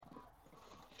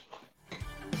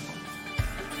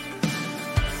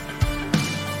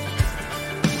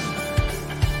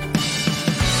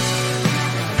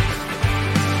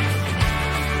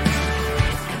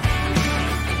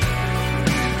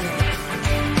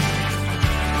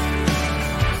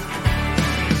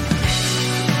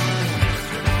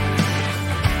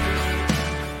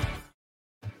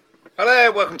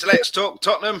welcome to Let's Talk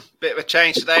Tottenham. Bit of a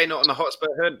change today, not on the Hotspur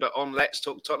Hood, but on Let's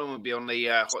Talk Tottenham. We'll be on the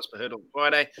Hotspur Hood on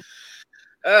Friday.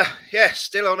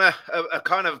 Still on a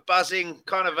kind of buzzing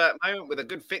kind of moment with a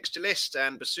good fixture list,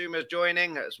 and Basuma's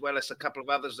joining, as well as a couple of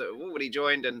others that have already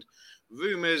joined, and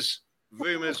rumours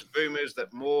that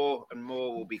more and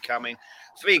more will be coming.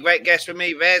 Three great guests from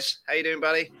me. Vez, how you doing,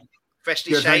 buddy?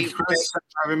 Freshly shaved. Thanks, Chris, for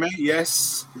having me.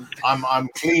 Yes, I'm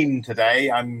clean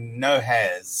today. I'm no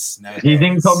hairs. He's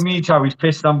incognito. He's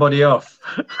pissed somebody off.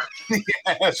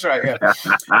 Yeah, that's right. Yeah.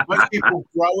 Most people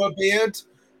grow a beard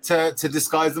to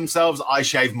disguise themselves. I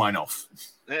shave mine off.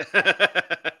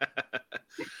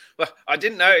 Well, I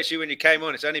didn't notice you when you came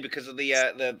on. It's only because of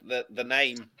the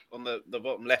name on the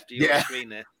bottom left of your screen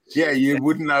there. Yeah, you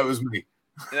wouldn't know it was me.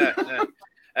 No.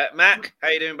 Mac, how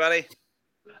you doing, buddy?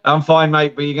 I'm fine,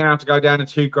 mate, but you're going to have to go down to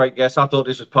two great guests. I thought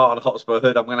this was part of the Hotspur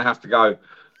Hood. I'm going to have to go.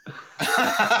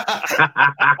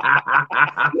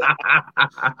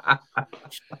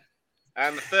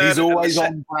 And the third, he's always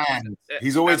on brand.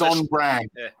 He's always on brand.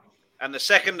 Yeah. And the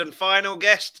second and final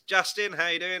guest, Justin, how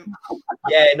you doing?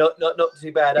 Yeah, not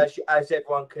too bad. As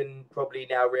everyone can probably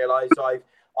now realise,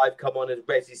 I've come on as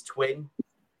Vez's twin.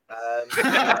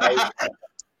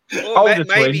 Or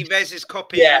maybe Vez is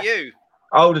copying you.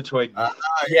 Older twin.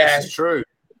 Yeah, it's true.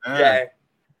 Yeah.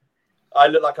 I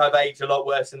look like I've aged a lot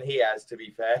worse than he has, to be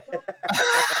fair.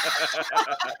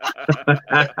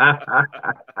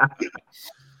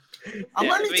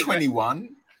 I'm only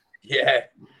 21. Yeah.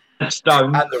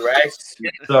 Stone. And the rest.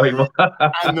 Sorry.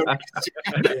 And the rest.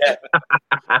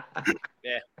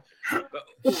 Yeah. But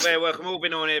all very welcome. All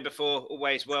been on here before.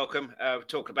 Always welcome. We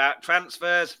talk about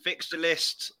transfers, fixture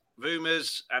lists,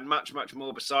 rumours, and much, much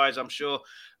more besides, I'm sure.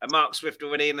 Mark Swift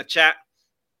already in the chat.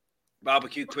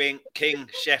 Barbecue King,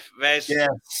 Chef Vez.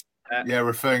 Yeah,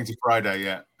 referring to Friday,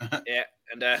 yeah.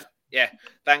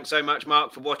 Thanks so much,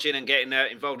 Mark, for watching and getting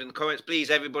involved in the comments. Please,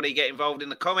 everybody, get involved in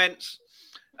the comments.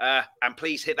 And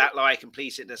please hit that like and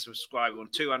please hit the subscribe. We're on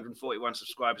 241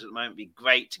 subscribers at the moment. It'd be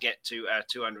great to get to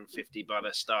 250 by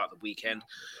the start of the weekend.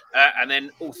 And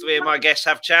then all three of my guests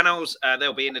have channels.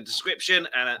 They'll be in the description.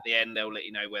 And at the end, they'll let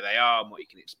you know where they are and what you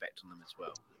can expect on them as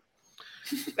well.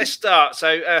 Let's start.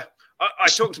 So I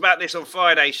talked about this on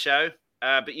Friday's show,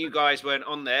 but you guys weren't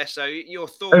on there. So your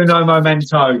thoughts? Uno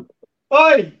momento.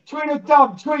 Oi,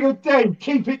 Tweedledum,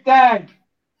 keep it down.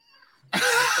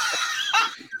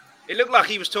 It looked like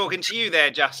he was talking to you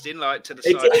there, Justin, like to the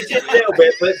side. It did a little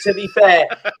bit, but to be fair,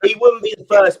 he wouldn't be the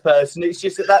first person. It's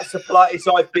just that's the politest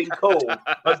I've been called. I'm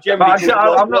not going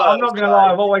to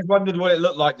lie. I've always wondered what it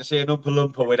looked like to see an Oompa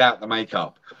Loompa without the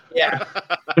makeup. Yeah,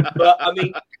 but I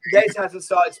mean, Des hasn't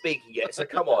started speaking yet, so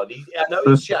come on. I know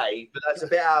he's shaved, but that's a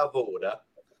bit out of order.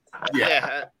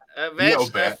 Yeah,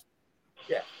 Vez,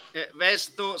 Vez,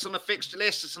 thoughts on the fixture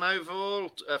list as an overall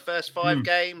first five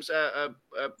games?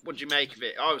 What did you make of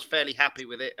it? I was fairly happy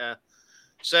with it.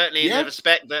 Certainly in the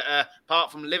respect that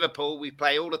apart from Liverpool, we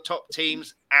play all the top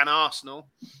teams and Arsenal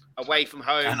away from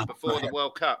home before the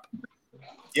World Cup.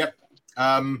 Yep.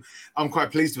 I'm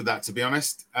quite pleased with that, to be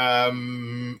honest.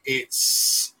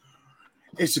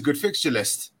 It's a good fixture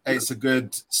list. It's a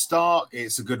good start.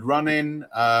 It's a good run-in.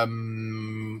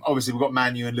 Obviously, we've got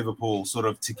Man U and Liverpool sort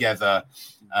of together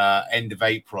end of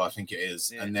April, I think it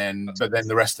is. Yeah. But then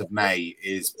the rest of May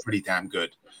is pretty damn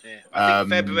good. Yeah. I think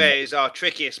February is our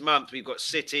trickiest month. We've got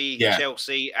City,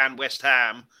 Chelsea and West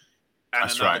Ham and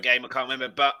another game I can't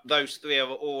remember. But those three are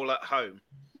all at home,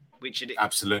 which you'd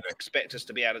absolutely expect us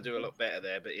to be able to do a lot better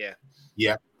there. But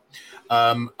yeah.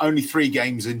 Only 3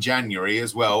 games in January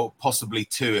as well, possibly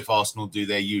 2 if Arsenal do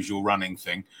their usual running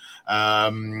thing.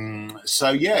 It's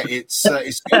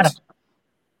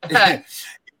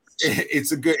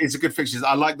good. It's a good fixture.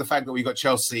 I like the fact that we got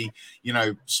Chelsea,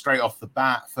 straight off the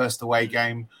bat, first away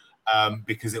game,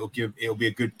 because it'll be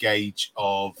a good gauge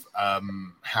of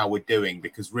how we're doing.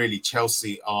 Because really,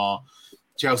 Chelsea are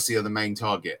the main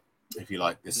target, if you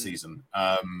like, this season.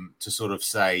 To sort of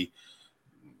say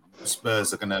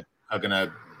Spurs are gonna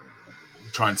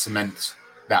try and cement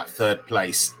that third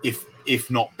place,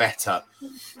 if not better.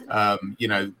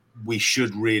 We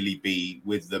should really be,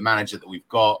 with the manager that we've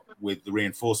got, with the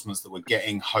reinforcements that we're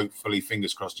getting, hopefully,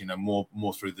 fingers crossed,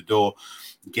 more through the door,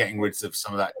 getting rid of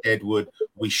some of that deadwood.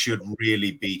 We should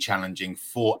really be challenging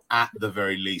for, at the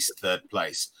very least, third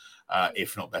place,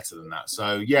 if not better than that.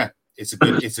 So yeah, it's a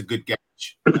good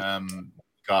gauge.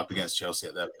 Go up against Chelsea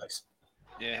at their place.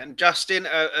 Yeah, and Justin,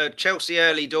 Chelsea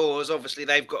early doors, obviously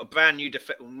they've got a brand new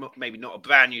defence, maybe not a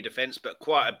brand new defence, but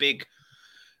quite a big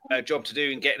job to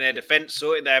do in getting their defence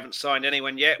sorted. They haven't signed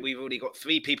anyone yet. We've already got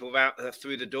 3 people out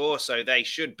through the door, so they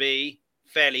should be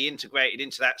fairly integrated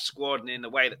into that squad and in the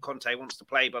way that Conte wants to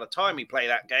play by the time we play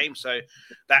that game. So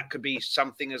that could be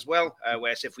something as well.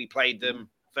 Whereas if we played them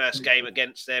first game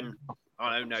against them,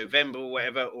 I don't know, November or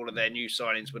whatever, all of their new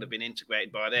signings would have been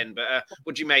integrated by then. But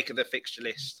what do you make of the fixture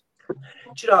list? Do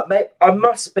you know what, mate? I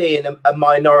must be in a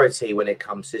minority when it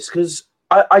comes to this, because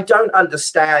I don't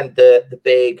understand the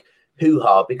big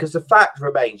hoo-ha, because the fact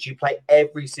remains you play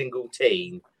every single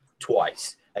team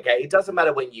twice. Okay, it doesn't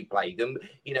matter when you play them.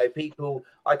 You know, people,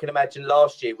 I can imagine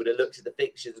last year would have looked at the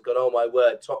fixtures and gone, oh my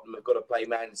word, Tottenham have got to play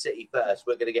Man City first.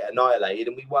 We're going to get annihilated,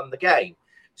 and we won the game.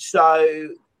 So,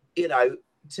 you know,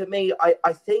 to me,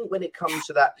 I think when it comes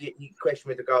to that question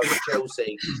with regards to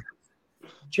Chelsea,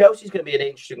 Chelsea's going to be an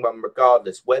interesting one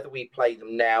regardless, whether we play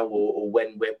them now or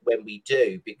when we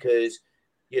do, because,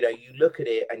 you know, you look at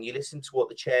it and you listen to what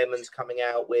the chairman's coming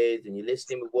out with and you're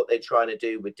listening with what they're trying to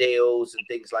do with deals and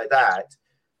things like that.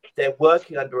 They're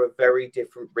working under a very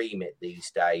different remit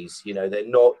these days. You know, they're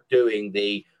not doing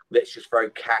the let's just throw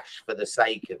cash for the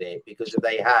sake of it, because if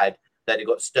they had, they'd have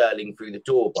got Sterling through the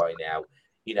door by now.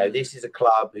 You know, this is a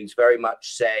club who's very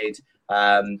much said,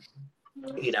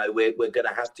 you know, we're going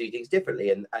to have to do things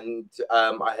differently. And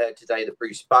I heard today that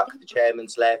Bruce Buck, the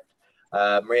chairman's left.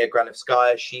 Maria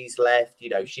Granovskaya, she's left. You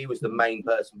know, she was the main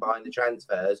person behind the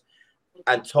transfers.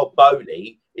 And Todd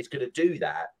Bowley is going to do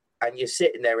that. And you're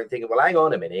sitting there and thinking, well, hang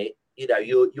on a minute. You know,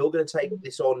 you're going to take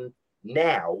this on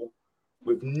now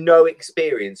with no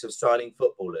experience of signing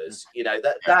footballers. You know,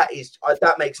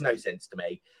 that makes no sense to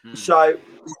me. So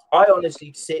I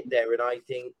honestly sit there and I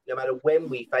think no matter when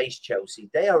we face Chelsea,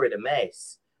 they are in a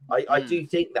mess. I do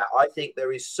think that. I think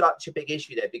there is such a big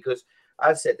issue there because,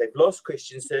 as I said, they've lost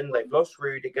Christensen, they've lost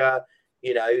Rudiger,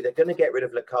 you know, they're going to get rid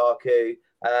of Lukaku,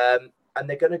 and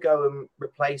they're going to go and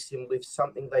replace him with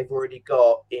something they've already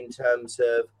got in terms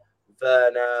of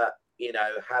Werner, you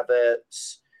know,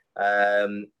 Havertz,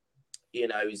 you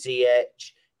know,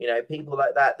 Ziyech, you know, people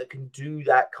like that can do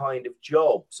that kind of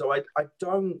job. So I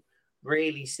don't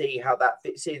really see how that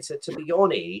fits in. So to be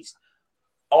honest,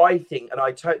 I think, and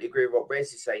I totally agree with what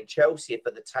Rez is saying, Chelsea are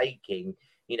for the taking.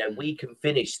 You know, we can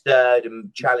finish third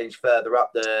and challenge further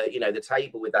up the, you know, the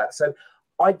table with that. So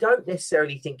I don't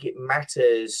necessarily think it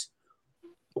matters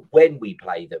when we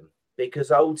play them, because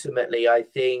ultimately I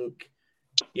think,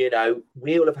 you know,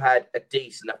 we'll have had a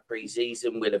decent enough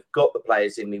pre-season. We'll have got the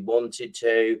players in we wanted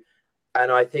to. And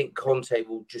I think Conte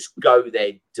will just go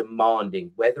there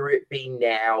demanding, whether it be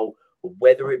now or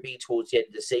whether it be towards the end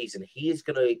of the season, he is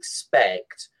going to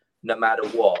expect no matter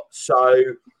what. So,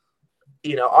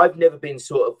 you know, I've never been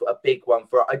sort of a big one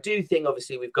for it. I do think,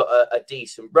 obviously, we've got a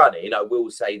decent run in. I will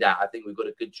say that. I think we've got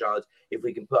a good chance if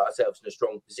we can put ourselves in a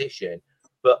strong position.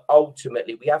 But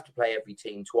ultimately, we have to play every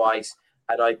team twice.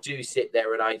 And I do sit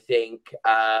there and I think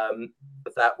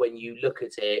that when you look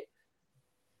at it,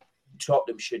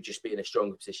 Tottenham should just be in a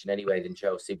stronger position anyway than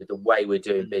Chelsea. But the way we're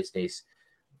doing business,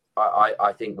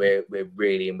 I think we're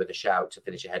really in with a shout to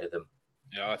finish ahead of them.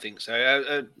 Yeah, I think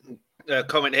so.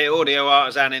 Comment here, Audio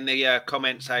Artisan in the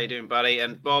comments. How you doing, buddy?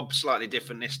 And Bob, slightly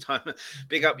different this time.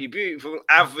 Big up, you beautiful,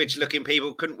 average-looking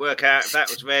people. Couldn't work out if that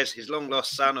was Rez, his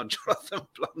long-lost son, or Jonathan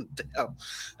Blondell.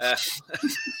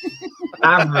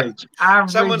 Average.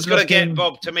 Someone's got to get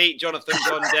Bob to meet Jonathan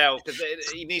Blondell because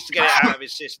he needs to get it out of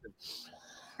his system.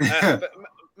 But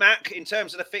Mac, in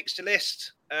terms of the fixture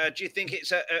list, do you think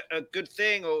it's a good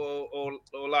thing, or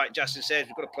like Justin says,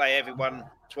 we've got to play everyone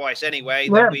twice anyway?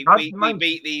 Yeah, we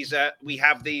beat these. We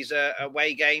have these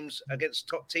away games against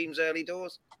top teams early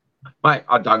doors. Mate,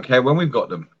 I don't care when we've got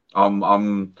them. I'm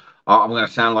going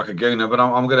to sound like a gooner, but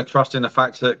I'm going to trust in the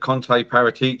fact that Conte,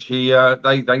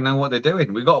 Paratici, they know what they're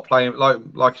doing. We've got to play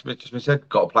like it's been said.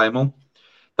 Got to play them all.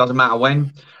 Doesn't matter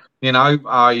when. You know,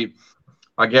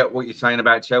 I get what you're saying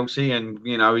about Chelsea, and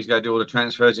you know he's going to do all the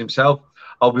transfers himself.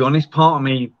 I'll be honest, part of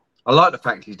me, I like the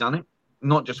fact he's done it,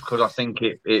 not just because I think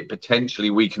it potentially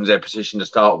weakens their position to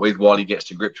start with while he gets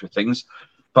to grips with things,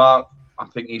 but I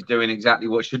think he's doing exactly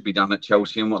what should be done at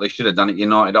Chelsea and what they should have done at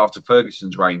United after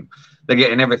Ferguson's reign. They're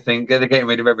getting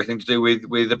rid of everything to do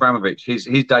with Abramovich. His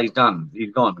day's done.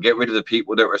 He's gone. Get rid of the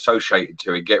people that are associated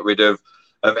to it. Get rid of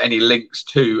any links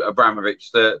to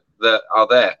Abramovich that are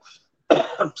there.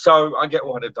 So I get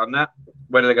why they've done that.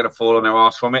 Whether they're going to fall on their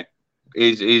arse from it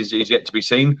is yet to be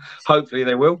seen. Hopefully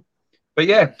they will. But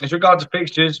yeah, as regards to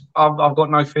fixtures, I've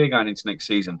got no fear going into next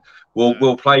season.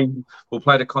 We'll play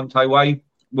the Conte way.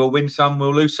 We'll win some,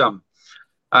 we'll lose some,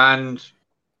 and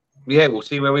yeah, we'll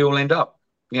see where we all end up.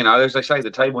 You know, as they say, the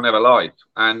table never lies,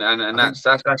 and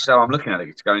that's how I'm looking at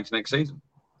it to go into next season.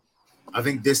 I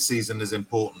think this season is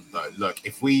important though. Look,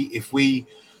 if we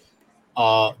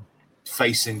are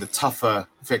facing the tougher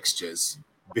fixtures,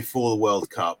 before the World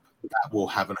Cup, that will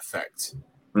have an effect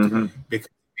Mm-hmm. because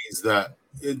it means that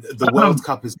the World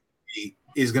Cup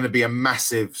is going to be a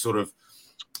massive sort of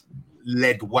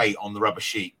lead weight on the rubber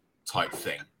sheet type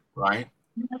thing, right?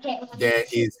 There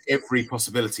is every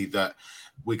possibility that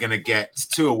we're going to get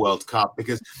to a World Cup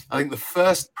because I think the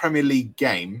first Premier League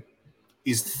game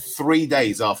is 3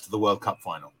 days after the World Cup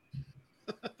final,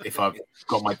 if I've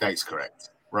got my dates correct,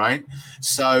 right?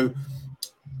 So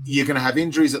you're going to have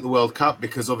injuries at the World Cup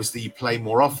because obviously you play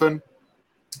more often.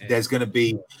 There's going to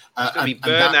be burnout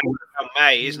around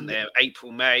May, isn't there?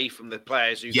 April, May from the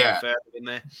players who go further in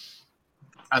there.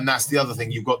 And that's the other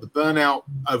thing. You've got the burnout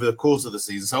over the course of the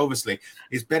season. So obviously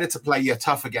it's better to play your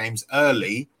tougher games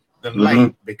early than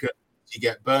late because you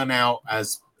get burnout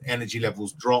as energy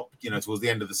levels drop, towards the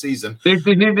end of the season. This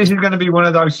is going to be one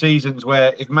of those seasons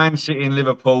where if Man City and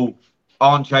Liverpool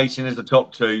aren't chasing as the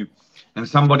top two and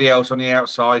somebody else on the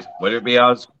outside, whether it be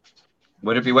us,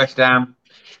 whether it be West Ham,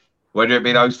 whether it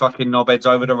be those fucking knobheads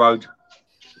over the road,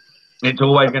 it's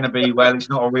always going to be, well, it's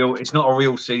not a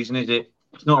real season, is it?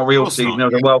 It's not a real season of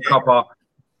the World Cup.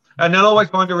 And they'll always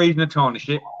find a reason to tarnish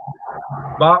it.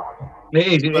 But it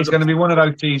is. It's going to be one of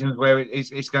those seasons where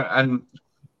it's going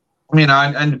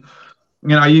to,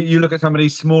 you look at some of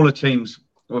these smaller teams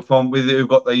who've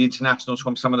got the internationals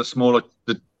from some of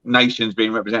the nations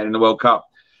being represented in the World Cup.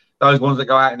 Those ones that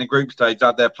go out in the group stage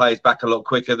have their players back a lot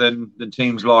quicker than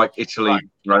teams like Italy.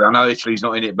 Right? I know Italy's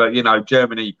not in it, but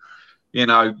Germany,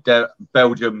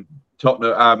 Belgium,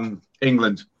 Tottenham,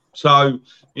 England. So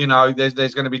there's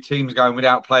going to be teams going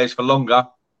without players for longer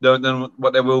than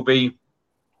what there will be.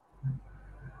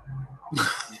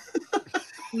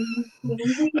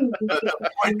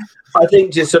 I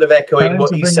think just sort of echoing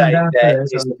what you're saying there is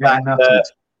the fact that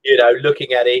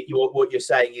looking at it, what you're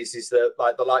saying is that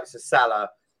like the likes of Salah,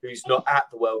 who's not at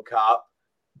the World Cup,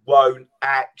 won't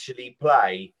actually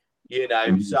play.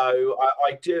 So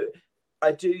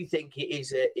I do think it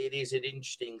is an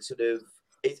interesting sort of.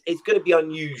 It's going to be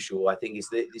unusual. I think is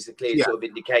a clear sort of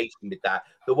indication with that.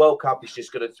 The World Cup is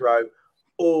just going to throw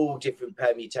all different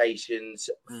permutations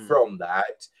from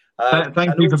that.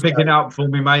 Thank you for picking it up for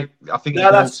me, mate. I think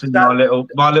it's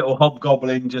my little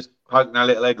hobgoblin just poking our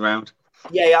little head round.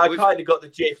 Yeah, I kind of got the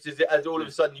gist as all of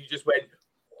a sudden you just went.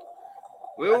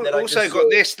 We also got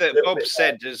this that Bob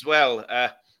said as well.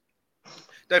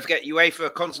 Don't forget, UEFA are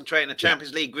concentrating on the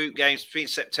Champions League group games between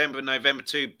September and November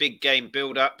 2. Big game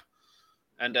build up.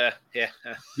 And getting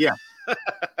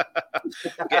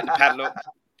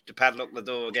to padlock the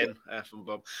door again from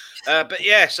Bob. But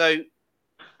yeah, so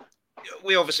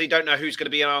we obviously don't know who's going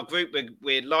to be in our group.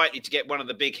 We're likely to get one of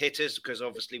the big hitters because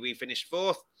obviously we finished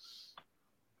fourth.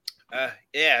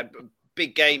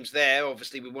 Big games there.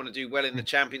 Obviously, we want to do well in the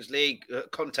Champions League.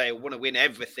 Conte will want to win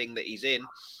everything that he's in,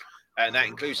 and that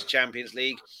includes the Champions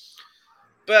League.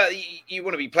 But you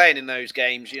want to be playing in those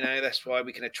games, That's why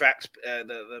we can attract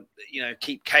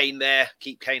keep Kane there,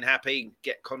 keep Kane happy,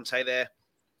 get Conte there.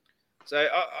 So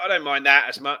I don't mind that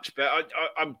as much, but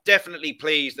I'm definitely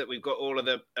pleased that we've got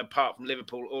apart from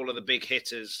Liverpool, all of the big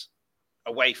hitters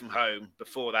away from home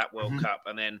before that World Cup.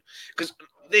 And then, because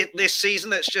this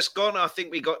season that's just gone, I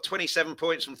think we got 27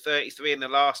 points from 33 in the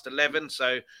last 11.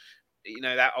 So,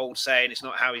 that old saying, it's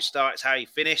not how you start, it's how you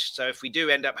finish. So if we do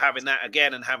end up having that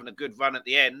again and having a good run at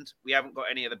the end, we haven't got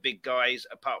any of the big guys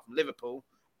apart from Liverpool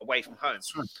away from home.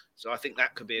 Right. So I think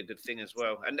that could be a good thing as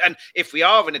well. And if we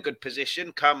are in a good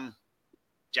position come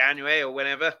January or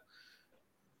whenever,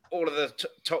 all of the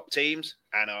top teams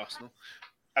and Arsenal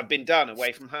have been done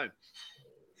away from home.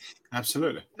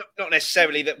 Absolutely. Not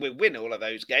necessarily that we'll win all of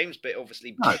those games, but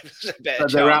obviously there's a better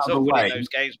they're chance out of of the winning way. Those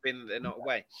games being they're not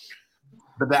away.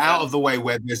 But they're out of the way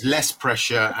where there's less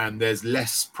pressure and there's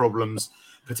less problems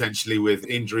potentially with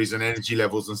injuries and energy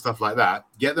levels and stuff like that.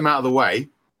 Get them out of the way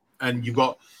and you've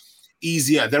got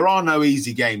easier. There are no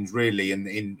easy games really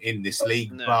in this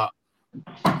league, but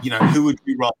who would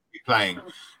you rather be playing?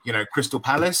 Crystal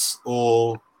Palace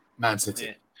or Man City?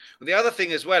 Yeah. Well, the other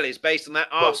thing as well is based on that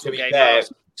Arsenal game.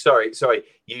 Sorry.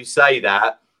 You say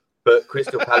that, but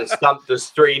Crystal Palace stumped us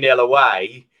 3-0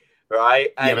 away,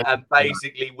 right? And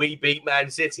basically we beat Man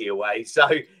City away. So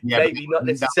maybe not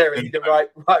necessarily the right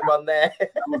one there.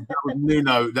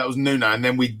 That was Nuno. And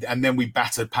then we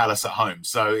battered Palace at home.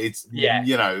 So it's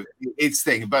it's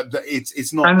thing, but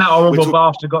it's not. And that horrible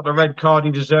bastard got the red card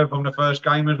he deserved from the first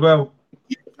game as well.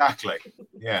 Exactly.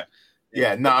 Yeah.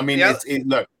 No, I mean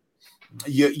look,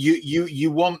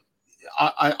 you want.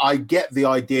 I get the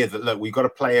idea that look, we've got to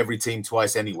play every team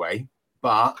twice anyway,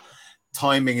 but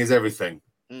timing is everything.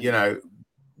 The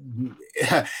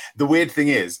weird thing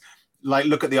is, like,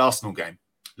 look at the Arsenal game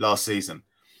last season.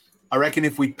 I reckon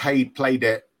if we played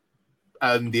it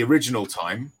the original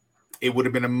time, it would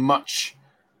have been a much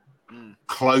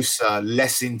closer,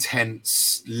 less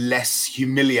intense, less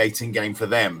humiliating game for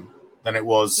them than it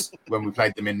was when we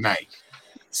played them in May.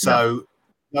 So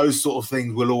those sort of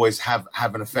things will always have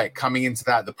an effect. Coming into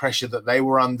that, the pressure that they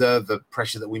were under, the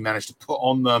pressure that we managed to put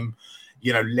on them,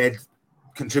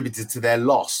 contributed to their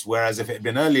loss. Whereas if it had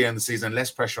been earlier in the season,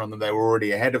 less pressure on them, they were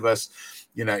already ahead of us,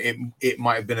 it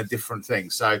might have been a different thing.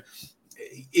 So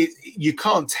you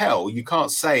can't tell. You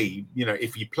can't say,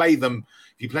 if you play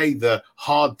the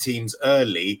hard teams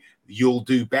early, you'll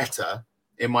do better.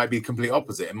 It might be complete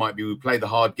opposite. It might be we play the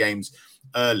hard games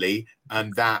early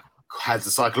and that has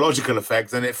a psychological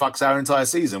effect and it fucks our entire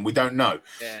season. We don't know.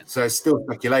 Yeah. So it's still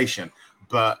speculation,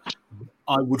 but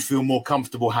I would feel more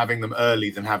comfortable having them early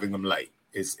than having them late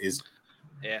is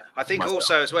yeah. I think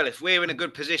also as well, if we're in a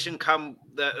good position come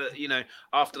the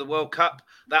after the World Cup,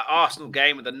 that Arsenal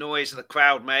game with the noise that the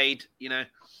crowd made,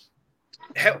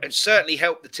 it certainly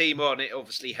helped the team on. It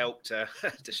obviously helped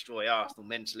destroy Arsenal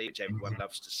mentally, which everyone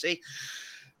loves to see.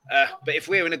 But if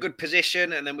we're in a good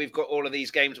position and then we've got all of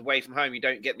these games away from home, you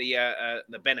don't get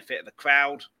the benefit of the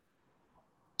crowd,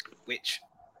 which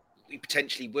we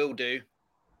potentially will do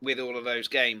with all of those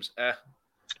games.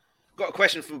 Got a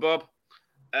question from Bob.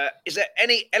 Is there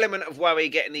any element of worry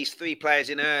getting these 3 players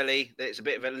in early that it's a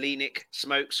bit of a Lenic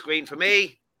smoke screen? For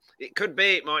me, it could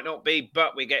be, it might not be,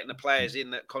 but we're getting the players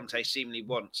in that Conte seemingly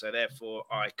wants, so therefore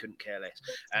I couldn't care less.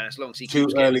 And as long as he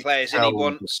keeps getting the players in he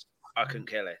wants, I couldn't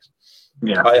care less.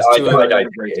 Yeah, I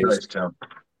don't think it is.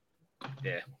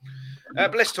 Yeah.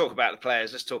 But let's talk about the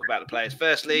players.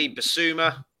 Firstly,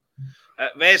 Bissouma.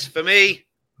 Rez, for me,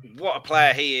 what a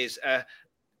player he is.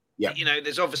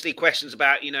 There's obviously questions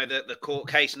about, the court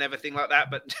case and everything like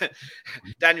that, but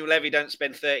Daniel Levy doesn't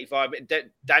spend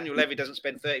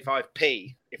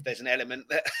 35p if there's an element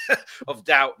of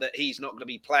doubt that he's not going to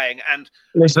be playing. And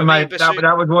listen, mate,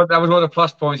 that was one of the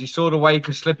plus points. He saw the way he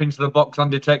could slip into the box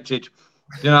undetected.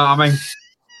 You know what I mean?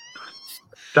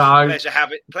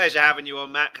 Pleasure having you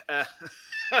on, Mac.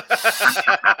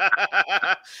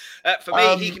 For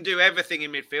me, he can do everything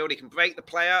in midfield. He can break the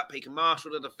play up. He can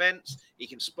marshal the defence. He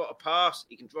can spot a pass.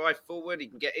 He can drive forward. He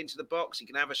can get into the box. He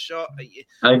can have a shot.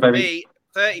 For me,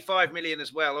 35 million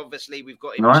as well. Obviously, we've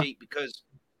got him cheap because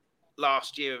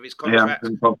last year of his contract.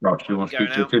 There we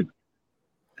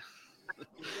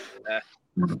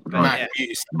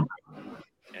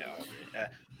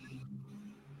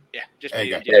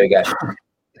go.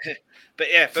 But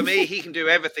yeah, for me, he can do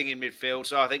everything in midfield.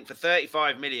 So I think for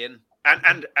 35 million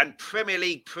and Premier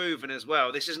League proven as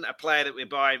well, this isn't a player that we're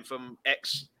buying from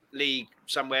X League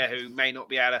somewhere who may not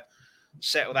be able to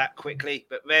settle that quickly.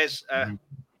 But Rez, for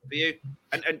you,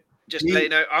 and just to let you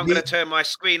know, I'm going to turn my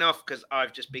screen off because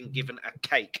I've just been given a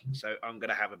cake. So I'm going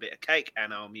to have a bit of cake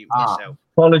and I'll mute myself.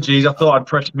 Apologies, I thought I'd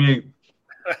press mute.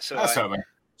 That's all right.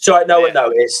 Sorry, no one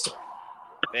noticed.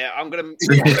 Yeah, I'm going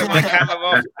to turn my camera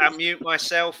off and mute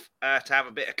myself to have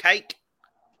a bit of cake.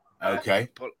 Okay.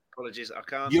 Apologies, I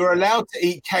can't. You're allowed to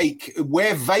eat cake.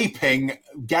 We're vaping.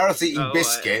 Gareth eating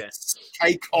biscuits.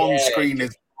 Right, Cake on screen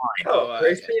is fine.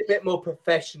 Chris, be a bit more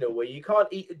professional where you can't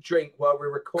eat a drink while we're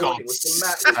recording with the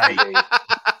Matt.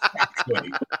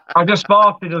 I just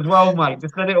farted as well, mate.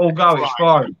 Just let it all go. It's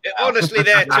fine.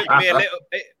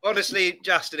 Honestly,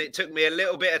 Justin, it took me a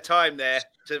little bit of time there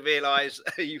to realise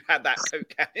you had that Coke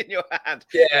can in your hand.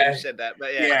 Yeah, you said that,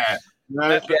 but yeah. No,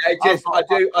 I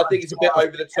think it's a bit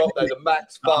over the top though. The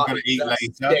Max fart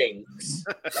stinks.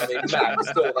 I mean,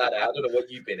 Max, sort that out. I don't know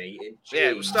what you've been eating. Jeez.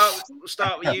 Yeah, we'll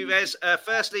start with you, Rez.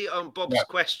 Firstly, on Bob's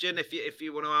question, if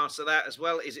you want to answer that as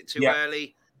well, is it too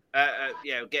early?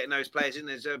 Getting those players in,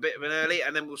 there's a bit of an early,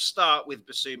 and then we'll start with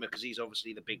Bissouma because he's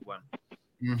obviously the big one.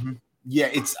 Mm-hmm. Yeah,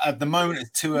 it's at the moment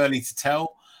it's too early to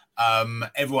tell.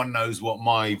 Everyone knows what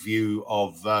my view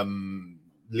of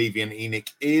Levy and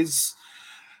ENIC is,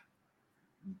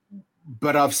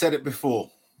 but I've said it before.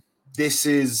 This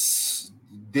is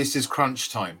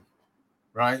crunch time,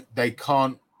 right? They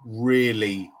can't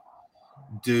really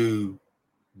do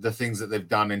the things that they've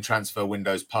done in transfer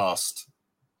windows past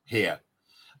here.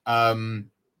 The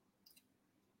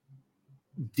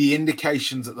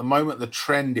indications at the moment, the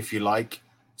trend, if you like,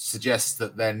 suggests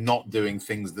that they're not doing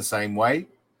things the same way.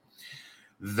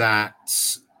 That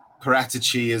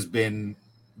Paratici has been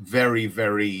very,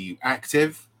 very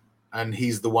active, and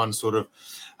he's the one sort of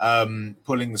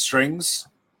pulling the strings.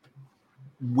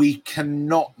 We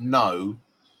cannot know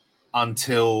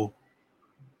until,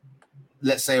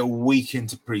 let's say, a week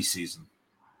into preseason,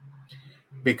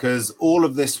 because all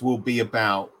of this will be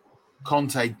about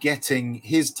Conte getting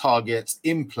his targets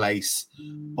in place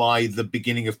by the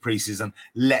beginning of preseason,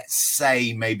 let's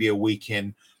say maybe a week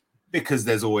in, because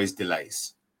there's always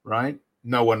delays, right?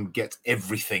 No one gets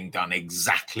everything done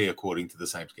exactly according to the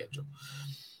same schedule.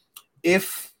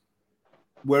 If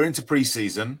we're into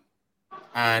preseason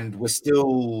and we're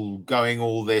still going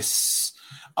all this,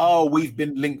 we've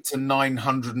been linked to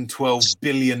 912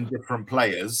 billion different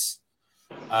players,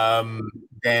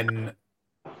 then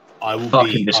I will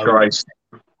fucking disgrace.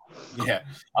 I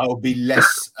will be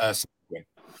less sanguine.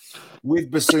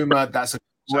 With Bissouma, that's a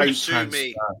great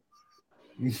transfer.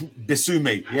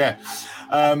 Bissouma, yeah.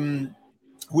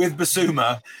 With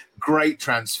Bissouma, great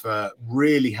transfer.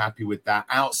 Really happy with that.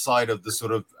 Outside of the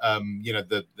sort of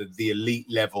the elite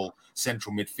level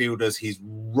central midfielders, he's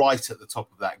right at the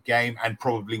top of that game, and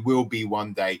probably will be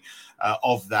one day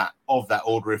of that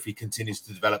order if he continues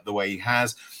to develop the way he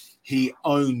has. He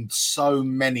owned so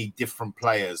many different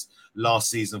players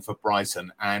last season for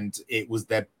Brighton, and it was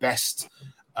their best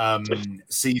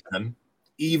season,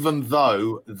 even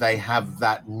though they have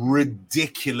that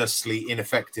ridiculously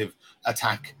ineffective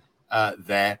attack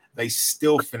there. They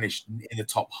still finished in the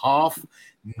top half,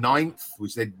 9th,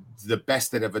 which they're the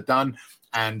best they'd ever done.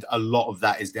 And a lot of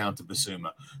that is down to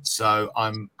Bissouma. So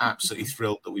I'm absolutely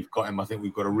thrilled that we've got him. I think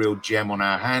we've got a real gem on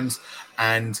our hands,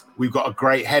 and we've got a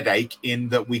great headache in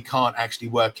that we can't actually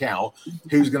work out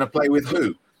who's going to play with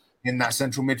who in that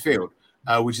central midfield,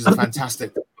 which is a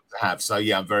fantastic thing to have. So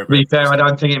yeah, I'm very, very. To be fair, I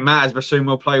don't think it matters. Bissouma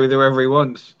will play with whoever he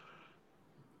wants.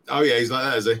 Oh yeah, he's like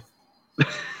that, is he?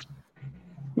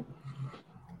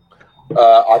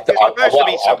 You're supposed to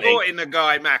be supporting the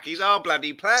guy, Mac. He's our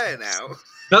bloody player now.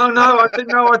 No, I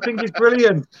think he's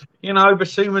brilliant. You know,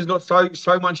 Bissouma's got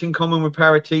so much in common with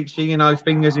Paratici. You know,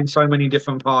 fingers in so many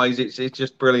different pies. It's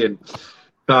just brilliant.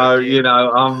 So you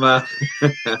know, I'm.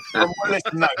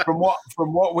 From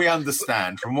what we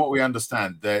understand,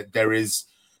 there is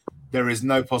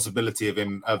no possibility of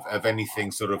him of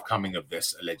anything sort of coming of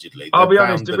this. Allegedly, I'll be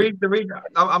honest. The reason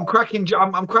I'm cracking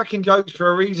jokes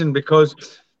for a reason, because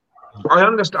I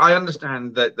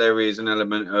understand that there is an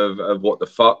element of what the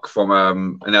fuck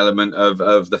from an element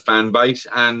of the fan base,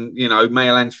 and you know,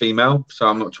 male and female. So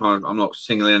I'm not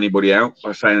singling anybody out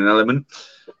by saying an element.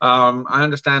 I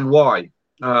understand why,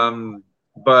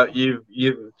 but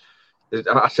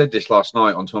I said this last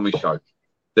night on Tommy's show.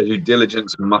 The due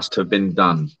diligence must have been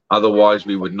done, otherwise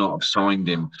we would not have signed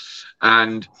him.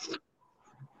 And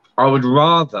I would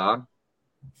rather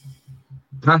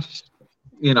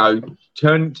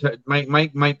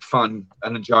make fun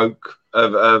and a joke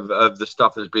of the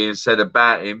stuff that's being said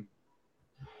about him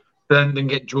than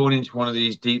get drawn into one of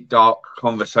these deep, dark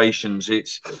conversations.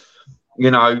 It's,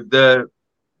 you know, the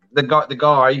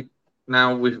guy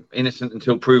now, with innocent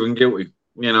until proven guilty,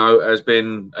 you know, has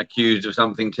been accused of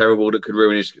something terrible that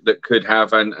could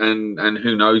have and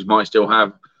who knows, might still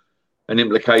have an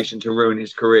implication to ruin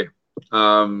his career.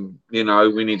 You know,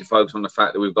 we need to focus on the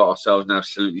fact that we've got ourselves an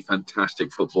absolutely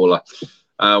fantastic footballer.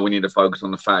 We need to focus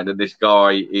on the fact that this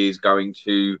guy is going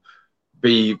to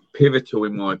be pivotal,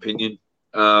 in my opinion,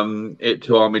 to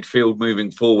our midfield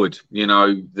moving forward. You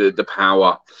know, the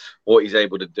power, what he's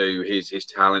able to do, his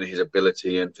talent, his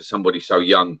ability, and for somebody so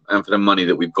young, and for the money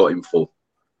that we've got him for.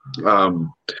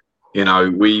 You know,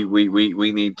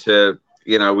 we need to,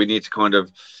 you know, we need to kind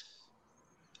of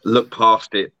look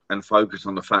past it and focus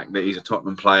on the fact that he's a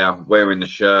Tottenham player wearing the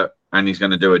shirt and he's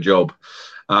going to do a job.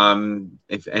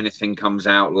 If anything comes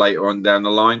out later on down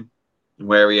the line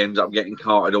where he ends up getting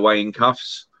carted away in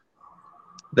cuffs,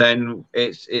 then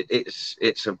it's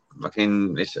a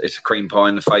cream pie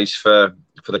in the face for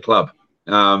the club.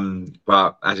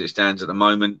 But as it stands at the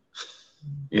moment,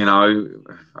 you know,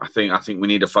 I think we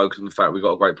need to focus on the fact we've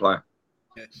got a great player.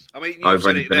 Yeah. I mean, you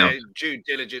said it there, due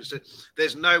diligence.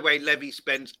 There's no way Levy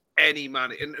spends any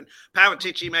money. And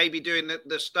Paratici may be doing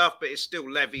the stuff, but it's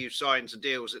still Levy who signs the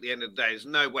deals at the end of the day. There's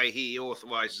no way he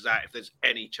authorises that if there's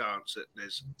any chance that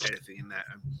there's anything in that.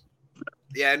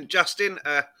 Yeah, and Justin,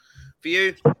 for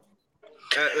you,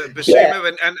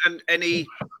 Bissouma and any...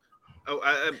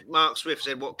 Mark Swift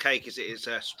said, "What cake is it? It's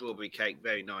a strawberry cake.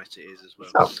 Very nice it is as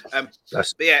well." But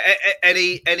yeah,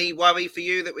 any worry for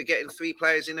you that we're getting 3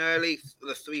 players in early?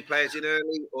 The 3 players in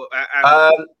early, or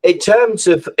in terms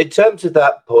of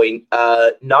that point,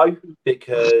 no,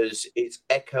 because it's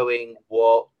echoing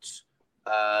what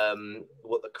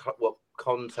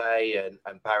Conte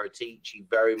and Paratici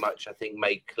very much, I think,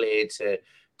 made clear to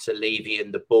Levy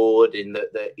and the board, in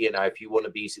that you know, if you want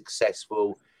to be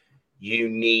successful, you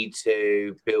need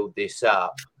to build this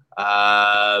up.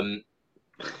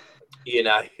 You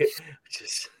know,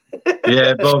 just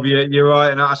Yeah, Bob, you're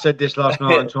right. And I said this last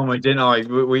night on Tommy, didn't I?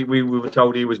 We were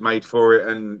told he was made for it,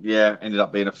 and yeah, ended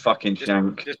up being a fucking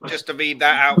shank. Just to read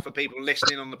that out for people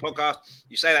listening on the podcast.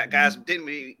 You say that, Gaz, didn't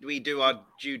we do our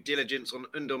due diligence on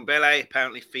Ndombele?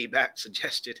 Apparently, feedback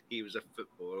suggested he was a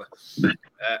footballer.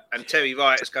 And Terry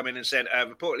Wright has come in and said,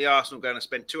 reportedly Arsenal are going to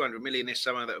spend 200 million this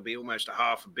summer. That will be almost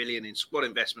 $500 million in squad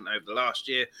investment over the last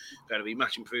year. Going to be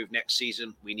much improved next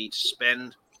season. We need to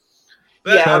spend.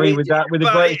 But, yeah, Terry, with the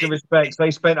greatest of respects, they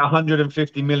spent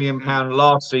 £150 million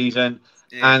last season,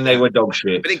 and they were dog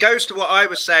shit. But it goes to what I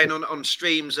was saying on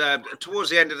streams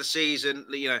towards the end of the season.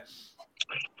 You know,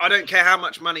 I don't care how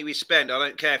much money we spend. I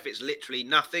don't care if it's literally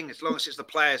nothing, as long as it's the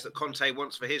players that Conte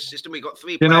wants for his system. We've got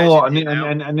 3 players. You know what?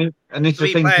 And it's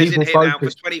the thing. People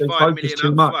focus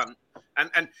too much. Front.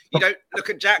 And you don't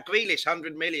look at Jack Grealish,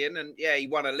 100 million, and yeah, he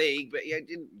won a league, but he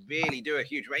didn't really do a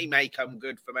huge. He may come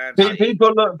good for Man City.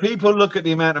 People look at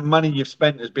the amount of money you've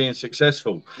spent as being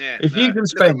successful. Yeah, if you can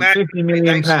spend £50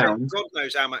 million, God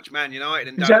knows how much Man United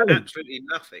and done absolutely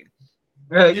nothing.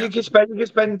 Yeah, you can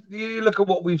spend. You look at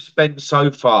what we've spent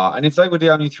so far, and if they were the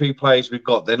only 3 players we've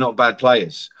got, they're not bad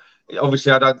players.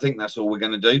 Obviously, I don't think that's all we're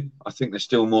going to do. I think there's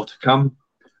still more to come.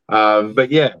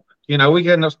 But yeah. You know, we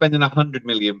could end up spending £100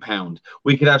 million.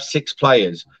 We could have 6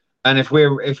 players, and if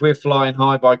we're flying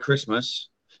high by Christmas,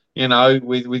 you know,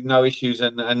 with no issues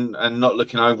and not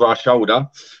looking over our shoulder,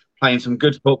 playing some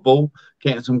good football,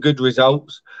 getting some good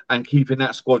results, and keeping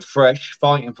that squad fresh,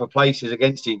 fighting for places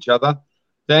against each other,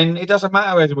 then it doesn't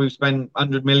matter whether we spend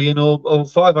 100 million or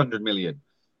 500 million.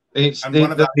 It's the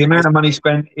amount of money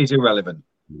spent is irrelevant.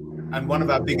 And one of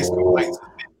our biggest complaints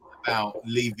about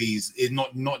Levy's is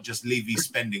not just Levy's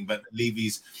spending, but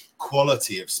Levy's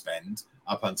quality of spend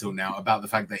up until now, about the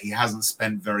fact that he hasn't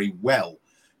spent very well.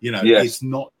 You know, It's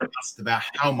not just about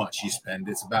how much you spend,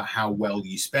 it's about how well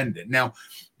you spend it. Now,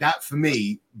 that for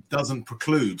me doesn't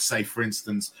preclude, say, for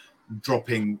instance,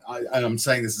 dropping, I'm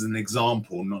saying this as an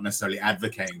example, not necessarily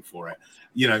advocating for it,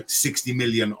 you know, 60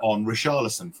 million on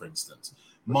Richarlison, for instance.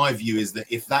 My view is that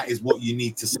if that is what you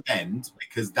need to spend,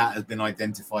 because that has been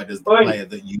identified as the player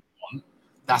that you want,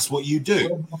 that's what you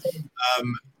do.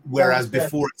 Whereas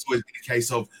before it's always been a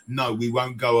case of, no, we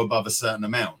won't go above a certain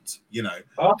amount. You know,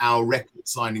 our record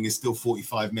signing is still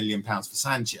 £45 million for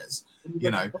Sanchez.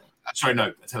 You know, sorry, no,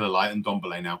 I tell a lie, and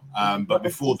Ndombele now. But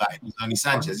before that, it was only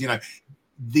Sanchez. You know,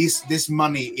 this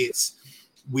money, it's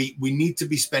we need to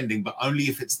be spending, but only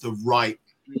if it's the right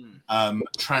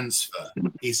transfer.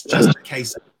 It's just a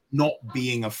case of not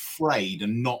being afraid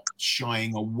and not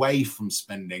shying away from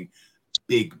spending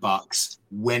big bucks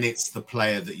when it's the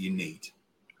player that you need.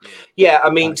 Yeah,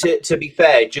 I mean, to be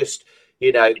fair, just,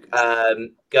 you know,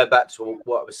 go back to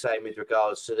what I was saying with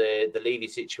regards to the Levy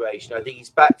situation. I think he's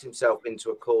backed himself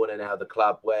into a corner now, the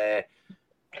club, where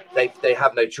they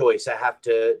have no choice. They have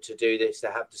to do this. They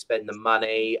have to spend the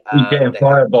money. He's getting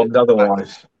firebombed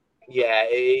otherwise. Yeah,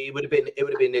 it would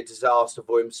have been a disaster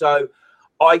for him. So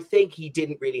I think he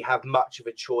didn't really have much of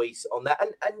a choice on that.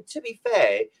 And to be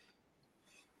fair,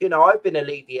 you know, I've been a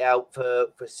Levy out for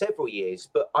several years,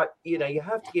 but you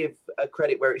have to give a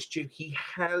credit where it's due. He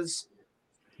has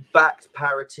backed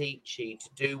Paratici to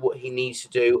do what he needs to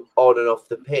do on and off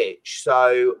the pitch.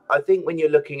 So I think when you're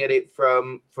looking at it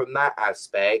from that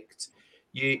aspect,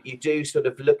 you do sort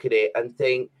of look at it and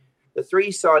think the 3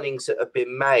 signings that have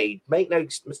been made, make no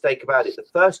mistake about it, the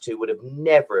first 2 would have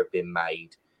never have been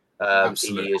made in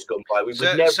years gone by. We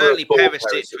would never certainly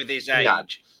Perisic with his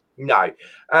age. No.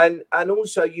 And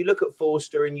also you look at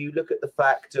Forster and you look at the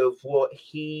fact of what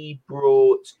he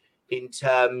brought in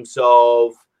terms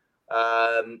of,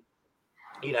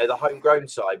 the homegrown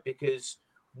side, because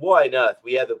why on earth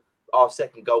our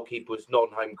second goalkeeper was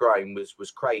non-homegrown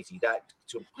was crazy. That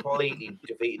completely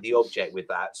defeated the object with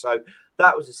that. So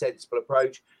that was a sensible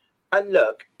approach. And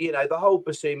look, you know, the whole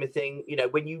Basuma thing, you know,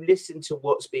 when you listen to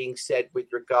what's being said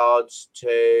with regards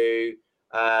to,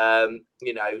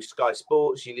 Sky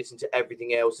Sports, you listen to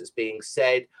everything else that's being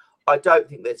said, I don't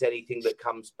think there's anything that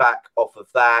comes back off of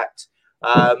that.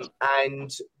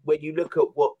 And when you look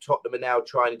at what Tottenham are now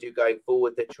trying to do going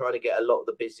forward, they're trying to get a lot of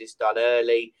the business done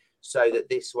early so that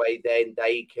this way then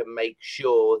they can make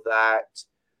sure that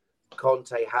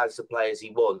Conte has the players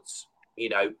he wants, you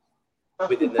know,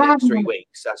 within the next 3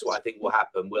 weeks. That's what I think will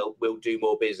happen. We'll do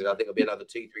more business. I think there'll be another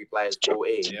 2-3 players brought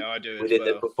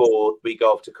in before we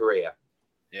go off to Korea.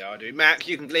 Yeah, I do. Mac,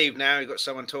 you can leave now. You've got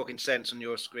someone talking sense on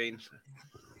your screen.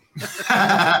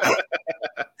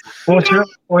 What's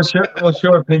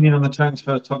your opinion on the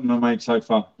transfer Tottenham made so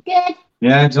far? Good.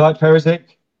 Yeah, do you like Perisic?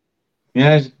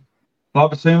 Yeah,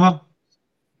 like Basuma?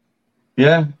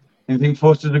 Yeah. You think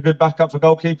Forster's a good backup for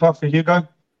goalkeeper for Hugo?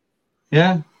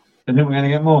 Yeah. Do you think we're going to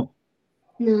get more?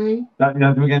 No. Don't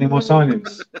think we're getting any more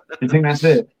signings. Do you think that's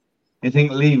it? You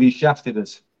think Levy shafted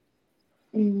us?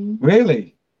 Really?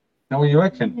 Is that what you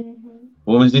reckon?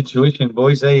 Woman's intuition,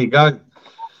 boys. There you go.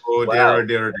 Oh, Wow. dear,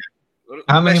 dear, dear.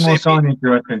 How many Let's more see if signings do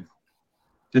you reckon?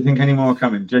 Do you think any more are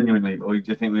coming, genuinely? Or do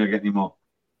you think we'll get any more?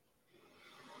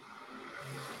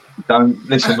 Don't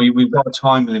listen, we've got a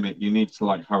time limit. You need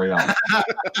to hurry up.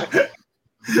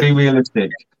 Be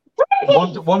realistic.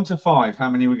 1 to 5, how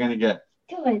many are we going to get?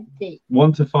 20.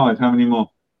 1 to 5, how many more?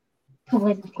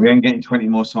 20. We ain't getting 20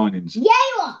 more signings. Yeah,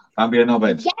 you are. Don't be a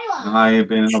knobhead. Yeah, you are. No, you're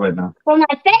being a knobhead now. Well, my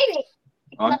favourite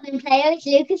Right. Tottenham player is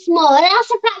Lucas Moura.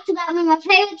 That's a fact about me. My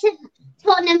favourite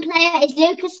Tottenham player is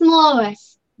Lucas Moura.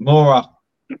 Mora.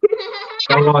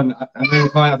 Go on.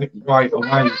 I think, right,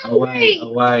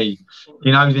 away.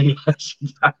 You know,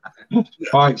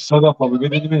 right, sod off. I'll be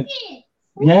with you in a minute.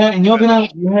 Yeah, and you're going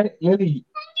to, Lily.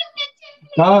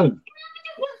 Go.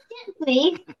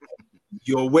 Please.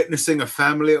 You're witnessing a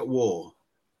family at war.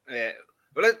 Yeah.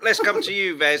 Well, let's come to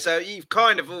you, Vez. You've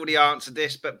kind of already answered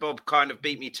this, but Bob kind of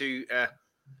beat me to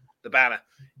the banner.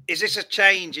 Is this a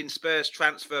change in Spurs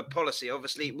transfer policy?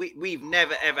 Obviously, we've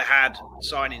never, ever had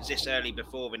signings this early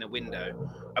before in a window,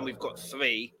 and we've got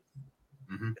 3.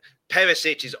 Mm-hmm.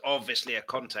 Perisic is obviously a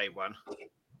Conte one.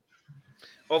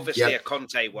 A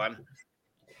Conte one.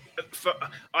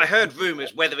 I heard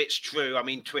rumours, whether it's true. I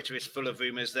mean, Twitter is full of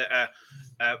rumours that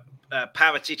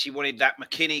Paratici wanted that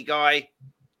McKinney guy.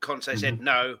 Conte said,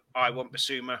 no, I want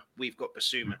Basuma. We've got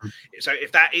Basuma. So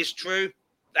if that is true,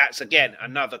 that's, again,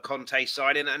 another Conte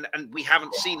signing. And we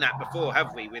haven't seen that before,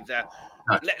 have we? With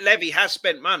Levy has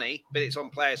spent money, but it's on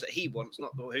players that he wants,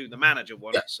 not who the manager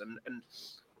wants. Yeah. And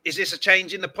is this a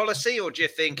change in the policy, or do you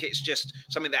think it's just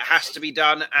something that has to be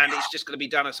done and it's just going to be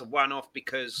done as a one-off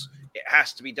because it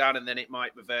has to be done and then it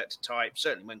might revert to type,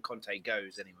 certainly when Conte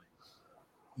goes anyway?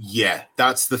 Yeah,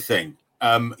 that's the thing.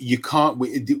 You can't.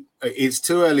 It's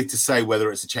too early to say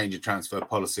whether it's a change of transfer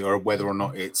policy or whether or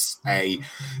not it's a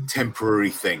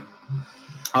temporary thing.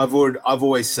 I've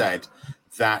always said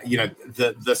that, you know,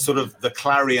 the sort of the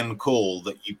clarion call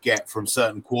that you get from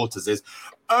certain quarters is,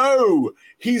 oh,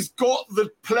 he's got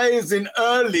the players in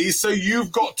early, so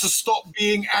you've got to stop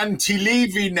being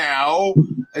anti-Levy now.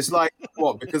 It's like,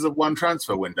 what, because of one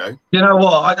transfer window? You know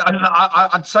what?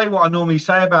 I'd say what I normally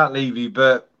say about Levy,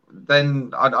 but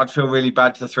then I'd feel really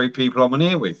bad to the 3 people I'm on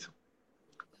here with.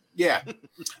 Yeah.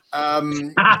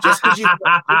 Just because you've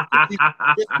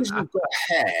got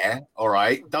hair, all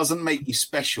right, doesn't make you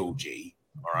special, G.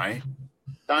 All right?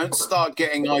 Don't start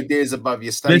getting ideas above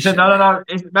your station. Listen, no.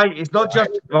 It's not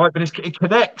just right, but it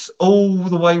connects all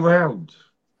the way round.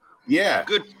 Yeah.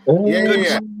 Good.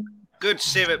 Yeah. Good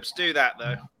syrups do that,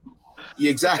 though.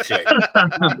 Yeah, exactly.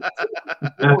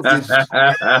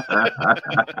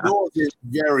 Yours is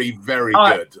very, very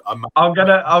good. I'm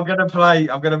gonna play.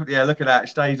 Look at that. It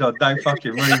stays on. Don't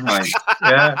fucking move, mate.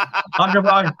 Yeah.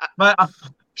 Mate,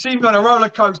 she's on a roller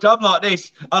coaster. I'm like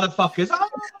this. Other fuckers.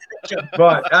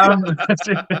 Right. I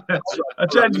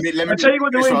tell you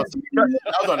what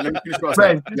Hold on. Let me finish what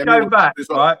I said. Just go back.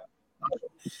 Right.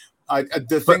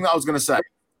 The thing that I was going to say,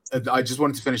 I just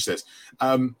wanted to finish this.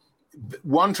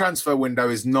 One transfer window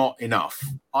is not enough.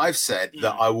 I've said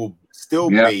that I will still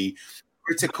be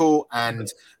critical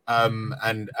and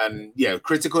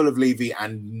critical of Levy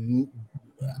and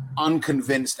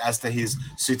unconvinced as to his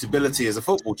suitability as a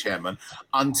football chairman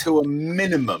until a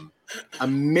minimum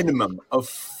of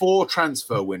 4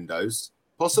 transfer windows,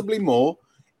 possibly more,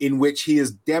 in which he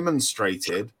has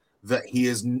demonstrated that he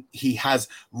has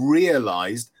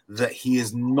realised that he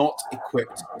is not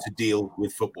equipped to deal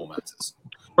with football matters.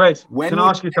 Fred, can I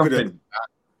ask you something?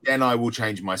 Then I will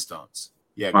change my stance.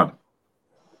 Yeah, right.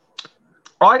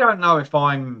 I don't know if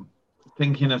I'm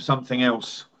thinking of something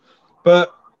else,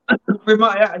 but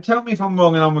tell me if I'm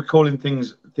wrong and I'm recalling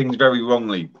things very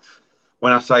wrongly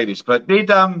when I say this. But did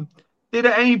at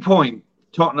any point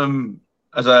Tottenham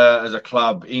as a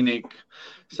club, ENIC,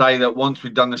 say that once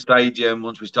we've done the stadium,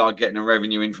 once we start getting the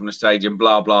revenue in from the stadium,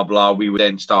 blah blah blah, we would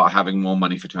then start having more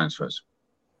money for transfers?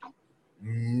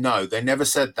 No, they never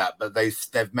said that, but they've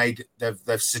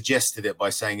suggested it by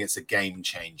saying it's a game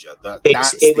changer.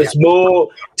 It was more,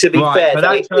 to be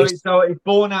fair. So it's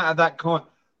born out of that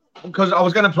because I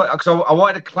was going to play, because I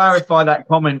wanted to clarify that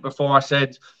comment before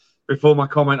my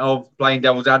comment of playing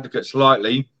devil's advocate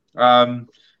slightly.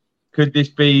 Could this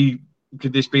be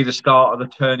the start of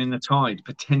the turn in the tide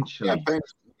potentially? Yeah,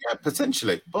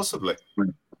 potentially, possibly.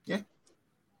 Yeah.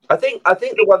 I think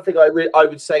the one thing I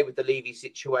would say with the Levy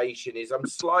situation is I'm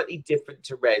slightly different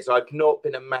to Rez. I've not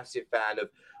been a massive fan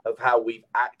of how we've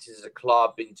acted as a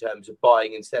club in terms of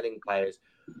buying and selling players.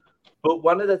 But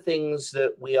one of the things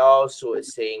that we are sort of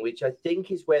seeing, which I think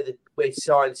is where we're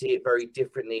starting to see it very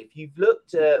differently. If you've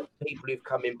looked at people who've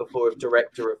come in before as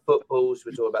director of footballs,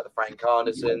 we're talking about the Frank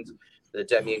Arnesons, the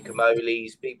Demian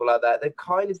Kamolis, people like that. They've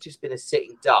kind of just been a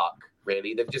sitting duck,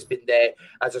 really. They've just been there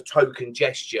as a token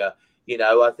gesture.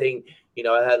 I think,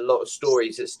 I heard a lot of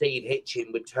stories that Steve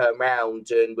Hitchin would turn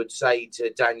around and would say to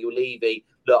Daniel Levy,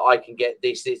 look, I can get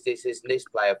this, and this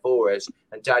player for us.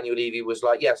 And Daniel Levy was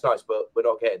like, yeah, it's nice, but we're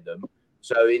not getting them.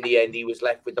 So in the end, he was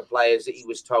left with the players that he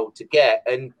was told to get.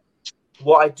 And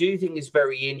what I do think is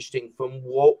very interesting from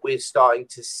what we're starting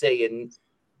to see, and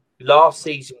last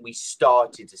season we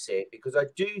started to see it, because I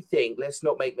do think, let's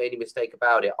not make any mistake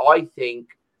about it, I think,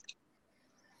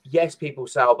 yes, people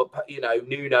say, but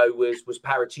Nuno was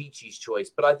Paratici's choice,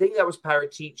 but I think that was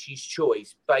Paratici's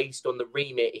choice based on the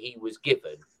remit he was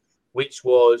given, which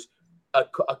was a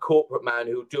corporate man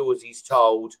who'll do as he's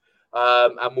told,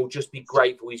 and will just be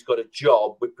grateful he's got a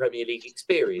job with Premier League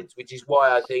experience, which is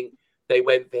why I think they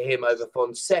went for him over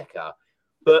Fonseca.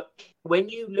 But when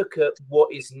you look at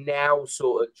what is now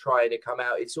sort of trying to come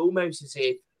out, it's almost as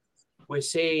if we're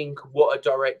seeing what a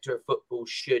director of football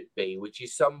should be, which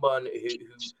is someone who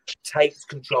takes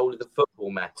control of the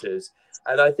football matters.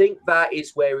 And I think that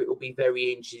is where it will be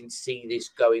very interesting to see this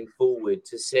going forward,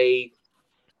 to see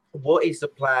what is the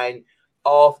plan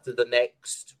after the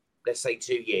next, let's say,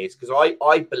 2 years. Because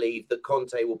I believe that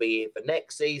Conte will be here for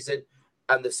next season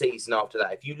and the season after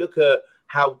that. If you look at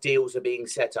how deals are being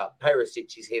set up,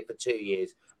 Perisic is here for 2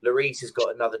 years. Lloris has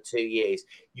got another 2 years.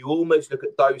 You almost look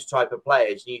at those type of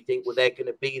players and you think, well, they're going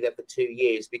to be there for 2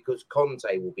 years because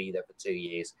Conte will be there for 2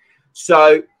 years.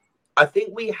 So I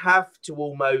think we have to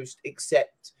almost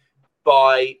accept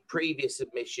by previous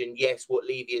submission, yes, what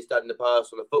Levy has done in the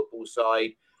past on the football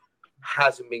side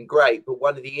hasn't been great. But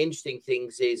one of the interesting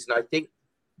things is, and I think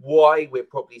why we're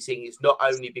probably seeing is not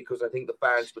only because I think the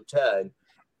fans would turn,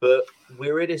 but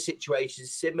we're in a situation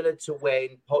similar to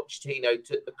when Pochettino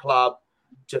took the club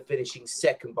to finishing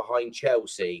second behind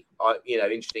Chelsea,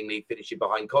 interestingly finishing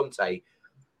behind Conte,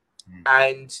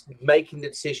 and making the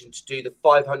decision to do the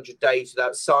 500 days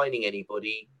without signing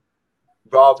anybody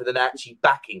rather than actually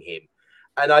backing him.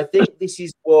 And I think this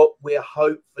is what we're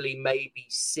hopefully maybe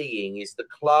seeing, is the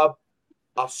club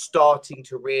are starting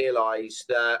to realise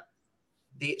that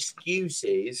the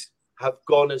excuses have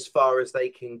gone as far as they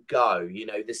can go.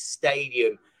 The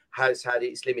stadium has had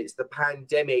its limits. The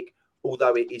pandemic,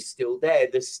 although it is still there,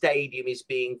 the stadium is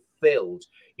being filled.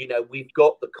 We've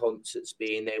got the concerts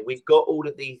being there. We've got all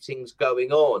of these things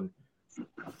going on.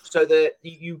 So that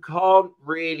you can't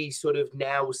really sort of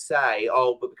now say,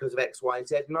 oh, but because of X, Y, and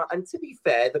Z. And to be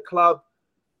fair, the club,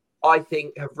 I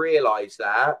think, have realised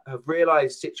the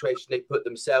situation they put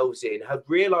themselves in, have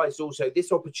realised also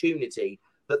this opportunity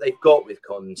that they've got with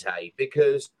Conte.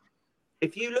 Because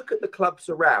if you look at the clubs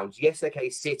around, yes, okay,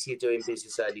 City are doing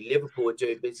business early, Liverpool are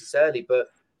doing business early, but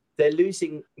they're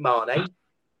losing Mane.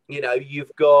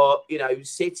 You've got,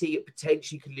 City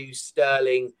potentially could lose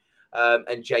Sterling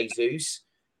and Jesus.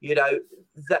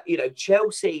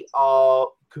 Chelsea are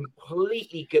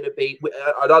completely going to be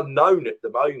an unknown at the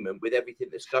moment with everything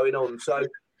that's going on. So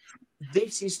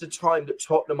this is the time that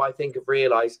Tottenham, I think, have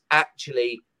realised,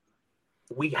 actually,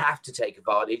 we have to take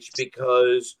advantage,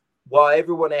 because while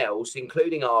everyone else,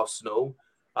 including Arsenal,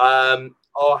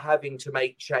 are having to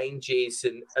make changes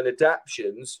and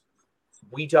adaptations,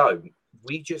 we don't.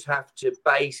 We just have to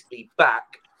basically back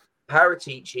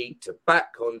Paratici, to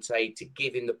back Conte, to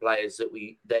give him the players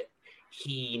that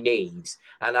he needs.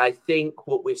 And I think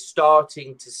what we're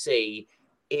starting to see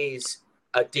is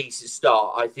a decent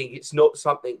start. I think it's not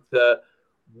something that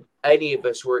any of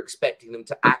us were expecting them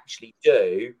to actually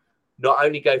do. Not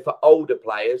only go for older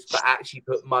players, but actually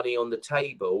put money on the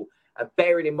table. And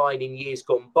bearing in mind, in years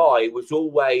gone by, it was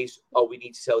always, oh, we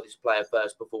need to sell this player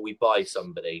first before we buy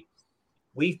somebody.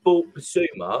 We've bought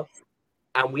Basuma,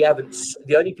 and we haven't.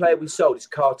 The only player we sold is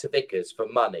Carter Vickers for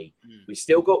money. We've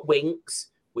still got Winks.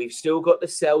 We've still got the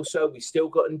Celso. We've still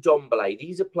got Ndombele.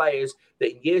 These are players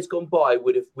that in years gone by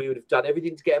we would have done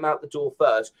everything to get them out the door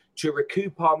first to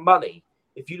recoup our money.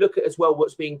 If you look at as well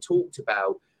what's being talked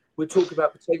about, we're talking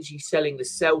about potentially selling the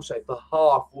Celso for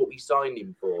half what we signed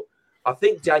him for. I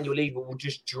think Daniel Levy will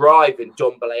just drive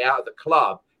Ndombele out of the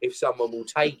club if someone will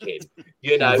take him.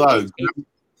 Although,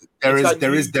 there is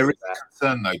a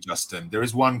concern though, Justin. There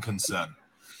is one concern.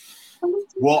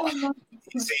 What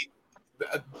you see,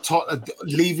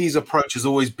 Levy's approach has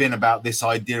always been about this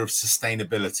idea of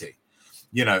sustainability,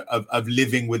 of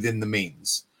living within the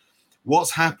means.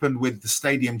 What's happened with the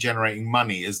stadium generating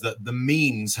money is that the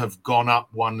means have gone up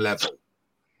one level,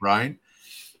 right?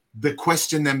 the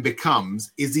question then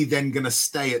becomes, is he then going to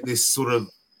stay at this sort of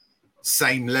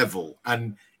same level?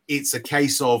 And it's a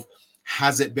case of,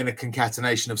 has it been a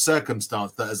concatenation of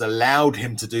circumstance that has allowed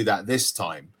him to do that this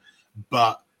time,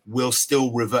 but will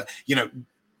still revert? You know,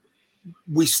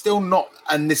 we still not,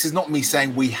 and this is not me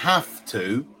saying we have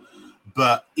to,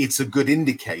 but it's a good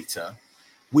indicator.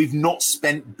 We've not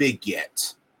spent big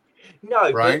yet.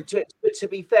 No, right? But to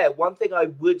be fair, one thing I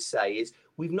would say is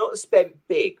we've not spent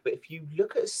big, but if you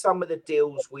look at some of the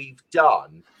deals we've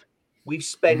done, we've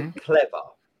spent clever.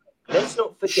 Let's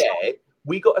not forget,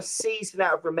 we got a season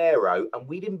out of Romero and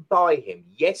we didn't buy him.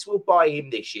 Yes, we'll buy him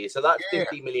this year. So that's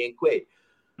 50 million quid.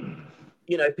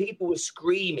 You know, people were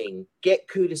screaming, get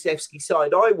Kulusevski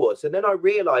signed. I was. And then I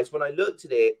realized when I looked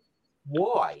at it,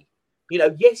 why? You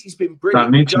know, yes, he's been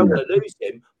brilliant. You don't want to lose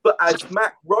him. But as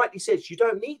Matt rightly says, you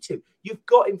don't need to. You've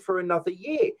got him for another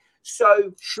year.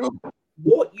 So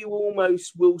what you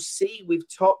almost will see with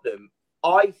Tottenham,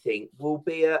 I think, will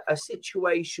be a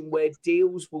situation where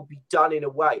deals will be done in a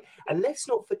way. And let's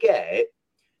not forget,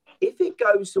 if it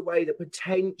goes the way that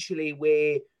potentially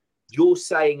you're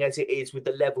saying as it is with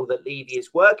the level that Levy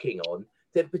is working on,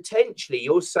 then potentially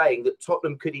you're saying that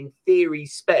Tottenham could, in theory,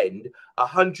 spend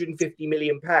 £150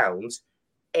 million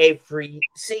every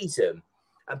season.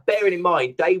 And bearing in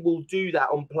mind, they will do that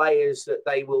on players that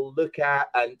they will look at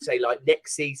and say, like,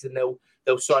 next season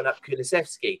they'll sign up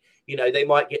Kulusevski. You know, they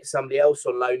might get somebody else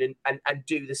on loan and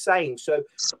do the same. So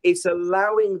it's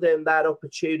allowing them that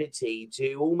opportunity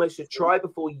to almost try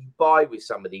before you buy with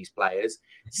some of these players,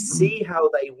 see how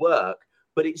they work,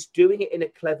 but it's doing it in a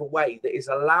clever way that is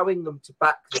allowing them to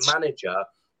back the manager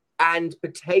and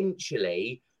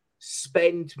potentially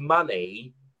spend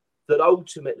money that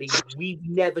ultimately we've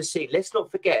never seen. Let's not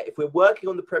forget, if we're working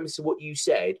on the premise of what you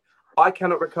said, I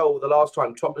cannot recall the last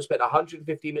time Tottenham spent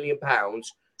 £150 million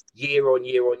year on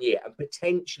year on year, and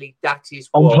potentially that is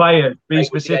on players. Be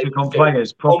specific on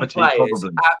players, property,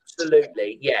 probably.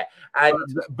 Absolutely, yeah. And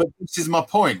but this is my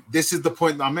point. This is the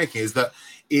point that I'm making: is that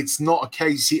it's not a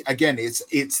case. Again,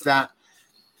 it's that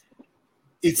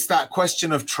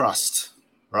question of trust,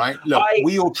 right? Look,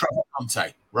 we all trust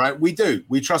Conte, right? We do.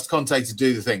 We trust Conte to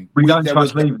do the thing. We don't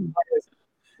trust Levy.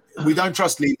 We don't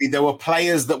trust Levy. There were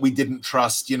players that we didn't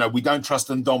trust. You know, we don't trust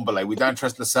Ndombele. We don't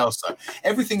trust Lo Celso.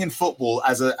 Everything in football,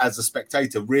 as a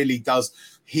spectator, really does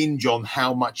hinge on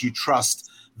how much you trust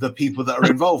the people that are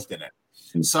involved in it.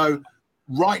 So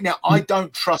right now, I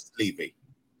don't trust Levy.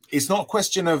 It's not a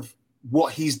question of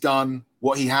what he's done,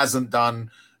 what he hasn't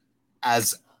done,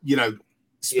 as, you know,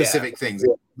 specific things.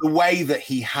 The way that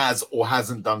he has or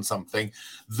hasn't done something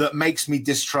that makes me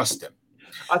distrust him.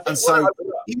 I think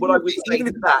what I would say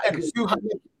to that,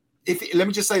 let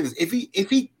me just say this: if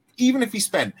he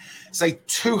spent, say,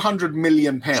 £200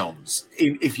 million,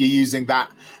 if you're using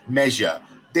that measure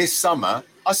this summer,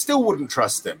 I still wouldn't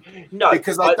trust him. No,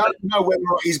 because I don't know whether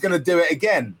or not he's going to do it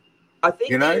again. I think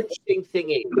the interesting thing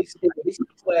is this is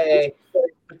where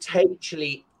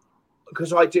potentially,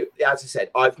 because I do, as I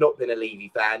said, I've not been a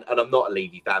Levy fan, and I'm not a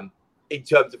Levy fan in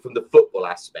terms of from the football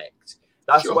aspect.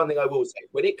 That's the one thing I will say.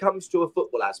 When it comes to a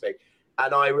football aspect,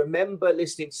 and I remember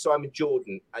listening to Simon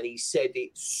Jordan, and he said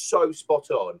it's so spot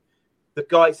on. The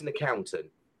guy's an accountant.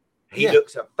 He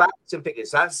looks at facts and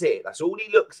figures. That's it. That's all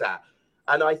he looks at.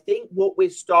 And I think what we're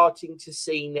starting to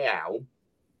see now,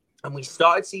 and we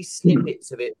started to see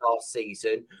snippets of it last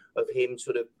season, of him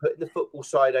sort of putting the football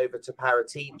side over to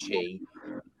Paratici.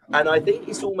 And I think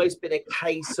it's almost been a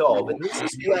case of, and this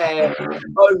is where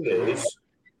owners,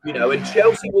 you know, and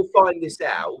Chelsea will find this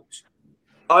out,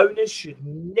 owners should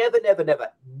never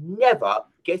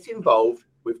get involved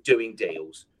with doing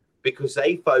deals because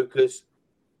they focus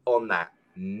on that,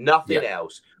 nothing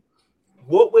else.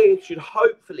 What we should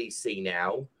hopefully see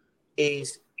now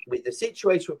is with the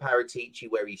situation with Paratici,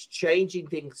 where he's changing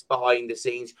things behind the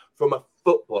scenes from a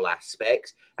football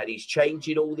aspect, and he's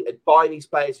changing buying these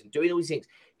players and doing all these things.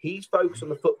 He's focused on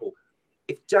the football.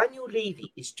 If Daniel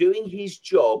Levy is doing his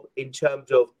job in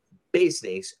terms of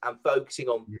business and focusing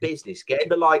on business, getting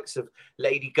the likes of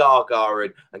Lady Gaga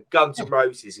and Guns N'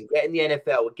 Roses and getting the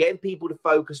NFL and getting people to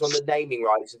focus on the naming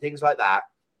rights and things like that,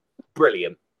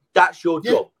 brilliant. That's your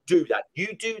job. Do that.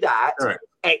 You do that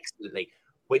excellently.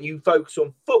 When you focus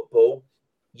on football,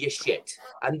 you're shit.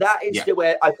 And that is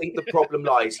where I think the problem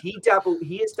lies. He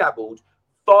has dabbled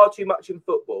far too much in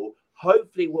football.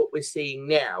 Hopefully what we're seeing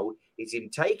now is him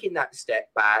taking that step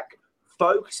back,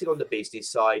 focusing on the business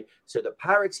side so that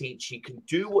Paratici can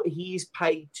do what he is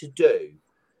paid to do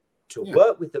to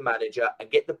work with the manager and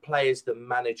get the players the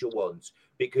manager wants.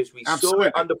 Because we saw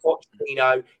it under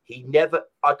Pochettino.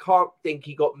 I can't think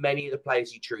he got many of the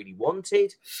players he truly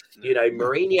wanted. You know,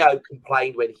 Mourinho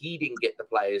complained when he didn't get the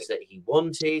players that he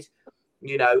wanted.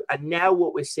 You know, and now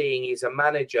what we're seeing is a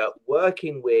manager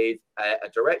working with a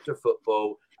director of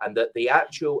football, and that the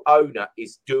actual owner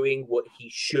is doing what he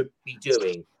should be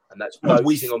doing. And that's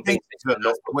focusing on business and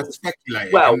not football. We're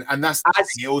speculating. Well, and that's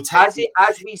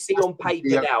as we see on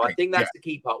paper now, I think that's the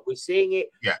key part. We're seeing it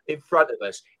in front of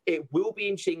us. It will be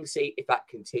interesting to see if that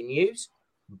continues.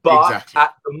 But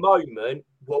at the moment,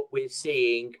 what we're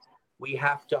seeing, we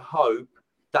have to hope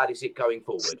that is it going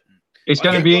forward. It's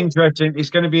going to be interesting. It's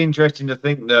going to be interesting to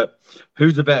think that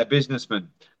who's a better businessman,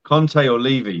 Conte or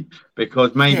Levy,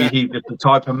 because maybe he's just the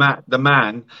type of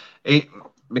man.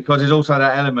 Because there's also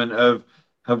that element of,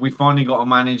 have we finally got a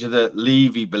manager that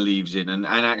Levy believes in and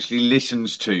actually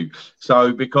listens to?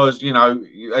 So because, you know,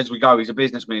 as we go, he's a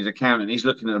businessman, he's an accountant, he's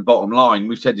looking at the bottom line.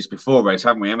 We've said this before, Rez,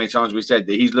 haven't we? How many times we said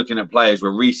that he's looking at players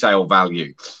with resale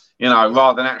value, you know,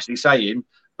 rather than actually saying,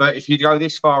 but if you go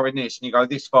this far in this and you go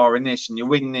this far in this and you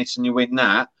win this and you win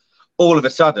that, all of a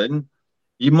sudden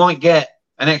you might get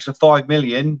an extra 5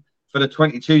 million for the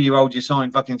 22-year-old you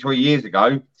signed fucking 3 years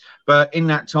ago. But in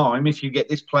that time, if you get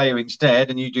this player instead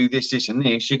and you do this, this and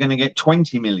this, you're going to get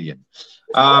 20 million.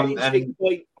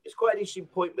 It's quite an interesting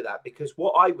point with that, because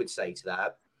what I would say to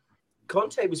that,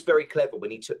 Conte was very clever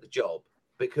when he took the job,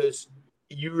 because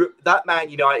that Man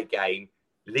United game,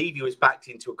 Levy was backed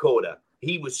into a corner.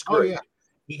 He was screwed.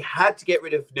 He had to get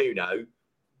rid of Nuno,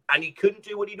 and he couldn't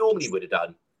do what he normally would have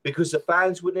done because the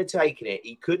fans wouldn't have taken it.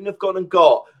 He couldn't have gone and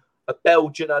got a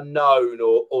Belgian unknown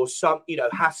or some, you know,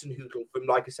 Hasenhüttl from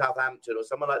like a Southampton or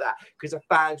someone like that, because the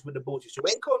fans wouldn't have bought it. So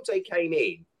when Conte came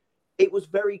in, it was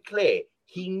very clear.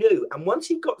 He knew. And once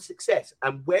he got success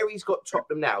and where he's got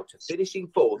Tottenham now to finishing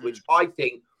fourth, which I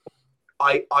think,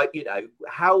 you know,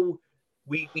 how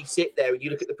we sit there and you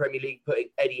look at the Premier League putting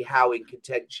Eddie Howe in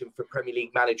contention for Premier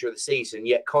League Manager of the Season,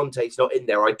 yet Conte's not in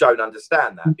there. I don't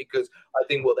understand that, because I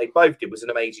think what they both did was an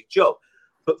amazing job.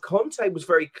 But Conte was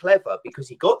very clever because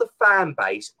he got the fan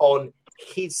base on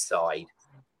his side.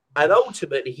 And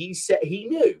ultimately, he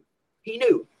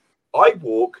knew, I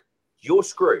walk, you're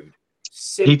screwed.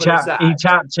 He tapped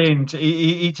into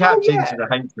the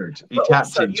hatred. He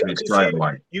tapped into it straight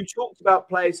away. You talked about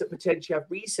players that potentially have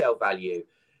resale value.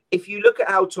 If you look at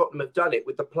how Tottenham have done it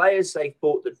with the players they've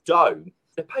bought that don't,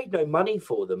 they paid no money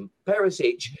for them.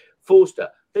 Perisic, Forster,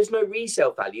 there's no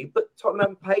resale value, but Tottenham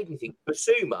haven't paid anything.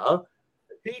 Basuma,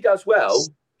 if he does well,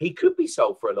 he could be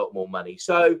sold for a lot more money.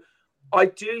 So I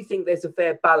do think there's a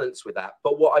fair balance with that.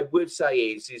 But what I would say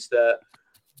is that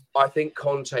I think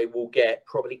Conte will get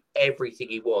probably everything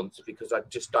he wants, because I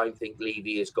just don't think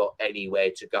Levy has got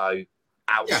anywhere to go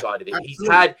outside of it.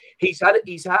 Absolutely. He's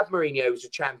had Mourinho as a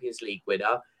Champions League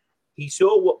winner. He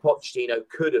saw what Pochettino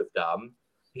could have done.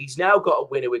 He's now got a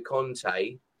winner with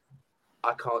Conte.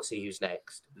 I can't see who's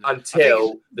next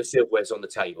until the silverware's on the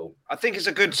table. I think it's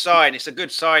a good sign. It's a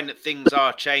good sign that things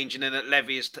are changing and that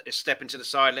Levy is stepping to the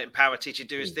side, letting Paratici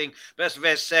do his thing. But as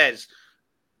Vez says,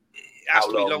 it has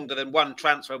to be longer than one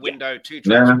transfer window, two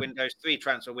transfer windows, three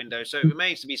transfer windows. So it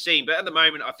remains to be seen. But at the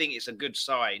moment, I think it's a good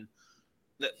sign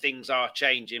that things are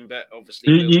changing. But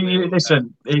obviously,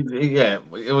 listen. It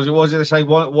was they say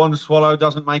one swallow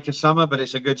doesn't make a summer, but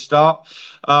it's a good start.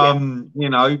 You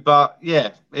know, but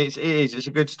yeah, it is. It's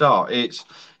a good start. It's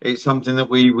something that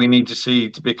we need to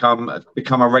see to become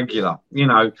a regular. You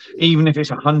know, even if it's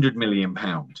 £100 million.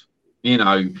 You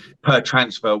know, per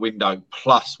transfer window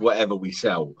plus whatever we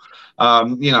sell.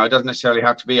 You know, it doesn't necessarily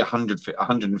have to be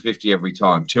 150 every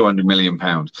time, £200 million.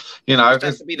 You know, it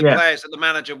has to be the players that the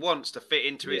manager wants to fit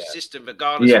into his system,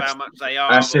 regardless of how much they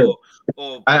are.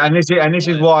 This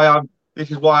is why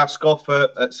I scoff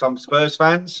at some Spurs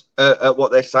fans at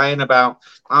what they're saying about,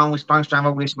 we're supposed to have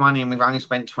all this money and we've only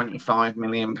spent £25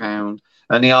 million.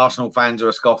 And the Arsenal fans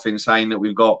are scoffing, saying that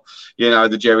we've got, you know,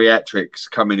 the geriatrics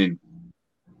coming in.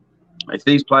 If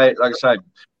these players, like I said,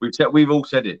 we've all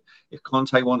said it. If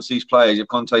Conte wants these players, if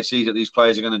Conte sees that these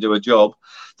players are going to do a job,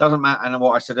 doesn't matter. And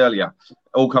what I said earlier, it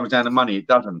all comes down to money. It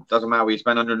doesn't matter whether you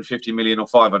spend 150 million or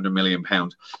 500 million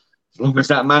pounds. As long as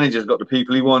that manager's got the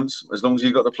people he wants, as long as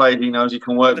he's got the players he knows he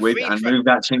can work with and move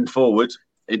that team forward,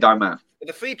 it don't matter. But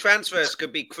the free transfers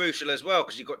could be crucial as well,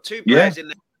 because you've got two players in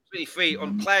there really free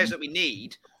on players that we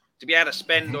need to be able to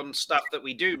spend on stuff that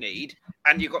we do need.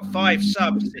 And you've got 5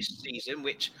 subs this season,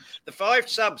 which the 5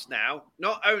 subs now,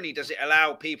 not only does it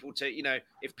allow people to, you know,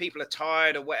 if people are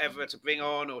tired or whatever, to bring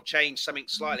on or change something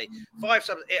slightly, 5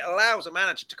 subs, it allows a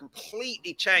manager to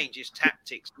completely change his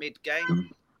tactics mid-game.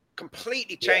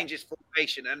 completely changes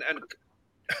formation. And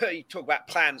you talk about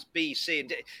plans B, C, and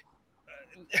D,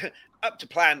 up to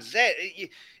plan Z.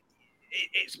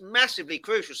 It's massively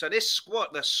crucial. So the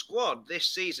squad this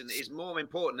season is more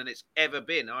important than it's ever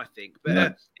been, I think. But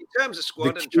in terms of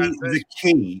squad and transfers,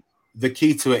 the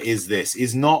key to it is this: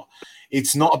 it's not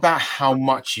about how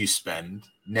much you spend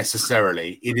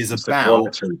necessarily. It is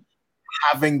about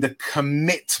having the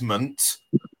commitment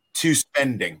to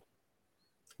spending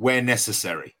where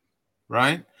necessary,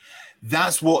 right?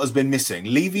 That's what has been missing.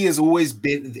 Levy has always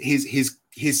been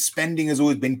his spending has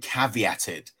always been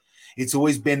caveated. It's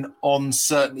always been on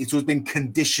certain. It's always been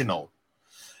conditional,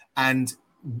 and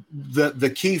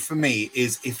the key for me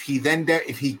is if he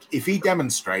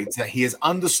demonstrates that he has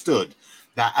understood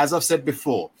that, as I've said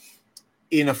before,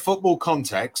 in a football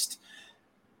context,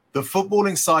 the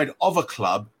footballing side of a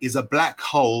club is a black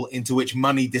hole into which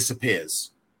money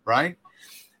disappears. Right?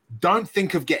 Don't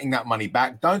think of getting that money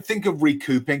back. Don't think of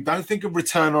recouping. Don't think of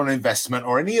return on investment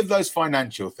or any of those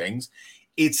financial things.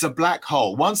 It's a black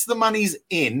hole. Once the money's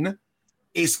in,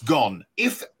 it's gone.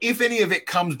 If any of it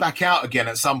comes back out again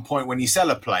at some point when you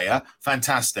sell a player,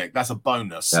 fantastic. That's a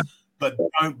bonus. Yeah. But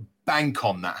don't bank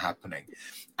on that happening.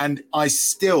 And I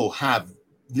still have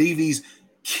Levy's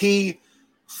key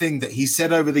thing that he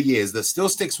said over the years that still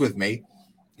sticks with me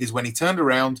is when he turned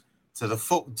around to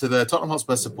the Tottenham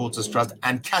Hotspur Supporters Trust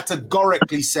and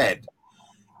categorically said,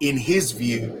 in his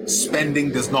view,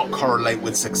 spending does not correlate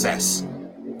with success.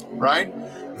 Right?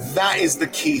 That is the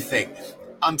key thing.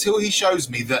 Until he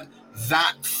shows me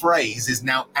that phrase is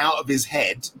now out of his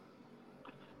head.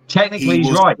 Technically,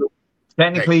 he's right.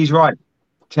 Technically, he's right.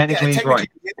 Technically, he's right.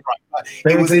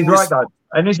 Technically, he's right, though.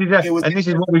 And this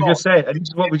is what we just said. And this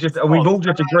is what we've all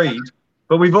just agreed.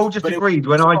 But we've all just agreed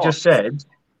when I just said.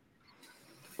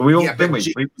 We all didn't we?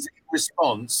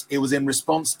 It was in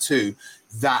response to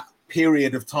that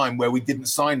period of time where we didn't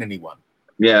sign anyone.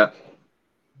 Yeah.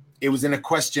 It was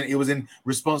in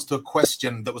response to a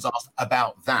question that was asked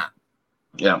about that.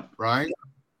 Yeah. Right?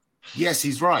 Yes,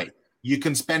 he's right. You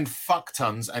can spend fuck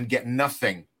tons and get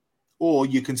nothing, or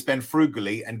you can spend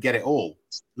frugally and get it all.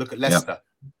 Look at Leicester.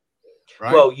 Yeah.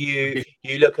 Right? Well, you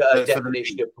look at a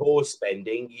definition of poor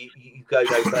spending, you go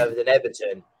no further than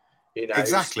Everton. You know,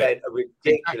 exactly. Spent a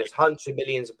ridiculous hundreds of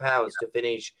millions of pounds to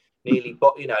finish nearly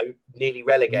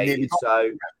relegated.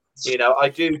 So, I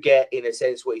do get, in a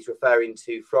sense, what he's referring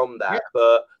to from that,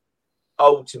 but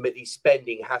ultimately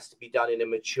spending has to be done in a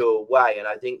mature way. And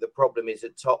I think the problem is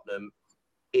at Tottenham,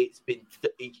 it's been,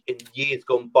 in years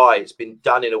gone by, it's been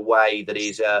done in a way that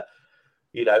is a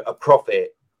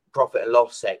profit and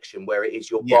loss section, where it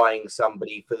is you're buying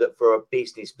somebody for a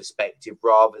business perspective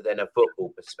rather than a football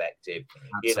perspective.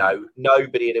 Absolutely.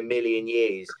 Nobody in a million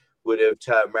years would have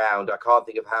turned round. I can't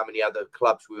think of how many other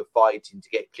clubs we were fighting to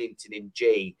get Clinton in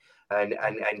G and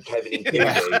Kevin in Kudu.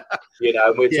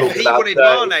 And we're talking about. He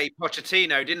wanted Mane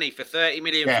Pochettino, didn't he, for 30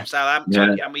 million from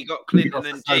Southampton, and we got Clinton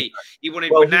and G. He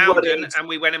wanted Ronaldo, and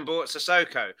we went and bought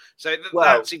Sissoko. So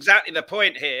that's exactly the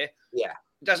point here. Yeah.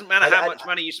 It doesn't matter how much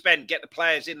money you spend, get the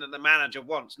players in that the manager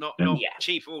wants, not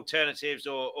cheap alternatives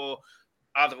or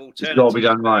other alternatives. It's got to be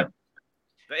done right.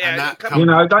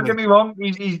 But don't get me wrong.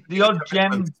 He's the odd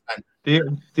gem.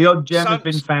 The odd gem has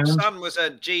been found. Son was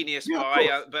a genius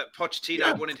guy, but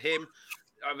Pochettino wanted him.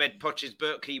 I read Poch's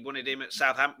book. He wanted him at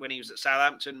Southampton when he was at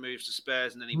Southampton, moved to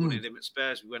Spurs, and then he wanted him at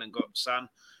Spurs. We went and got Son.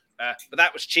 But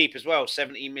that was cheap as well,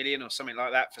 17 million or something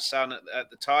like that for Son at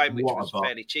the time, which was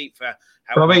fairly cheap for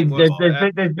how. I mean,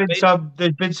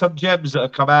 there's been some gems that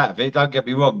have come out of it. Don't get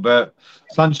me wrong, but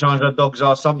sunshines and dogs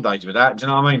are some days with that. Do you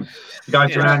know what I mean? You go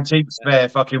to an antique fair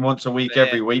fucking once a week,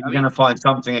 every week. You're going to find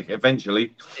something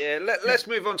eventually. Yeah, let's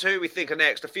move on to who we think are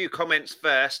next. A few comments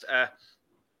first.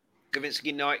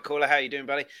 Gavinsky Nightcaller, how you doing,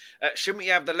 buddy? Shouldn't we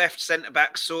have the left centre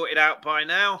back sorted out by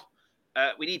now?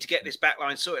 We need to get this back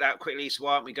line sorted out quickly, so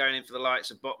why aren't we going in for the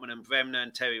likes of Botman and Bremner?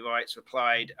 And Terry Wright's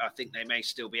replied, I think they may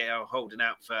still be holding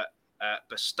out for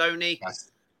Bastoni.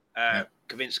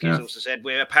 Kavinsky has also said,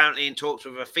 we're apparently in talks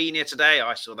with Rafinha today.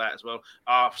 I saw that as well.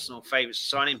 Arsenal favourites to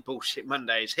sign him. Bullshit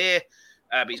Monday is here.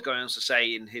 But he's going on to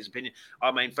say, in his opinion,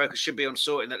 our main focus should be on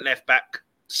sorting that left-back,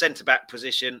 centre-back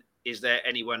position. Is there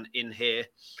anyone in here?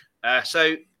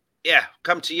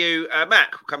 Come to you,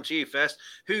 Mac. We'll come to you first.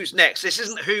 Who's next? This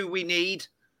isn't who we need,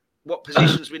 what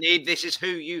positions we need. This is who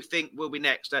you think will be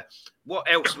next.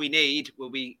 What else we need will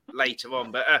be later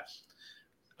on. But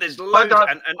there's loads,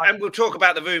 and we'll talk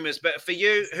about the rumours. But for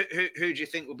you, who do you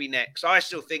think will be next? I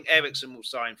still think Eriksen will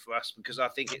sign for us because I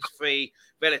think it's free,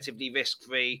 relatively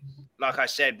risk-free. Like I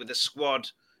said, with the squad,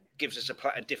 gives us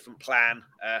a different plan.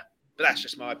 But that's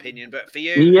just my opinion. But for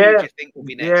you, Yeah. who do you think will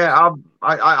be next? Yeah,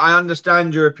 I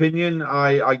understand your opinion.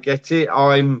 I get it.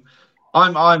 I'm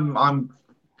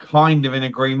kind of in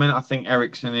agreement. I think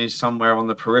Eriksen is somewhere on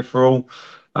the peripheral.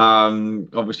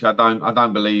 Obviously, I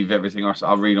don't believe everything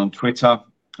I read on Twitter.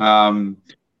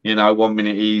 You know, 1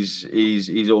 minute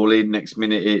he's all in, next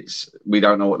minute it's we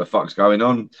don't know what the fuck's going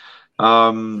on.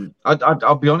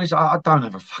 I'll be honest, I don't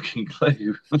have a fucking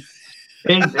clue.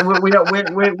 We're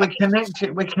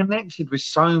connected. We're connected with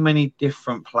so many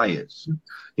different players.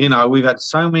 You know, we've had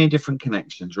so many different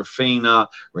connections. Rafinha,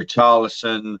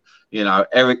 Richarlison, you know,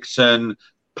 Eriksen,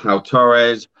 Pau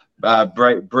Torres,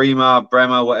 Bremer,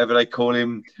 whatever they call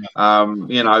him.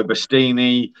 You know,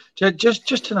 Bastini.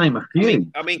 Just to name a few.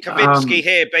 I mean, Kavinsky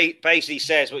here basically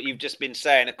says what you've just been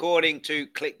saying. According to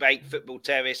Clickbait Football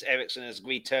Terrace, Eriksen has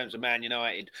agreed terms with Man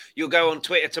United. You'll go on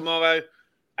Twitter tomorrow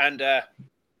and.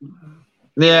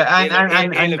 Yeah,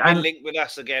 and linked with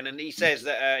us again, and he says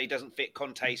that he doesn't fit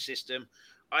Conte's system.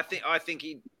 I think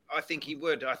he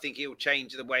would. I think he'll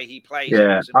change the way he plays.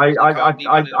 Yeah, I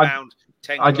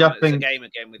just think a game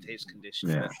again with his condition.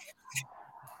 Yeah,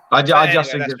 I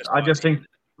just think,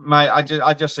 mate.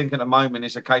 I just think at the moment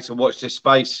it's a case of watch this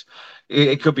space.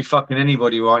 It could be fucking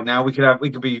anybody right now. We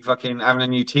could be fucking having a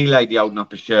new tea lady holding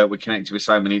up a shirt. We're connected with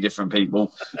so many different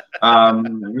people.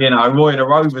 You know, Roy the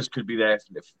Rovers could be there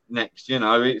next. You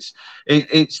know, I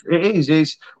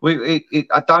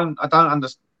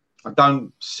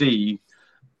don't see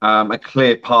a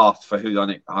clear path for who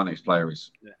our next player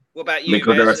is. Yeah. What about you?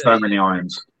 Because there are so many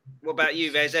irons. What about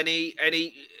you? There's any?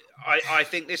 I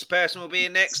think this person will be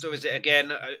in next, or is it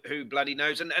again? Who bloody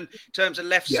knows? And in terms of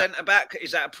left centre back,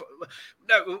 is that?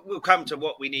 No, we'll come to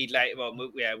what we need later on.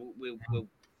 We'll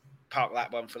park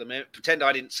that one for the minute. Pretend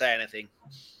I didn't say anything.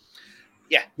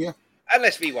 Yeah. And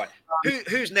let's be one.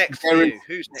 Who's next for you?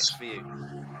 Who's next for you?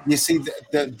 You see,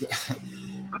 the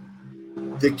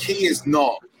key is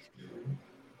not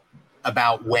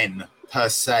about when per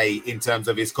se, in terms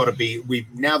of it's got to be.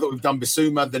 Now that we've done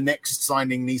Bissouma, the next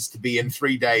signing needs to be in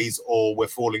 3 days, or we're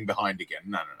falling behind again.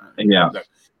 No. Yeah. Look,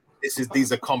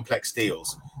 these are complex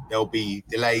deals. There'll be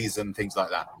delays and things like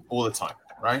that all the time,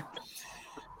 right?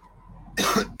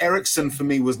 Eriksen for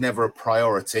me was never a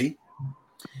priority,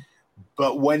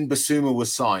 but when Bissouma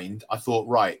was signed, I thought,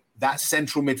 right, that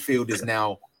central midfield is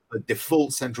now the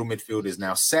default central midfield is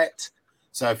now set.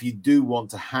 So if you do want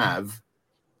to have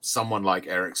someone like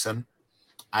Eriksen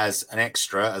as an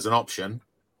extra, as an option,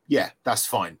 yeah, that's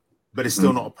fine. But it's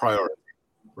still not a priority,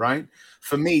 right?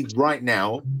 For me, right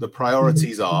now, the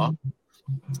priorities are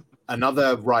a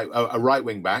right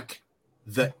wing back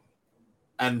that,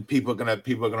 and people are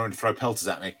going to throw pelters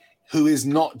at me, who is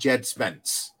not Jed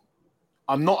Spence.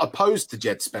 I'm not opposed to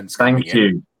Jed Spence coming Thank you.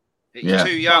 in. He's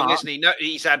too young, isn't he? No,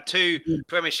 he's had 2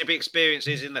 Premiership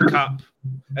experiences in the Cup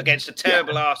against a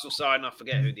terrible Arsenal side, and I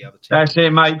forget who the other team. That's it,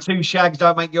 mate. 2 shags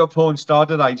don't make you a porn star,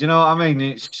 do they? Do you know what I mean?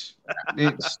 It's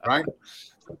right.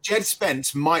 Jed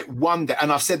Spence might one day,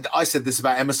 and I said this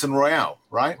about Emerson Royale,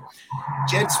 right?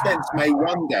 Jed Spence may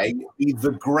one day be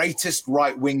the greatest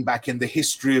right wing back in the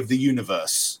history of the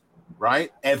universe,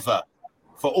 right? Ever,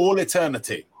 for all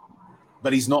eternity.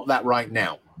 But he's not that right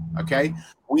now. Okay,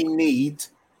 we need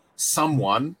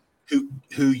someone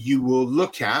who you will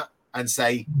look at and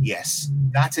say, yes,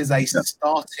 that is a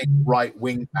starting right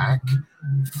wing back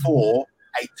for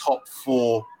a top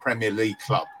 4 Premier League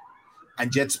club.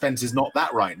 And Jed Spence is not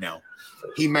that right now.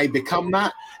 He may become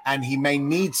that, and he may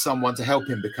need someone to help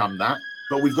him become that,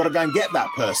 but we've got to go and get that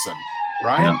person,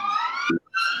 right? Yeah.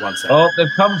 1 second. Oh, they've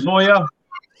come for you.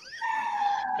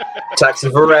 Taxi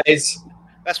for raise.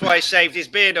 That's why he shaved his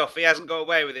beard off. He hasn't got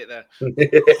away with it there.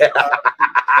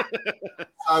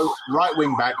 So, right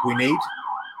wing back we need.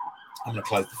 I'm going to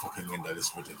close the fucking window. This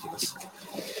is ridiculous.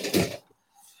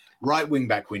 Right wing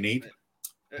back we need.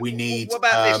 We need. What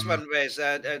about this one, Rez?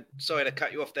 Sorry to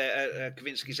cut you off there.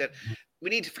 Kavinsky said, we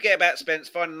need to forget about Spence,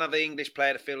 find another English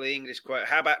player to fill the English quote.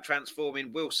 How about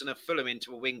transforming Wilson of Fulham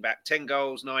into a wing back? 10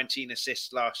 goals, 19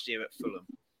 assists last year at Fulham.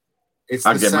 It's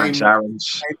the same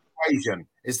equation.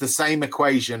 It's the same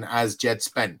equation as Jed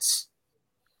Spence,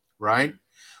 right?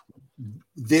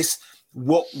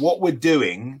 What we're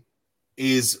doing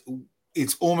is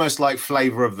it's almost like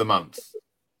flavor of the month.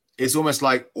 It's almost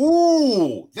like,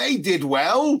 ooh, they did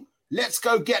well. Let's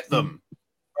go get them.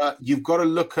 You've got to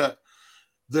look at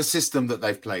the system that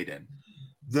they've played in,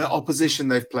 the opposition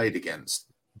they've played against,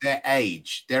 their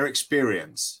age, their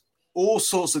experience, all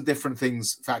sorts of different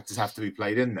factors have to be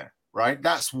played in there, right?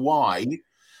 That's why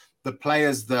the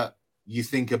players that you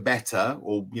think are better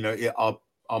or,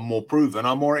 are more proven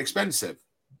are more expensive,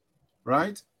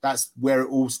 right? That's where it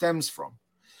all stems from.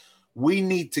 we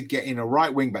need to get in a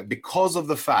right wing back because of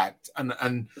the fact,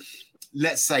 and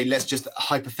let's just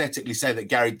hypothetically say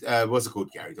that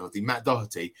Matt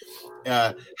Doherty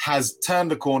has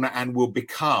turned a corner and will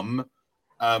become,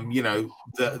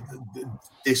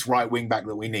 this right wing back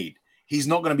that we need. He's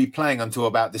not going to be playing until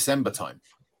about December time,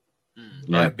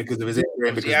 right? Because of his injury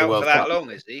and because of the World Cup. Long,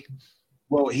 is he?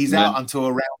 Well, he's out until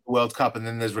around the World Cup, and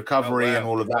then there's recovery and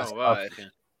all of that stuff. Right,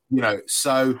 okay.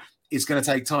 So it's going to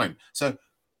take time. So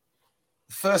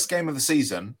first game of the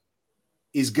season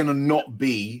is going to not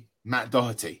be Matt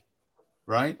Doherty,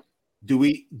 right? Do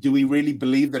we really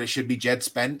believe that it should be Jed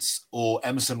Spence or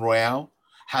Emerson Royale?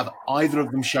 Have either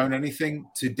of them shown anything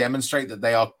to demonstrate that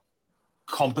they are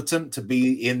competent to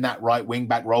be in that right wing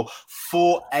back role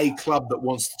for a club that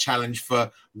wants to challenge for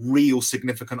real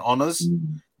significant honours?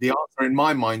 The answer in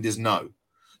my mind is no.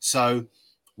 So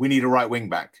we need a right wing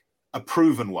back, a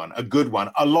proven one, a good one,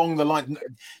 along the line,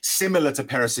 similar to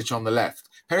Perisic on the left.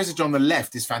 Perisic on the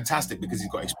left is fantastic because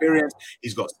he's got experience,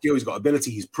 he's got skill, he's got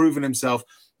ability, he's proven himself.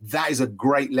 That is a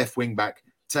great left wing back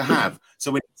to have.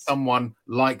 So we need someone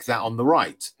like that on the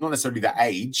right, not necessarily that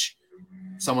age,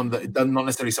 someone that does not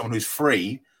necessarily someone who's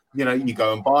free. You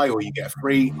go and buy, or you get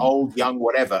free, old, young,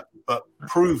 whatever, but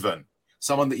proven,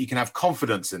 someone that you can have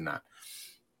confidence in that.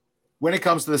 When it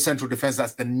comes to the central defense,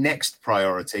 that's the next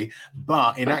priority.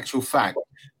 But in actual fact,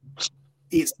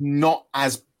 it's not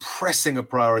as pressing a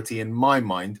priority in my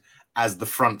mind as the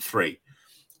front three.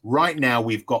 Right now,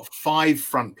 we've got 5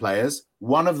 front players.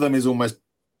 One of them is almost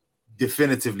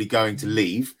definitively going to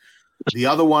leave. The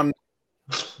other one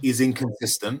is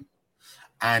inconsistent.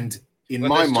 And in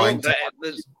my mind...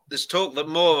 There's talk that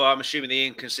more, I'm assuming the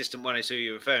inconsistent one is who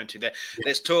you're referring to there.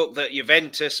 There's talk that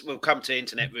Juventus will come to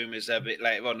internet rumours a bit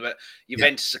later on, but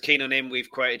Juventus are keen on him. We've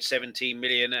quoted 17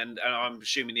 million, and I'm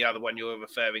assuming the other one you're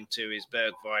referring to is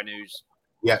Bergwijn, who's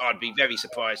I'd be very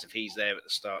surprised if he's there at the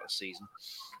start of the season.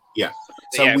 Yeah.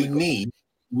 So we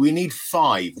need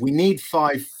 5. We need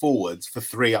 5 forwards for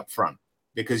 3 up front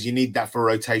because you need that for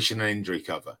rotation and injury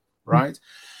cover, right?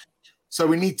 So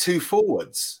we need 2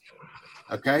 forwards.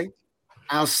 Okay.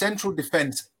 Our central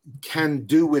defense can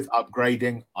do with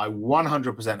upgrading. I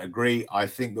 100% agree. I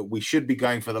think that we should be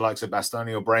going for the likes of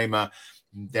Bastoni or Bremer.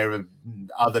 There are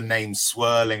other names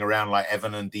swirling around like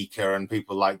Evan and Dika and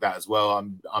people like that as well.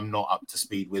 I'm not up to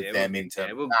speed with them in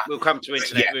terms of that. We'll come to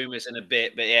internet rumours in a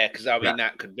bit, but because I mean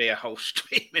that could be a whole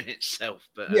stream in itself.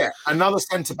 But another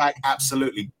centre back,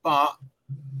 absolutely. But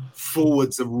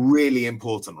forwards are really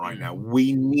important right now.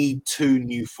 We need 2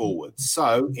 new forwards.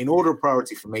 So in order of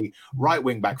priority for me, right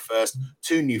wing back first,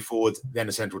 2 new forwards, then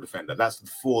a central defender. That's the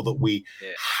 4 that we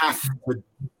have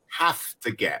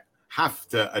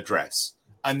to address.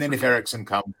 And then if Eriksen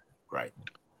comes, great.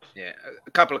 Yeah,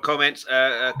 a couple of comments,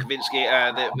 Kavinsky,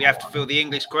 that we have to fill the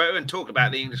English quota and talk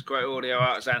about the English quota audio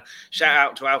artisan. Shout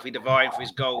out to Alfie Devine for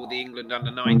his goal with the England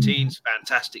under-19s.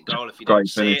 Fantastic goal if you didn't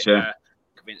see it.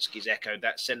 Kavinsky's echoed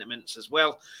that sentiments as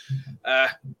well.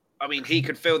 I mean, he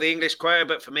could fill the English quota,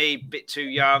 but for me, a bit too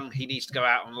young. He needs to go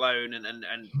out on loan and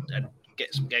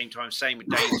get some game time. Same with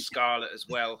Dane Scarlett as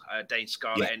well. Dane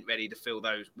Scarlett ain't ready to fill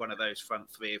one of those front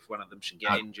 3 if one of them should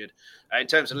get injured. In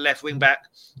terms of left wing back,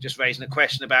 just raising a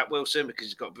question about Wilson because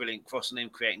he's got a brilliant cross on him,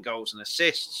 creating goals and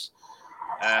assists.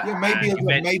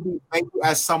 Maybe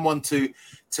as someone to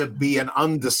be an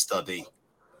understudy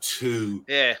to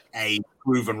a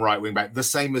proven right wing back, the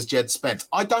same as Jed Spence.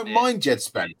 I don't mind Jed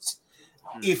Spence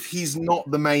if he's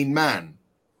not the main man.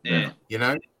 You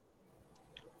know.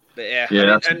 But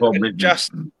and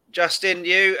Justin,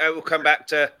 we'll come back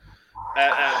to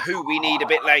who we need a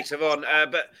bit later on.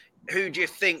 But who do you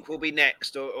think will be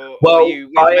next, or are you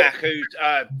with Mac? Who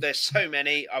there's so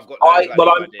many. I've got.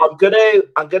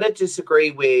 I'm gonna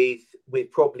disagree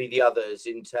with probably the others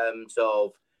in terms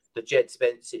of the Jed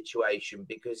Spence situation,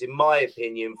 because in my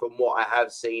opinion, from what I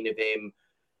have seen of him,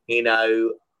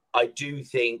 I do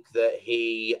think that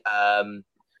he, point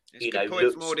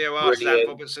from audio artisan.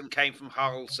 Robertson came from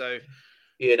Hull, so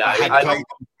had played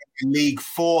League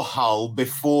for Hull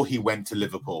before he went to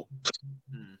Liverpool.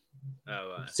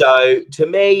 So to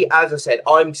me, as I said,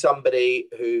 I'm somebody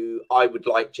who I would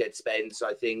like Jed Spence.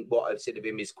 I think what I've seen of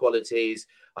him is qualities.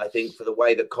 I think for the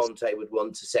way that Conte would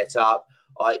want to set up,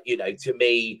 to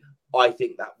me, I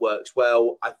think that works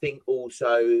well. I think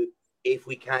also if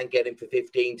we can get him for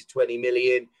 15 to 20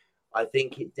 million, I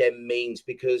think it then means,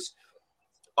 because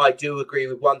I do agree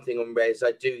with one thing on Rez.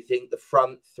 I do think the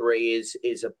front 3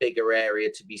 is a bigger area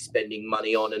to be spending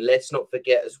money on. And let's not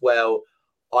forget as well,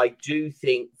 I do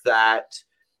think that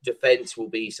defence will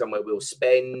be somewhere we'll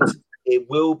spend. It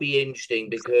will be interesting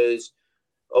because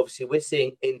obviously we're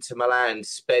seeing Inter Milan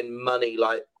spend money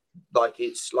like like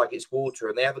it's water,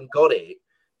 and they haven't got it.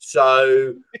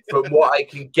 So from what I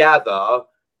can gather,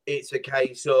 it's a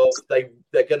case of they're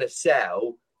going to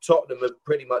sell. Tottenham have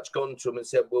pretty much gone to them and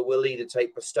said, well, we'll either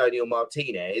take Bastoni or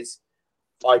Martinez.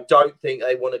 I don't think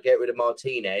they want to get rid of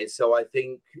Martinez, so I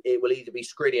think it will either be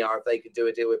Skriniar if they can do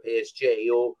a deal with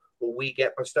PSG, or we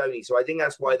get Bastoni. So I think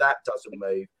that's why that doesn't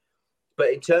move.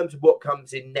 But in terms of what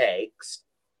comes in next,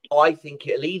 I think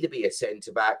it'll either be a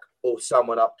centre-back or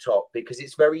someone up top, because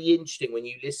it's very interesting when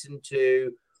you listen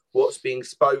to what's being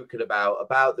spoken about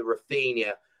the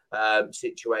Rafinha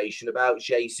situation, about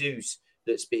Jesus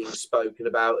that's being spoken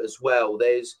about as well.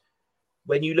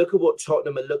 When you look at what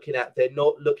Tottenham are looking at, they're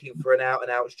not looking for an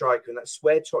out-and-out striker, and that's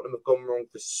where Tottenham have gone wrong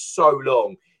for so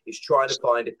long, is trying to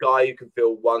find a guy who can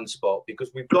fill one spot,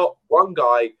 because we've got one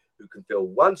guy who can fill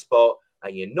one spot,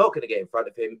 and you're not going to get in front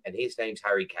of him, and his name's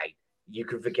Harry Kane. You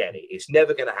can forget it. It's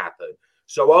never going to happen.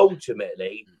 So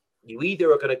ultimately, you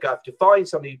either are going to have to find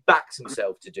somebody who backs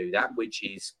himself to do that, which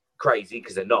is crazy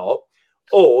because they're not,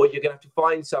 or you're going to have to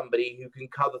find somebody who can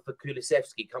cover for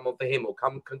Kulusevski, come on for him, or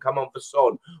can come on for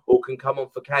Son, or can come on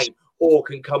for Kane, or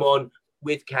can come on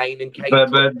with Kane and Kane.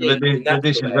 But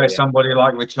this is where somebody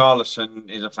like Richarlison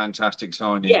is a fantastic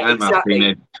signing, and exactly.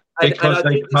 Martinez, because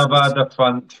they cover the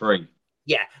front three.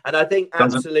 Yeah, and I think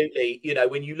absolutely,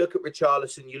 when you look at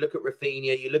Richarlison, you look at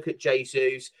Rafinha, you look at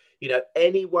Jesus,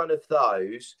 any one of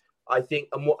those, I think,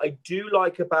 and what I do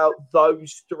like about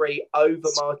those three over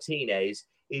Martinez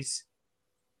is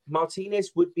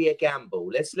Martinez would be a gamble.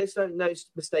 Let's make no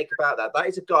mistake about that. That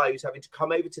is a guy who's having to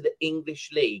come over to the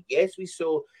English league. Yes, we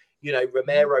saw,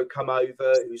 Romero come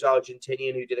over, who's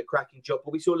Argentinian, who did a cracking job.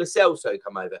 But we saw Lo Celso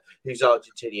come over, who's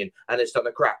Argentinian, and has done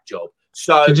a crack job.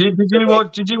 So did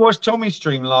you watch Tommy's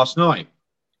stream last night?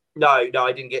 No,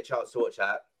 I didn't get a chance to watch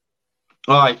that.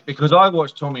 All right, because I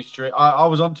watched Tommy's stream. I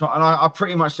was on top, and I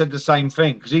pretty much said the same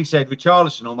thing, because he said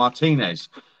Richarlison or Martinez,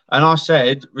 and I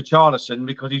said Richarlison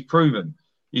because he's proven.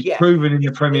 He's proven in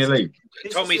the Premier League.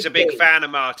 Tommy's a big fan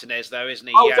of Martinez, though, isn't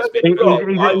he?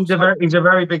 He's a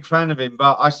very big fan of him.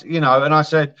 But I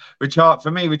said,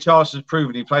 for me, Richarlison's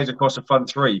proven he plays across the front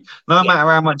three, no matter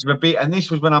how much of a beat. And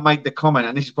this was when I made the comment,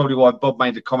 and this is probably why Bob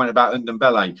made the comment about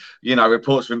Ndombele.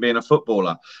 Reports of him being a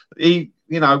footballer. We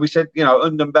said,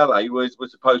 Ndombele was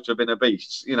supposed to have been a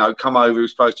beast. Come over, he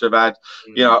was supposed to have had,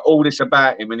 all this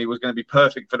about him, and he was going to be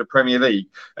perfect for the Premier League.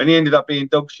 And he ended up being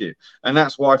dog shit. And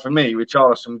that's why, for me,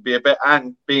 Richarlison would be a bit,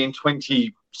 and being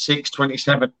 26,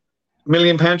 27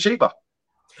 million pounds cheaper.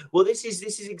 Well, this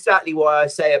is exactly why I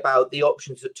say about the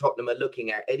options that Tottenham are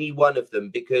looking at, any one of them,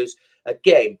 because,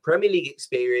 again, Premier League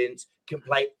experience, can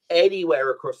play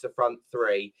anywhere across the front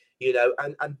three.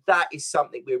 And that is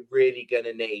something we're really going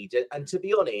to need. And to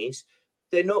be honest,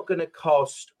 they're not going to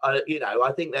cost, I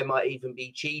think they might even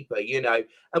be cheaper,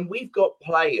 And we've got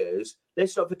players,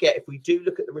 let's not forget, if we do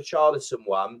look at the Richarlison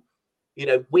one,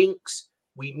 Winks,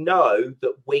 we know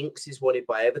that Winks is wanted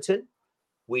by Everton.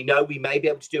 We know we may be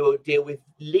able to do a deal with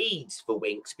Leeds for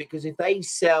Winks, because if they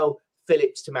sell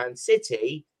Phillips to Man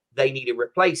City, they need a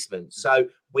replacement. So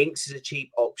Winks is a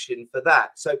cheap option for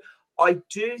that. So I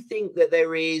do think that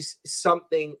there is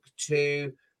something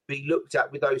to be looked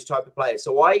at with those type of players.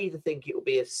 So I either think it will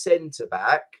be a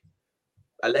centre-back,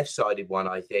 a left-sided one,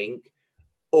 I think,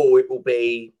 or it will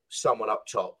be someone up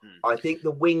top. I think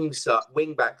the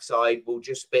wing-back side will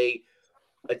just be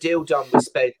a deal done with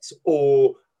Spence,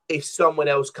 or if someone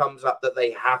else comes up that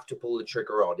they have to pull the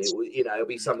trigger on, it'll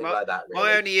be something like that. Really.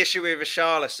 My only issue with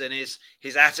Richarlison is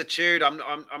his attitude. I'm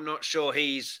not sure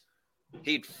he'd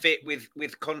fit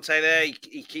with Conte there.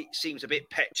 He seems a bit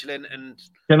petulant, and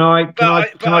can I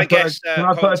put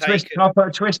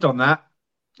a twist on that?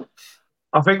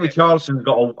 I think Richarlison's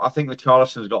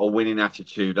got a winning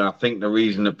attitude, and I think the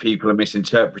reason that people are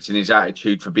misinterpreting his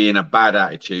attitude for being a bad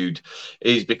attitude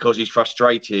is because he's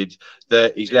frustrated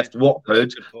that he's left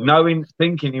Watford,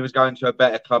 thinking he was going to a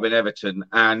better club in Everton,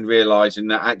 and realising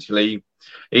that actually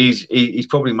he's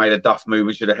probably made a duff move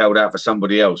and should have held out for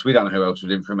somebody else. We don't know who else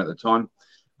was in for him at the time.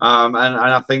 And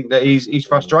I think that he's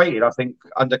frustrated. I think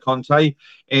under Conte,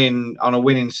 on a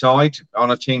winning side,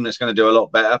 on a team that's going to do a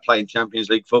lot better, playing Champions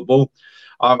League football,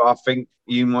 I think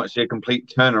you might see a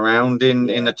complete turnaround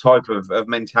in the type of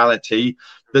mentality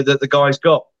that the guy's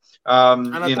got. I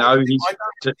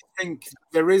don't think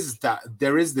there is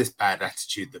this bad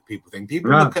attitude that people think.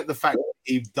 People look at the fact that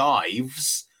he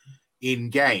dives in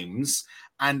games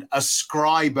and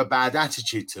ascribe a bad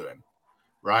attitude to him,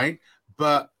 right?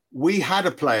 But we had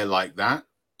a player like that,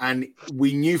 and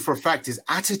we knew for a fact his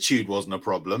attitude wasn't a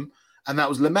problem, and that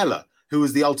was Lamela, who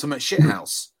was the ultimate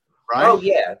shithouse, right? Oh,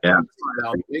 yeah.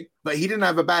 But he didn't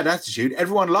have a bad attitude.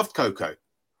 Everyone loved Coco.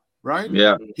 right?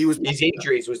 Yeah. He was His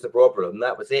injuries was the problem.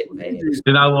 That was it. Man.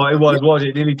 You know what it was? Was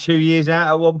it nearly 2 years out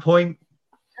at one point?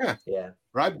 Yeah.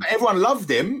 right, but everyone loved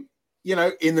him. You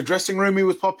know, in the dressing room, he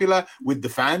was popular. With the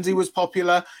fans, he was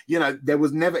popular. You know,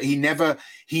 he never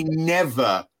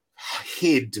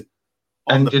hid.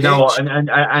 And you know what?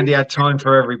 And he had time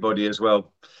for everybody as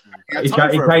well. He came.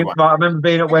 I remember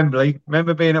being at Wembley.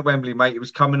 Mate. He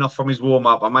was coming off from his warm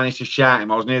up. I managed to shout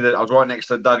him. I was right next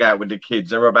to the dugout with the kids.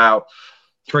 They were about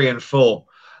 3 and 4,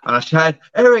 and I shouted,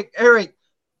 "Eric!"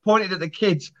 Pointed at the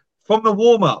kids from the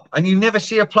warm up, and you never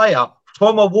see a player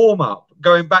from a warm up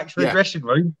going back to the dressing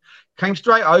room. Came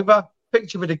straight over,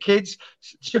 picture with the kids,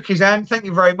 shook his hand. Thank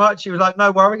you very much. He was like,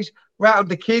 "No worries." Rattled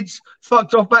the kids,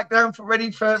 fucked off back down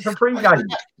ready for pre-game.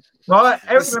 Right,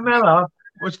 Eric Lamela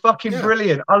was fucking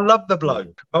brilliant. I loved the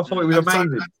bloke. I thought he was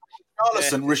amazing.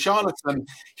 Richarlison,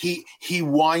 he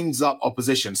winds up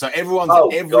opposition. So everyone other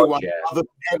than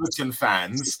Everton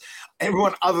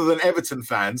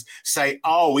fans, say,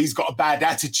 "Oh, he's got a bad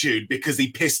attitude because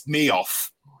he pissed me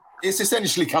off." It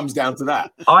essentially comes down to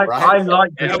that. I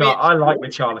like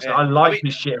Richarlison. I like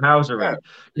his shithousery.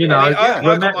 You know,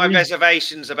 I've got my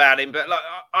reservations about him, but like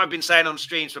I've been saying on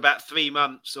streams for about 3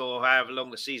 months or however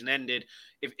long the season ended,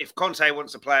 if Conte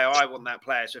wants a player, I want that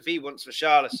player. So if he wants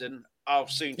Richarlison, I'll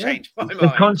soon change my mind.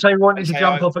 If Conte wanted to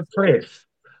jump off a cliff,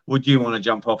 would you want to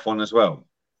jump off one as well?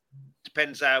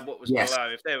 Depends what was below.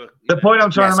 If they were, the point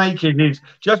I'm trying to make is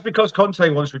just because Conte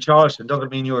wants Richarlison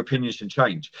doesn't mean your opinion should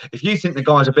change. If you think the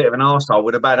guy's a bit of an arsehole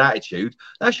with a bad attitude,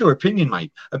 that's your opinion,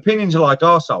 mate. Opinions are like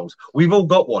arseholes. We've all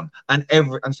got one, and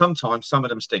sometimes some of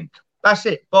them stink. That's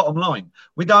it. Bottom line.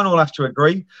 We don't all have to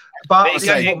agree, but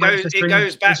it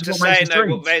goes back to saying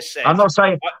what Vez said. I'm not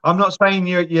saying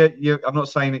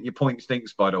that your point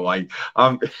stinks. By the way,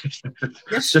 it's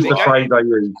just a phrase I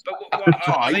use. But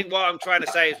I think what I'm trying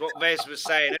to say is what Vez was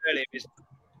saying earlier is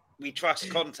we trust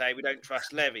Conte, we don't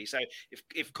trust Levy. So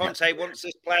if Conte wants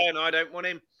this player and I don't want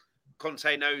him,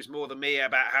 Conte knows more than me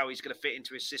about how he's going to fit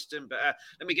into his system. But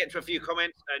let me get to a few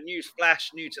comments. News Flash,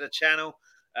 new to the channel.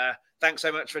 Thanks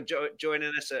so much for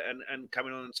joining us and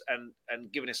coming on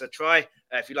and giving us a try.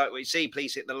 If you like what you see,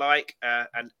 please hit the like.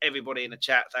 And everybody in the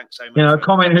chat, thanks so much. You know,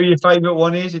 comment who your favourite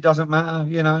one is. It doesn't matter,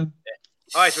 you know.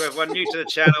 Hi to everyone new to the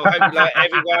channel. Hope you like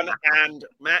everyone and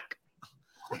Mac.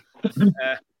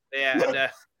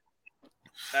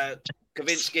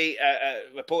 Kavinsky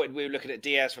reported we were looking at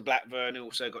Diaz for Blackburn, who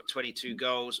also got 22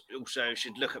 goals. Also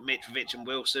should look at Mitrovic and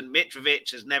Wilson.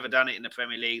 Mitrovic has never done it in the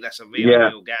Premier League. That's a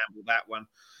real gamble, that one.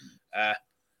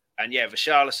 And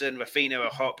Richarlison, Rafinha are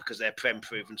hot because they're Prem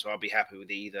proven, so I'll be happy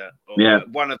with either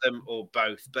one of them or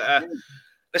both. But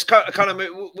let's kind of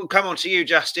move. We'll come on to you,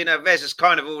 Justin. Vez has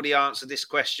kind of already answered this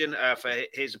question for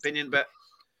his opinion, but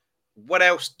what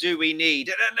else do we need?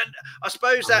 And I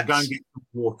suppose that's... Go and get some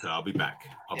water. I'll be back.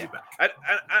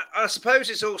 I suppose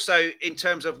it's also in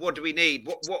terms of what do we need?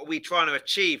 What are we trying to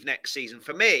achieve next season?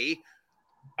 For me,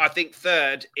 I think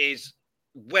third is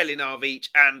well in our reach,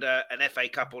 and an FA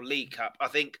Cup or League Cup. I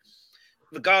think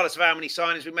regardless of how many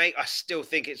signings we make, I still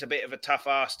think it's a bit of a tough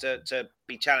ask to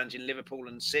be challenging Liverpool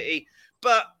and City.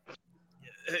 But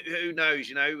who knows,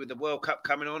 you know, with the World Cup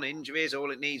coming on, injuries,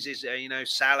 all it needs is,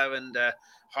 Salah and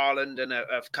Haaland and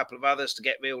a couple of others to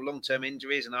get real long-term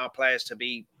injuries and our players to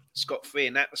be scot-free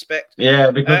in that respect.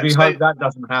 Yeah, because we hope that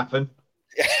doesn't happen.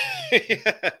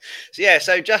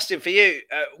 So Justin, for you,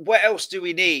 what else do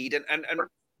we need? And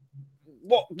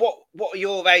what are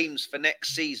your aims for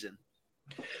next season?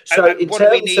 So and what do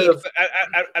we need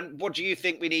and what do you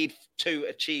think we need to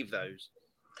achieve those?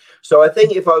 So I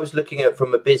think if I was looking at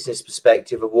from a business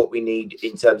perspective of what we need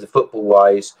in terms of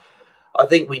football-wise, I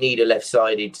think we need a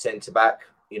left-sided centre-back,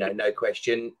 no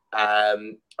question.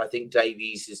 I think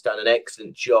Davies has done an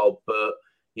excellent job, but,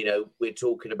 we're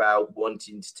talking about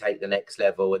wanting to take the next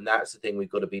level, and that's the thing we've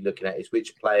got to be looking at is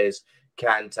which players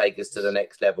can take us to the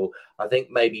next level. I think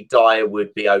maybe Dyer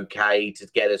would be okay to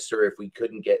get us through if we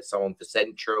couldn't get someone for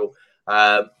central.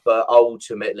 But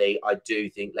ultimately, I do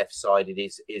think left-sided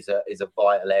is a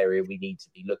vital area we need to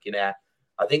be looking at.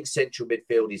 I think central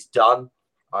midfield is done.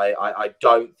 I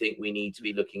don't think we need to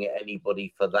be looking at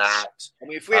anybody for that. I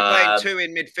mean, if we're playing two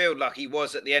in midfield like he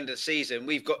was at the end of the season,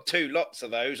 we've got lots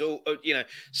of those. All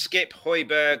Skip,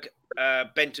 Højbjerg,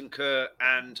 Bentancur,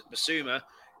 and Basuma.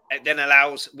 It then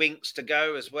allows Winks to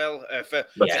go as well for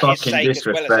his sake as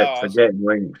well as ours. For getting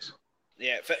Winks.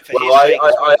 Yeah,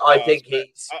 I think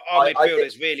it's our midfield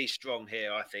is really strong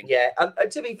here. I think. Yeah, and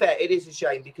to be fair, it is a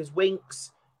shame because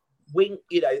Winks,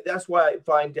 that's why I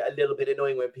find it a little bit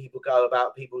annoying when people go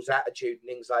about people's attitude and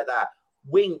things like that.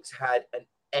 Winks had an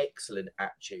excellent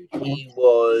attitude. He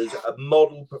was a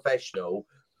model professional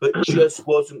but just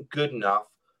wasn't good enough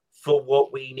for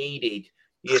what we needed,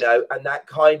 you know, and that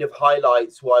kind of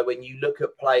highlights why when you look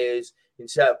at players, in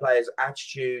certain players'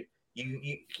 attitude,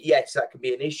 you yes, that can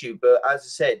be an issue. But as I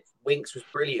said, Winks was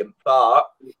brilliant, but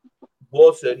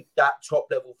wasn't that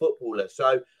top-level footballer.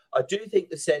 So I do think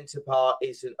the centre part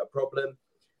isn't a problem.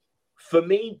 For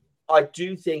me, I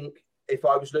do think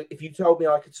if you told me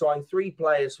I could sign 3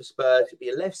 players for Spurs, it'd be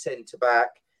a left centre-back,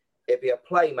 it'd be a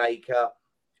playmaker,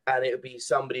 and it would be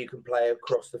somebody who can play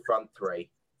across the front 3.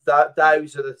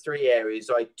 Those are the 3 areas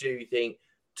I do think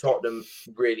Tottenham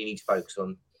really need to focus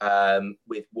on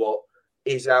with what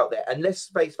is out there. And let's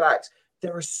face facts,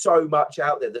 there is so much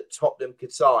out there that Tottenham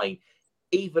could sign,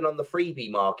 even on the freebie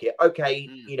market. Okay,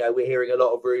 you know, we're hearing a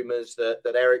lot of rumours that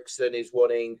Eriksen is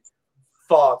wanting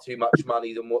far too much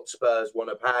money than what Spurs want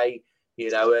to pay, you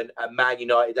know, and Man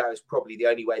United, that was probably the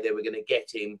only way they were going to get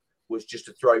him, was just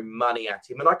to throw money at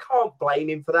him. And I can't blame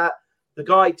him for that. The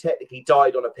guy technically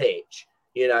died on a pitch,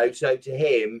 you know, so to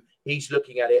him, he's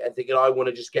looking at it and thinking, I want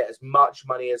to just get as much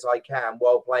money as I can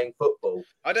while playing football.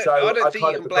 I don't think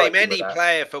you can blame any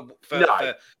player for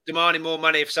demanding more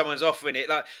money if someone's offering it.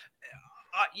 Like,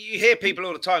 you hear people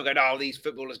all the time going, oh, these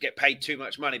footballers get paid too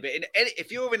much money. But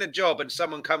if you're in a job and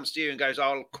someone comes to you and goes,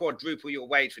 I'll quadruple your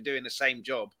wage for doing the same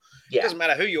job, it doesn't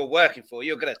matter who you're working for,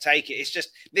 you're going to take it. It's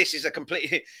just, this is a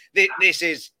completely, this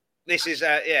is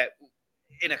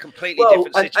in a completely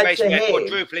different situation where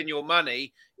quadrupling your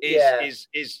money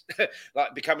is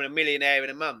like becoming a millionaire in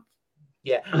a month.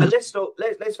 Yeah. And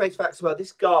let's face facts as well.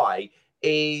 This guy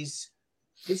this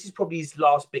is probably his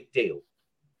last big deal.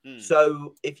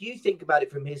 So if you think about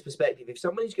it from his perspective, if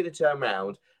somebody's going to turn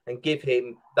around and give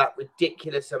him that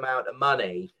ridiculous amount of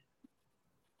money,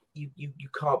 you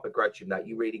can't begrudge him that.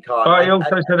 You really can't. But he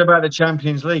also said about the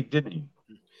Champions League, didn't he?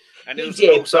 And I've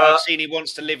seen he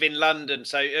wants to live in London.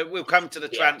 So we'll come to the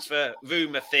transfer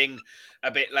rumour thing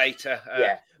a bit later.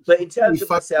 But in terms of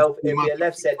myself, it'd be a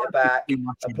left centre-back,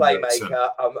 a playmaker.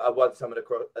 I want someone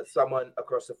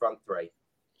across the front 3.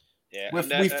 Yeah,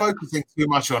 we're focusing too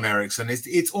much on Eriksen.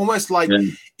 It's almost like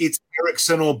it's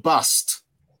Eriksen or bust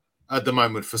at the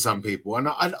moment for some people. And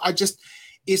I just,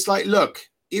 it's like, look,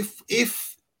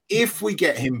 if we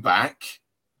get him back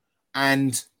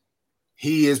and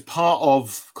he is part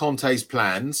of Conte's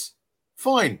plans,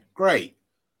 fine, great.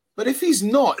 But if he's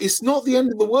not, it's not the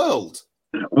end of the world.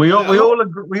 We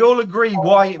all agree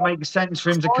why it makes sense for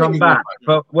him to come back,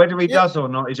 but whether he does or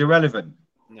not is irrelevant.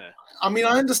 I mean,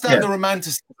 I understand the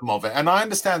romanticism of it, and I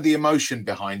understand the emotion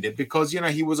behind it because, you know,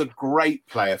 he was a great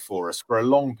player for us for a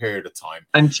long period of time.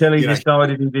 Until he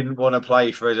decided he didn't want to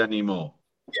play for us anymore.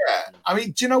 Yeah. I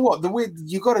mean, do you know what?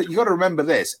 You got to remember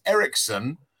this.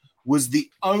 Eriksen was the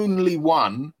only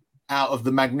one out of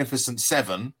the Magnificent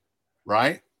Seven,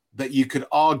 right, that you could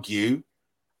argue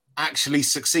actually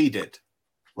succeeded,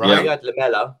 right? Yeah, you had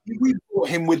Lamella. We bought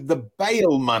him with the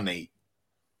Bale money,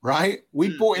 right?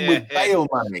 We bought him with Bale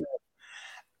money.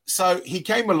 So he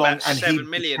came along and 7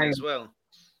 million as well.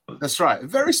 That's right. A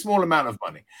very small amount of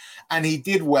money. And he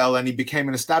did well and he became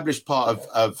an established part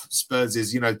of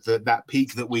Spurs', you know, that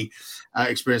peak that we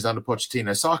experienced under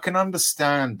Pochettino. So I can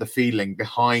understand the feeling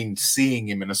behind seeing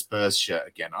him in a Spurs shirt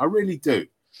again. I really do.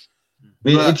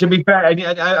 But, to be fair,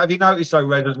 have you noticed though,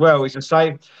 Red, as well? It's the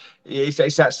same.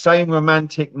 It's that same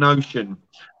romantic notion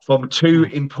from 2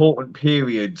 important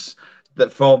periods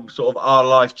that from sort of our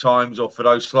lifetimes or for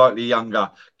those slightly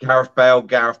younger, Gareth Bale,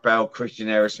 Christian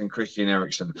Eriksen,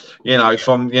 you know,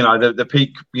 from, you know, the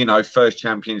peak, you know, first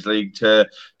Champions League to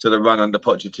the run under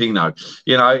Pochettino.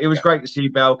 You know, it was great to see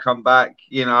Bale come back.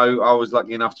 You know, I was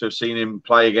lucky enough to have seen him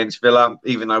play against Villa,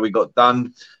 even though we got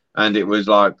done and it was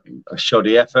like a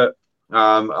shoddy effort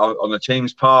on the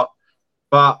team's part.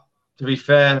 But to be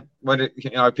fair, you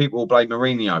know, people will blame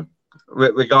Mourinho,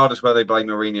 regardless whether they blame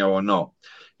Mourinho or not.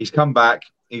 He's come back.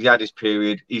 He's had his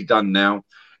period. He's done now.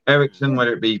 Eriksen,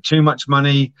 whether it be too much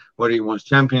money, whether he wants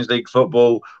Champions League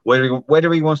football,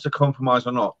 whether he wants to compromise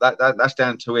or not, that's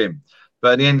down to him.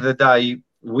 But at the end of the day,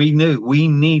 we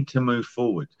need to move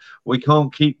forward. We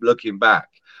can't keep looking back.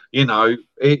 You know,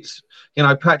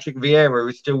 Patrick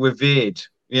Vieira is still revered,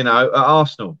 you know, at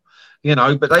Arsenal. You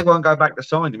know, but they won't go back to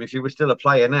sign him if he was still a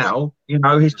player now. You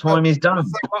know, his time is done.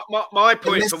 My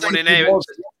point for wanting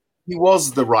Eriksen. He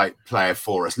was the right player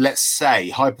for us, let's say,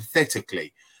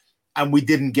 hypothetically, and we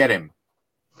didn't get him.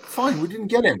 Fine, we didn't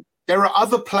get him. There are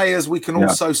other players we can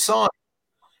also sign,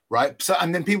 right? So,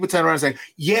 and then people turn around and say,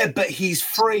 yeah, but he's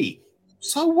free.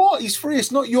 So what? He's free.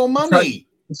 It's not your money.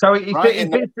 So he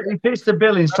fits the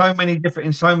bill in so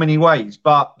many ways.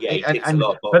 But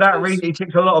for that reason, he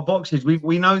ticks a lot of boxes.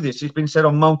 We know this. It's been said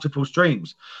on multiple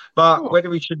streams. But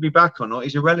whether he should be back or not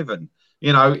is irrelevant.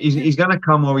 You know, he's going to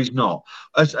come or he's not.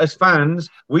 As fans,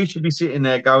 we should be sitting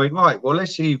there going, right, well,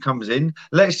 let's see who comes in.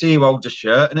 Let's see who holds a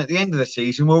shirt. And at the end of the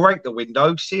season, we'll rate the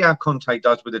window, see how Conte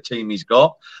does with the team he's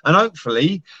got. And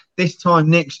hopefully, this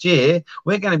time next year,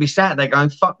 we're going to be sat there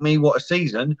going, fuck me, what a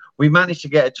season. We managed to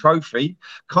get a trophy.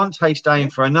 Conte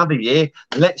staying for another year.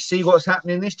 Let's see what's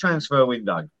happening in this transfer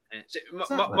window.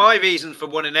 My reason for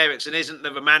wanting Eriksen isn't the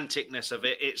romanticness of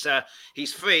it. It's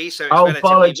he's free, so it's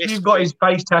bollocks! You've got his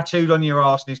face tattooed on your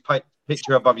arse and his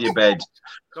picture above your bed.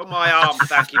 It's on my arm,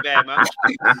 thank you very much.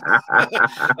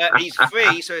 He's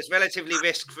free, so it's relatively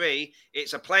risk-free.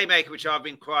 It's a playmaker which I've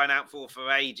been crying out for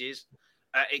ages.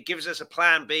 It gives us a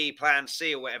plan B, plan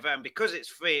C, or whatever. And because it's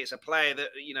free, it's a player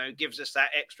that gives us that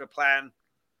extra plan,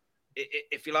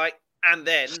 if you like, and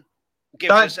then.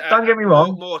 Gives us, don't get me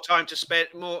wrong. More time to spend.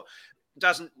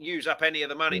 Doesn't use up any of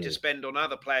the money to spend on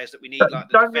other players that we need. Like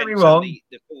don't get me wrong. The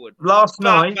forward. Last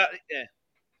night,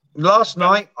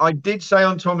 I did say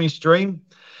on Tommy's stream,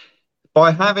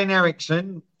 by having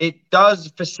Eriksen, it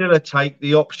does facilitate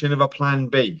the option of a plan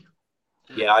B.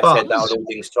 Yeah, I said that on All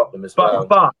Things Tottenham as well.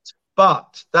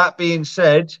 But that being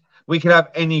said, we could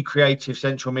have any creative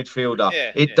central midfielder.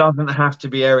 It doesn't have to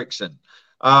be Eriksen.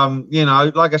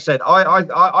 Like I said,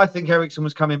 I think Eriksen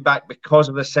was coming back because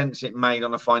of the sense it made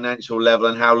on a financial level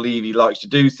and how Levy likes to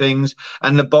do things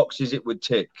and the boxes it would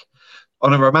tick.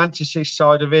 On a romanticist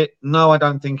side of it, no, I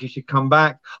don't think he should come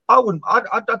back. Don't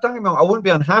get me wrong, I wouldn't be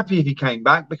unhappy if he came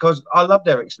back because I loved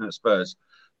Eriksen at Spurs.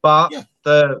 But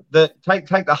take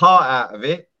the heart out of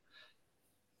it.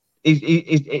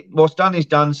 What's done is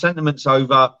done. Sentiment's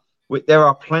over. There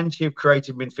are plenty of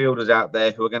creative midfielders out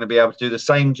there who are going to be able to do the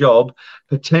same job,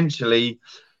 potentially,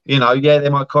 they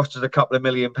might cost us a couple of £1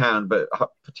 million, but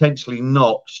potentially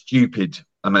not stupid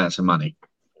amounts of money,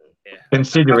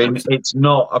 considering it's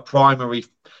not a primary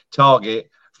target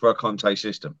for a Conte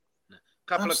system.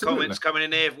 Couple of comments coming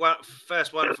in here.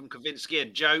 First one from Kavinsky, a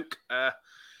joke.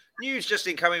 News just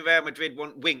incoming: Real Madrid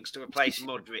want Winks to replace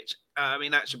Modric. I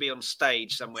mean, that should be on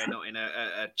stage somewhere, not in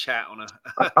a chat on a.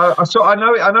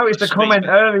 I noticed a comment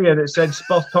earlier that said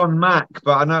 "spot on Mac,"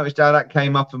 but I noticed how that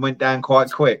came up and went down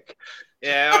quite quick.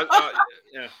 Yeah,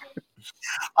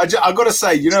 I got to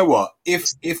say, you know what?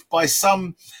 If by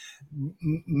some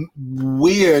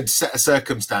weird set of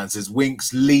circumstances,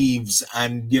 Winks leaves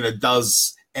and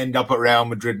does end up at Real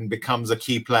Madrid and becomes a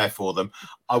key player for them,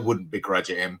 I wouldn't begrudge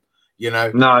it him.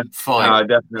 No, fine. No,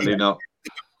 definitely not.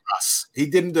 He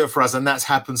didn't do it for us, and that's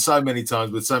happened so many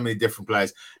times with so many different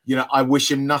players. I wish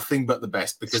him nothing but the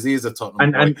best because he is a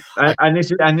Tottenham boy.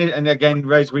 And again,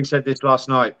 Rez, we said this last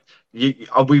night.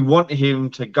 We want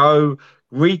him to go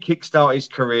re-kickstart his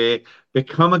career,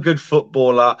 become a good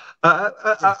footballer,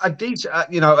 a decent,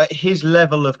 at his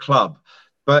level of club,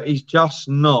 but he's just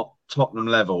not Tottenham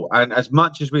level. And as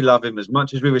much as we love him, as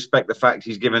much as we respect the fact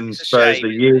he's given Spurs the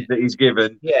years that he's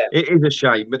given, it is a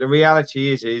shame. But the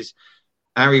reality is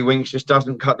Harry Winks just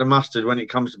doesn't cut the mustard when it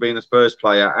comes to being a Spurs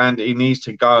player, and he needs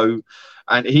to go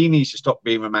and he needs to stop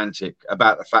being romantic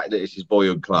about the fact that it's his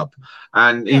boyhood club.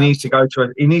 And he needs to go to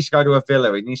a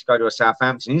Villa, he needs to go to a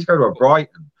Southampton, he needs to go to a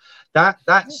Brighton. That's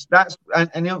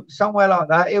and somewhere like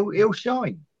that he'll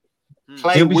shine.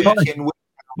 Play weekend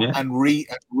and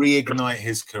reignite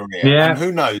his career. And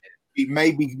who knows?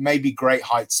 Maybe great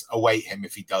heights await him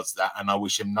if he does that, and I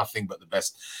wish him nothing but the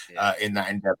best in that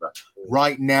endeavor.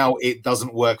 Right now, it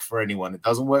doesn't work for anyone. It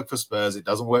doesn't work for Spurs. It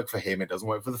doesn't work for him. It doesn't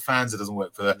work for the fans. It doesn't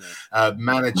work for the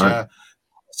manager. Right.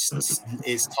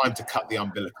 It's time to cut the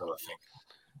umbilical, I think.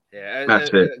 Yeah, that's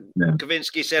it.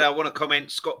 Kavinsky said, I want to comment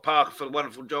Scott Parker for the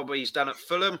wonderful job he's done at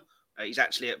Fulham. He's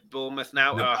actually at Bournemouth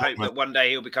now. I hope that one day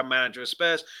he'll become manager of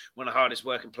Spurs. One of the hardest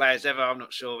working players ever. I'm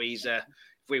not sure he's... if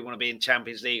we want to be in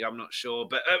Champions League, I'm not sure.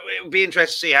 But it would be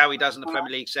interesting to see how he does in the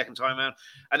Premier League second time around.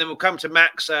 And then we'll come to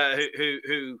Max,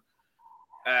 who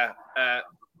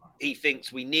he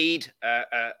thinks we need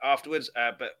afterwards.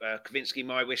 But Kavinsky,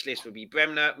 my wish list would be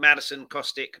Bremner, Maddison,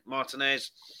 Kostic,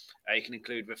 Martinez. You can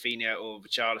include Rafinha or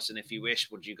Richarlison if you wish.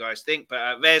 What do you guys think?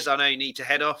 But Rez, I know you need to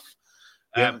head off.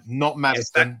 Not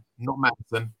Maddison, not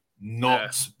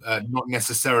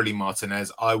necessarily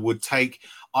Martinez. I would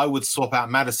swap out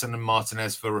Maddison and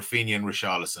Martinez for Rafinha and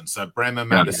Richarlison. So Bremer,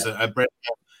 Maddison,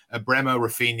 Bremer,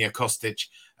 Rafinha, Kostic,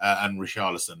 and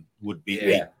Richarlison would be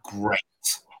a great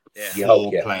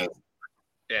four players.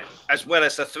 Yeah, as well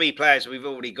as the three players we've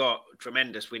already got.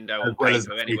 Tremendous window on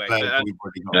paper anyway. But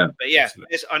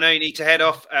I know you need to head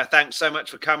off. Thanks so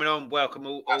much for coming on. Welcome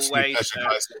always.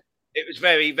 It was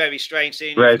very, very strange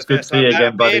seeing Yeah, you it's for the good first to see time. you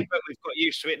again, buddy. But we've got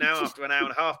used to it now after an hour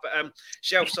and a half. But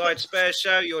Shelfside Spurs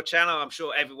Show, your channel, I'm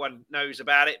sure everyone knows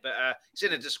about it, but it's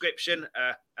in the description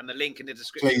and the link in the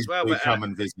description as well. But come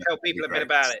and visit. tell people a bit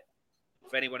about it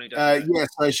for anyone who doesn't know. Yeah,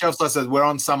 so Shelfside says we're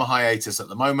on summer hiatus at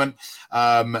the moment.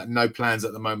 No plans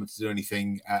at the moment to do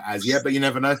anything as yet, but you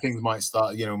never know. Things might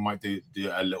start. Might do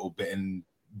a little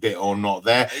bit or not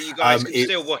there. You guys can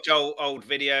still watch old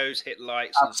videos, hit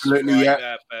likes. Absolutely, and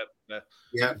yeah.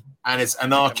 Yeah, and it's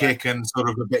anarchic and sort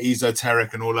of a bit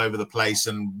esoteric and all over the place.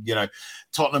 And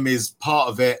Tottenham is part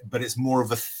of it, but it's more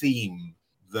of a theme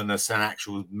than an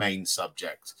actual main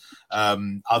subject.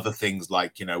 Other things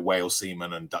like whale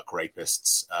seamen and duck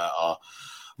rapists are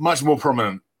much more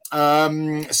prominent.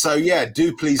 So yeah,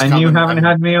 do please. And come you haven't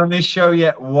had me on this show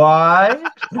yet. Why?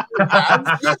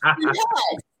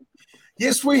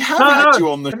 Yes, we have had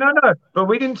you on the. No. But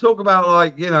we didn't talk about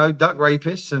duck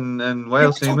rapists and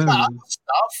whale seamen.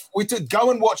 Stuff. We did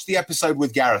go and watch the episode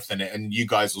with Gareth in it, and you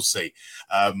guys will see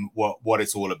what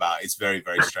it's all about. It's very,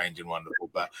 very strange and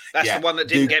wonderful. But that's the one that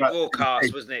didn't get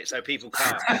broadcast, wasn't it? So people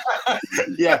can't.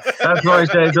 Yeah, that's why it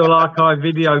says all archive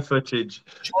video footage.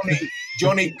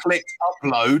 Johnny clicked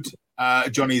upload.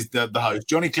 Johnny's the host.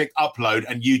 Johnny clicked upload,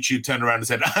 and YouTube turned around and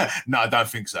said, "No, I don't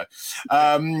think so."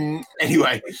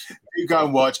 Anyway, you go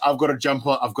and watch. I've got to jump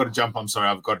onto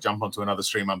another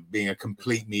stream. I'm being a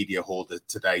complete media hoarder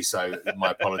today, so my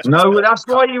apologies. No, that's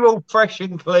why you're all fresh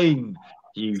and clean.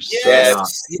 You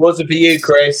yes, it wasn't for you,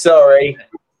 Chris. Sorry.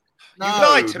 You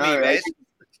lied to me, Liz.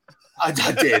 I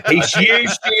did. He's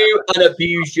used you and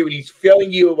abused you, and he's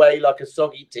throwing you away like a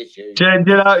soggy tissue. Do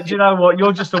you know what?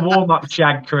 You're just a warm-up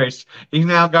shag, Chris. He's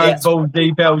now going full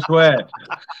deep elsewhere.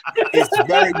 It's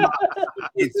very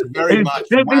much.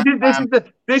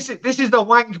 This is the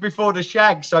wank before the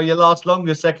shag, so you last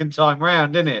longer second time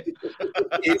round, isn't it?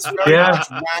 It's very much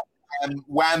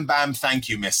wham bam, thank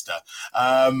you, mister.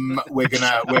 We're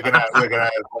gonna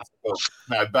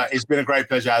no, but it's been a great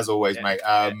pleasure as always, mate.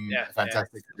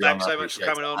 Fantastic. Thanks so much for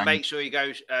coming on. Make sure you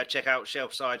go check out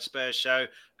Shelfside Spurs Show.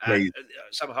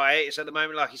 Some hiatus at the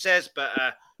moment, like he says, but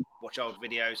watch old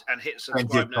videos and hit the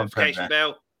subscribe notification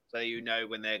bell so you know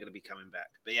when they're going to be coming back.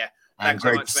 But yeah, and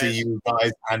great to see you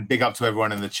guys, and big up to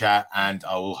everyone in the chat, and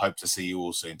I will hope to see you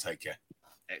all soon. Take care.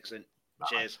 Excellent.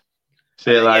 Cheers.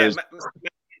 See you later.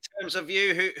 In terms of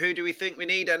you, who do we think we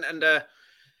need? And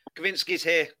Kavinsky's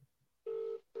here.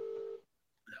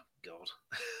 Oh God.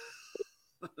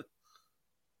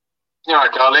 You all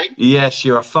right, darling? Yes,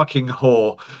 you're a fucking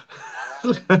whore.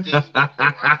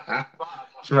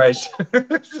 Right.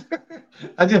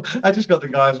 I just got the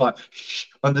guys like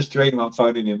on the stream. I'm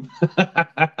phoning him.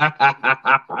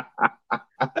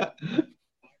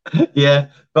 Yeah,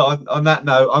 but on that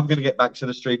note, I'm going to get back to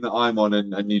the stream that I'm on,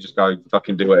 and you just go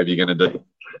fucking do whatever you're going to do.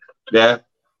 Yeah.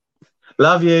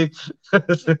 Love you.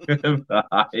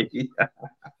 Bye.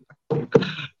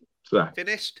 So.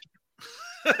 Finished?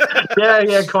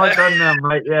 Yeah, quite done now,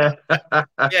 mate. Yeah.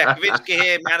 Yeah, Kavinsky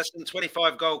here. Maddison,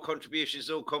 25 goal contributions,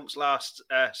 all comps last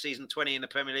season, 20 in the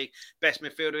Premier League. Best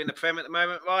midfielder in the Prem at the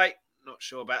moment, right? Not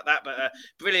sure about that, but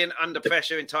brilliant under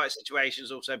pressure in tight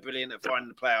situations. Also brilliant at finding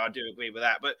the player. I do agree with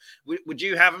that. But would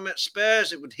you have him at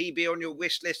Spurs? Would he be on your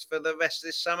wish list for the rest of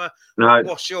this summer? No.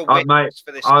 What's your wish list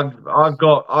for this? I've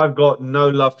got no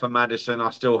love for Maddison.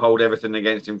 I still hold everything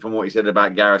against him from what he said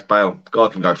about Gareth Bale.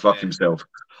 God can go fuck himself.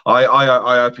 I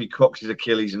hope he cocks his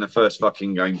Achilles in the first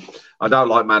fucking game. I don't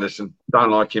like Maddison. Don't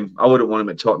like him. I wouldn't want him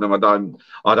at Tottenham. I don't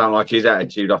like his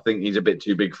attitude. I think he's a bit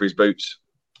too big for his boots.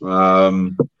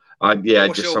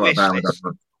 Just something about it.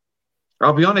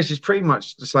 I'll be honest, it's pretty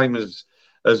much the same as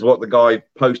what the guy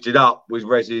posted up with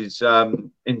Rez's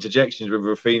interjections with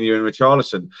Rafinha and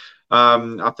Richarlison.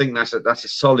 I think that's a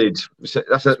solid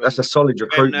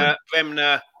recruitment.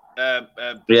 Bremner,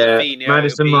 Rafinha,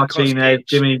 Maddison, Martinez,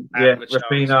 Jimmy,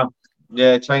 Rafinha.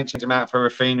 Yeah, change him out for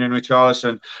Rafinha and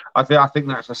Richarlison. I think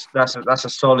that's a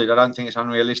solid. I don't think it's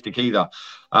unrealistic either.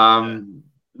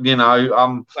 There's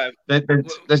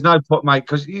no point, mate,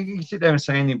 because you can sit there and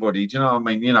say anybody. Do you know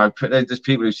what I mean? There's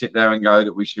people who sit there and go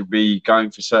that we should be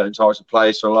going for certain types of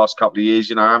players for the last couple of years.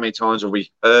 How many times have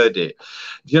we heard it?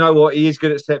 Do you know what? He is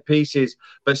good at set pieces,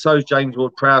 but so is James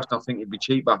Ward-Prowse. I think he'd be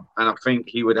cheaper, and I think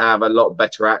he would have a lot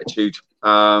better attitude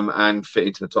and fit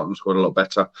into the Tottenham squad a lot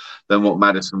better than what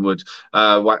Maddison would.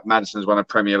 Maddison's won a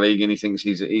Premier League, and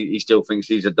he still thinks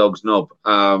he's a dog's knob,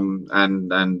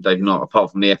 and they've not,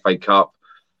 apart from the FA Cup.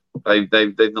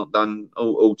 They've not done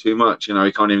all too much. He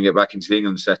can't even get back into the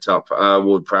England setup.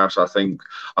 Ward-Prowse, I think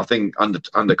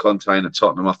under Conte and at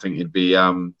Tottenham, I think he'd be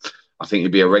a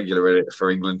regular for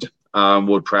England.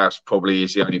 Ward-Prowse probably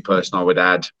is the only person I would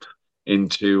add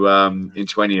into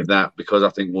any of that, because I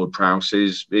think Ward-Prowse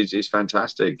is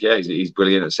fantastic. Yeah, he's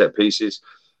brilliant at set pieces.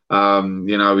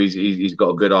 You know, he's got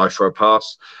a good eye for a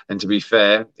pass. And to be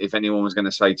fair, if anyone was going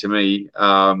to say to me, you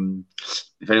know,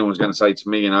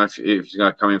 if he's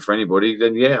going to come in for anybody,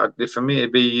 then yeah, for me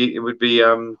it would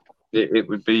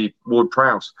be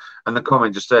Ward-Prowse. And the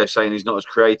comment just there saying he's not as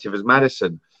creative as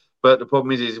Maddison. But the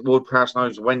problem is Ward-Prowse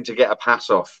knows when to get a pass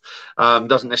off.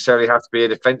 Doesn't necessarily have to be a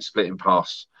defence splitting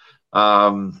pass.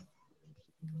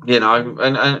 You know,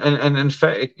 and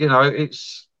fair, you know,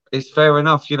 it's fair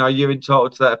enough. You know, you're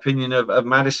entitled to that opinion of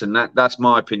Maddison. That's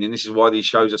my opinion. This is why these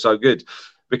shows are so good,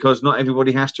 because not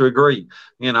everybody has to agree.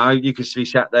 You know, you could be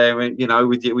sat there, you know,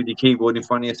 with your keyboard in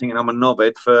front of you, thinking I'm a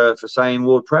knobhead for saying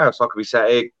Ward-Prowse. I could be sat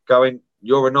here going,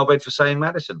 "You're a knobhead for saying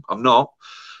Maddison." I'm not.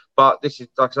 But this is,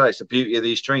 like I say, it's the beauty of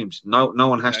these streams. No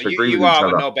one has to agree with each other.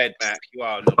 You are a knobhead, Mac. You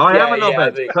are. I am a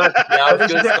knobhead.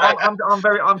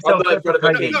 I'm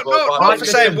self-deprecating. Not for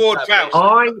saying Ward-Prowse.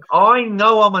 I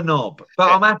know I'm a knob,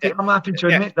 but I'm happy to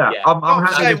admit that. Yeah. I'm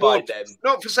happy.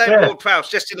 Not for saying Ward-Prowse,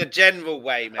 just in a general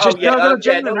way, man. Mate.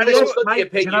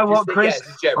 You know what, Chris?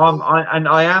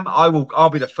 I'll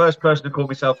be the first person to call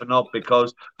myself a knob,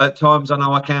 because at times I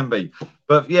know I can be.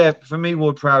 But yeah, for me,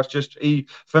 Ward-Prowse he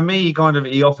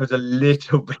offers a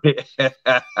little bit.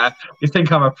 You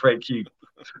think I'm a prick, you?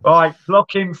 Right,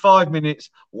 block him 5 minutes,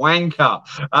 wanker.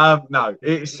 No,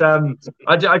 it's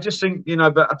I just think, you know,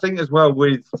 but I think as well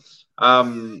with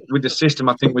the system,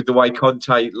 I think with the way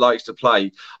Conte likes to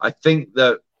play, I think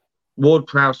that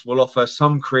Ward-Prowse will offer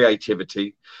some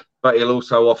creativity, but he'll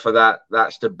also offer that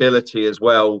stability as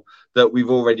well that we've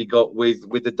already got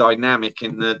with the dynamic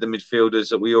in the midfielders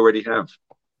that we already have.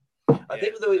 I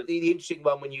think the interesting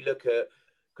one when you look at,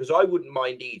 because I wouldn't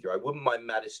mind either. I wouldn't mind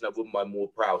Maddison. I wouldn't mind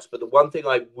Ward-Prowse. But the one thing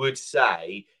I would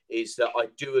say is that I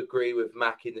do agree with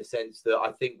Mac in the sense that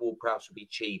I think Ward-Prowse would be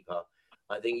cheaper.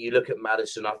 I think you look at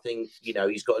Maddison, I think, you know,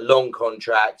 he's got a long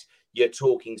contract. You're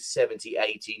talking 70,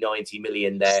 80, 90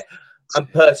 million there.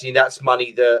 And personally, that's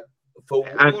money that for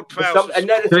some, and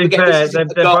then to be fair,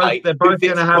 they're both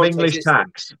going to have English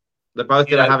tax. They're both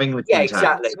going to have English tax. Yeah,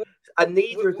 exactly. And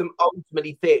neither of them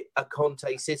ultimately fit a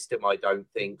Conte system, I don't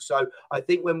think. So I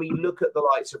think when we look at the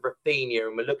likes of Rafinha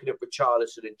and we're looking at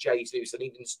Richarlison and Jesus and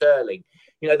even Sterling,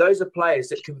 you know, those are players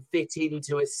that can fit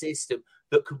into a system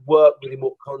that could work within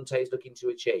what Conte is looking to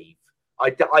achieve.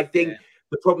 I think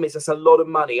the problem is that's a lot of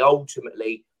money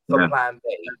ultimately for Plan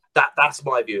B. That's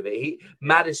my view of it.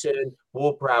 Maddison,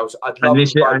 Ward-Prowse,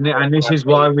 this is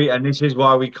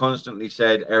why we constantly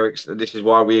said, Eric. This is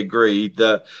why we agreed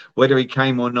that whether he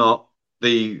came or not,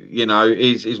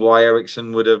 is why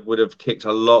Ericsson would have ticked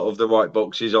a lot of the right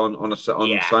boxes on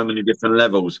so many different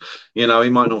levels. You know, he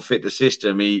might not fit the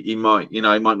system. He might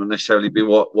not necessarily be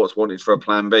what's wanted for a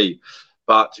Plan B.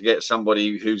 But to get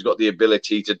somebody who's got the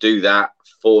ability to do that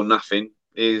for nothing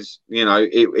is, you know,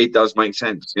 it does make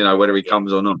sense, you know, whether he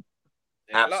comes or not.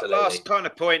 Absolutely. Last kind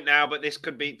of point now, but this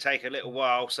could take a little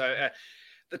while. So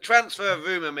the transfer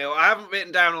rumour mill, I haven't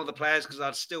written down all the players because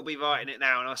I'd still be writing it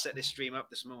now, and I set this stream up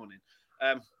this morning.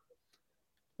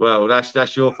 Well,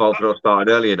 that's your fault for not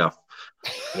starting early enough.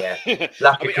 Yeah.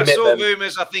 I saw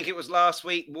rumours, I think it was last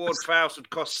week, Ward-Prowse would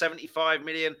cost 75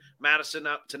 million, Maddison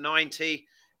up to 90.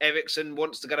 Ericsson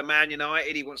wants to go to Man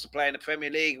United. He wants to play in the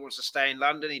Premier League. He wants to stay in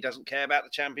London. He doesn't care about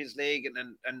the Champions League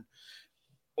and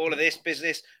all of this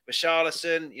business.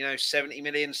 Richarlison, you know, 70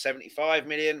 million, 75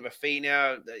 million.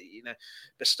 Rafinha, you know,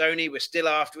 Bastoni, we're still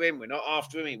after him. We're not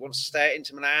after him. He wants to stay at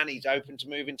Inter Milan. He's open to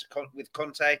moving with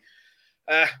Conte.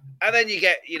 And then you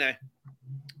get, you know,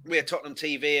 we at Tottenham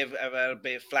TV have a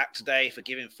bit of flack today for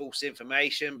giving false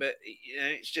information, but you know,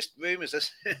 it's just rumours.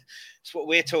 It's what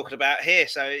we're talking about here.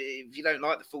 So if you don't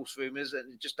like the false rumours,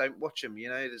 then just don't watch them. You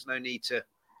know, there's no need to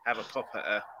have a pop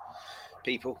at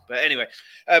people. But anyway,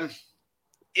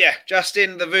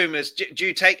 Justin, the rumours. Do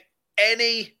you take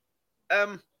any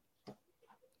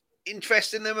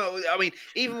interest in them? I mean,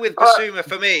 even with Basuma,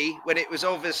 for me, when it was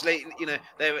obviously, you know,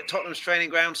 they were at Tottenham's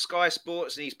training ground, Sky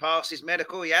Sports, and he's passed his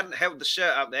medical. He hadn't held the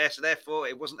shirt up there, so therefore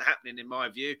it wasn't happening in my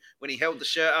view. When he held the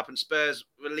shirt up and Spurs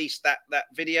released that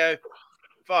video,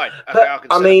 fine. Okay,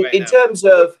 I mean, in terms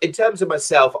of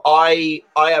myself, I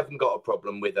haven't got a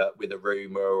problem with a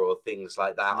rumor or things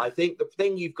like that. I think the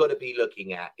thing you've got to be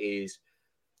looking at is,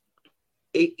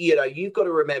 you know, you've got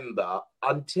to remember,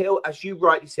 until, as you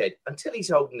rightly said, until he's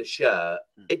holding the shirt,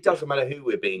 it doesn't matter who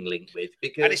we're being linked with,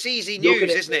 because and it's easy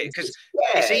news, isn't it? Because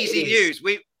it's easy news.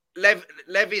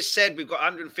 Levy has said we've got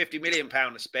 150 million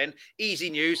pound to spend. Easy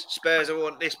news. Spurs are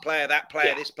want this player, that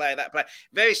player, this player, that player.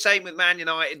 Very same with Man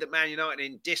United. That Man United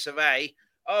in disarray.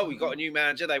 oh, we got a new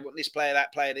manager. They want this player,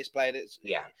 that player, this player. It's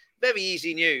very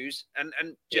easy news. And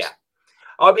just,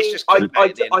 I mean, just I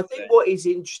clickbait think what is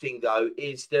interesting, though,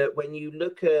 is that when you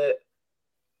look at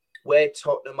where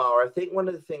Tottenham are, I think one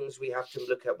of the things we have to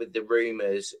look at with the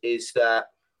rumours is that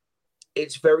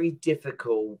it's very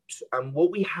difficult. And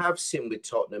what we have seen with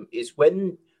Tottenham is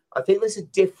when I think there's a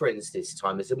difference this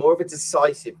time. There's more of a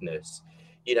decisiveness.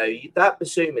 You know, that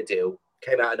Bissouma deal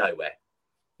came out of nowhere.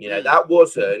 You know, that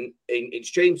wasn't in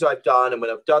streams I've done, and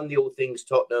when I've done the All Things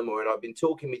Tottenham, or when I've been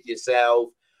talking with yourself,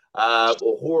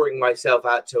 or whoring myself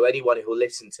out to anyone who will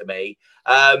listen to me.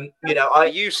 You know,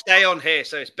 you stay on here,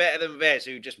 so it's better than Vez,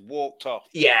 who just walked off.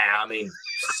 Yeah, I mean,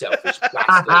 selfish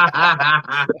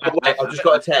bastard. Wait, I've just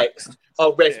got a text.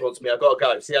 Oh, Rez wants me. I've got to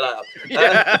go. See you later.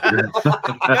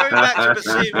 Going back to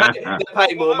Bissouma, they're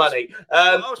paying more money.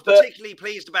 What I was particularly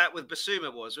pleased about with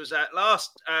Bissouma was that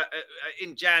last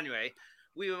in January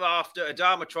we were after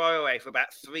Adama Traore for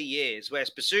about 3 years, whereas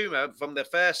Bissouma, from the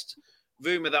first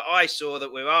rumour that I saw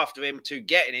that we're after him to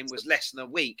getting him, was less than a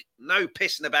week. No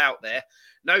pissing about there.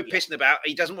 No pissing about.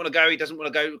 He doesn't want to go. He doesn't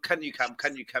want to go. Can you come?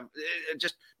 Can you come?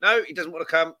 Just no. He doesn't want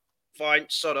to come. Fine.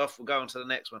 Sod off. We'll go on to the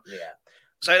next one. Yeah.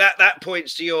 So that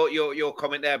points to your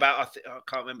comment there about I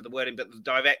can't remember the wording, but the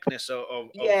directness of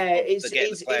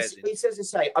it's as I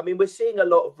say. I mean, we're seeing a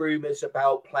lot of rumours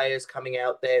about players coming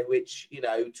out there, which, you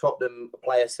know, Tottenham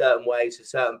play a certain way, so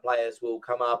certain players will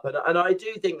come up, and I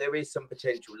do think there is some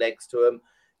potential legs to them.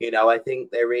 You know, I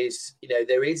think there is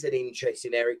an interest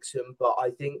in Eriksen, but I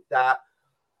think that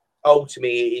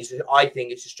ultimately it's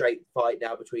a straight fight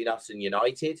now between us and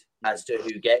United as to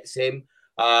who gets him.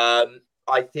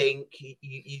 I think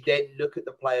you then look at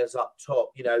the players up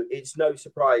top. You know, it's no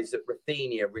surprise that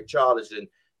Rafinha, Richarlison,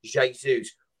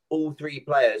 Jesus, all three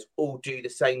players all do the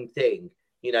same thing.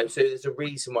 You know, so there's a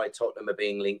reason why Tottenham are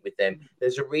being linked with them.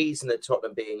 There's a reason that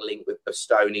Tottenham being linked with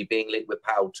Bastoni, being linked with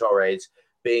Pau Torres,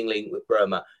 being linked with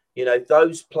Bruma. You know,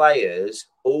 those players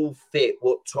all fit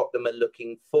what Tottenham are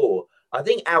looking for. I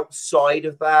think outside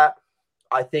of that,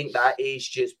 I think that is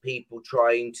just people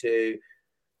trying to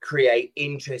create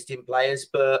interesting players.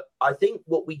 But I think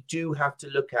what we do have to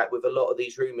look at with a lot of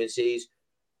these rumours is,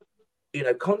 you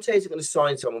know, Conte isn't going to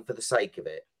sign someone for the sake of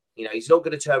it. You know, he's not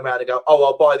going to turn around and go, oh,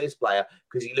 I'll buy this player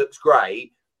because he looks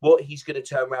great. What he's going to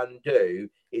turn around and do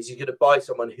is he's going to buy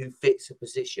someone who fits a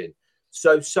position.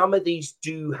 So some of these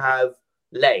do have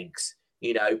legs,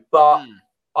 you know, but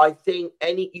I think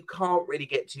you can't really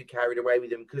get too carried away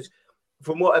with them because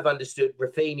from what I've understood,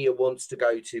 Rafinha wants to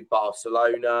go to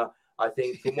Barcelona. I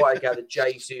think from what I gather,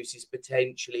 Jesus is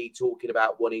potentially talking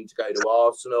about wanting to go to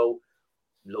Arsenal.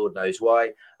 Lord knows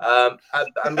why. And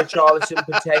Richarlison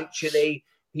potentially,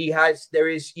 there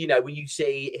is, you know, when you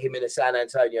see him in a San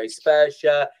Antonio Spurs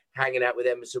shirt, hanging out with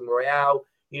Emerson Royale,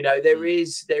 you know, there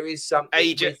is something.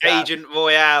 Agent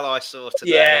Royale, I saw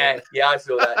today. Yeah, I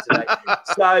saw that today.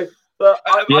 So, but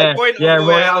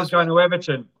Royale's going to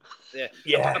Everton.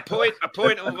 Yeah. A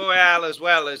point on Royale as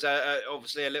well as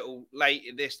obviously a little late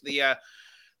in this. The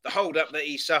hold up that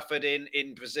he suffered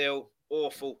in Brazil,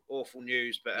 awful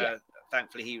news. But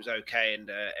thankfully he was okay and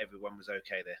everyone was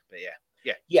okay there. But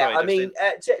Sorry, I mean,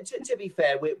 to be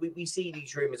fair, we see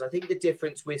these rumours. I think the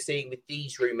difference we're seeing with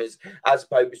these rumours, as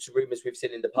opposed to rumours we've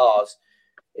seen in the past,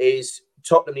 is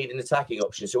Tottenham need an attacking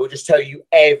option. So we'll just tell you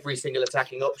every single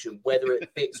attacking option, whether it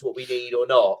fits what we need or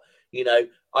not. You know,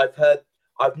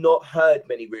 I've not heard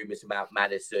many rumours about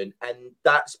Maddison, and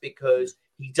that's because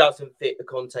he doesn't fit the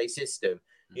Conte system.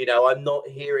 You know, I'm not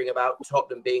hearing about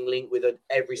Tottenham being linked with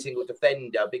every single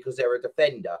defender because they're a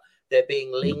defender. They're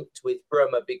being linked with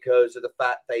Bruma because of the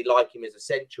fact they like him as a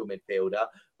central midfielder.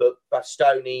 But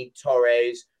Bastoni,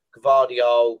 Torres,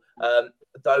 Gvardiol,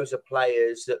 those are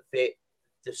players that fit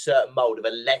the certain mould of a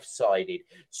left-sided.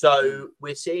 So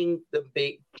we're seeing the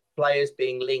big players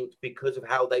being linked because of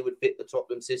how they would fit the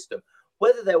Tottenham system.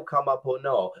 Whether they'll come up or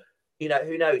not, you know,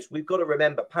 who knows? We've got to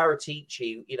remember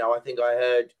Paratici, you know, I think I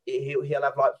heard he'll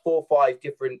have like 4 or 5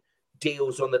 different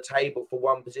deals on the table for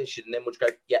one position, and then we'll just go,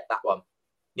 yeah, that one.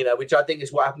 You know, which I think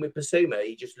is what happened with Bissouma.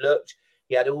 He just looked,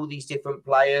 he had all these different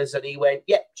players, and he went,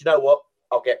 yeah, do you know what?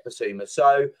 I'll get Bissouma.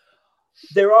 So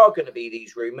there are going to be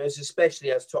these rumours,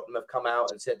 especially as Tottenham have come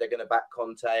out and said they're going to back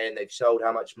Conte and they've sold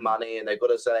how much money and they've got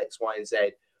to sell X, Y, and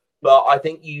Z. But I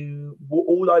think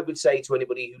all I would say to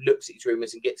anybody who looks at these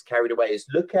rumours and gets carried away is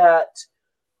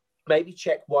maybe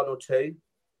check 1 or 2.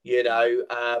 You know,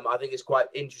 I think it's quite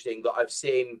interesting that I've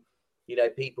seen, you know,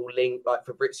 people link like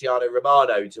Fabrizio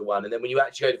Romano to one. And then when you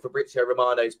actually go to Fabrizio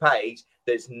Romano's page,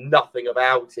 there's nothing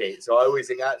about it. So I always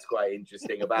think that's quite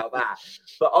interesting about that.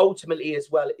 But ultimately as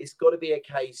well, it's got to be a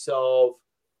case of,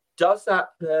 does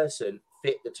that person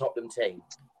fit the Tottenham team?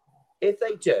 If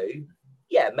they do,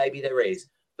 yeah, maybe there is.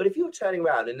 But if you're turning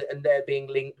around and they're being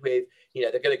linked with,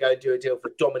 they're going to go and do a deal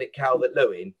for Dominic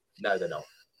Calvert-Lewin, no, they're not.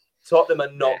 Tottenham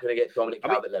are not going to get Dominic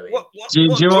Calvert-Lewin. What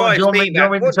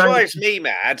drives me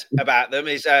mad about them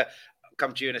is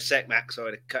come to you in a sec, Max.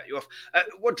 Sorry to cut you off.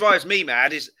 What drives me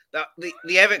mad is that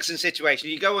the Eriksen situation.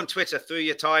 You go on Twitter through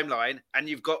your timeline, and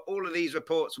you've got all of these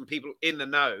reports from people in the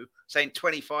know saying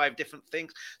 25 different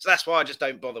things. So that's why I just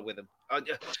don't bother with them. I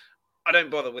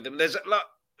don't bother with them. There's a lot.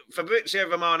 Fabrizio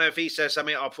Romano, if he says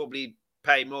something, I'll probably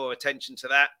pay more attention to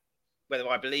that. Whether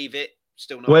I believe it,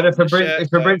 still not. Well, if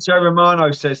Fabrizio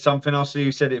Romano says something, I'll see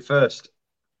who said it first.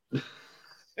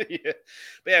 Yeah.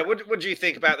 But yeah, what do you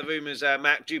think about the rumours,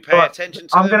 Mac? Do you pay attention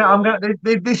to them? I'm gonna.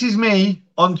 This is me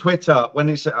on Twitter when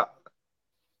it's.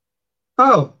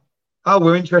 Oh,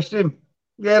 we're interested.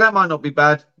 Yeah, that might not be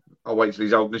bad. I'll wait till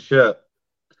he's holding the shirt.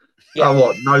 Yeah. Oh,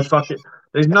 what? No fucking.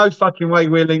 There's no fucking way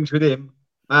we're linked with him.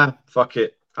 Fuck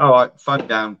it. All right, phone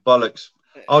down, bollocks.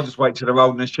 I'll just wait till they're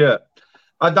holding the shirt.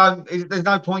 There's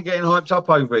no point getting hyped up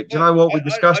over it. Do you know what? We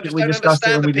discussed it,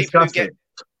 and we discussed it.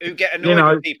 Who get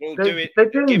annoyed with people giving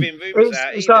rumours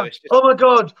out. It's like, oh my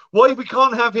God, why we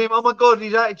can't have him? Oh my God,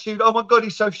 his attitude. Oh my God,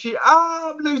 he's so shit.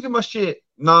 I'm losing my shit.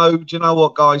 No, do you know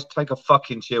what, guys? Take a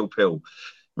fucking chill pill.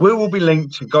 We will be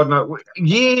linked to God knows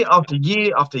year after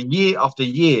year after year after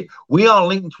year. We are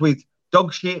linked with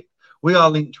dog shit. We are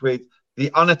linked with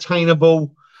the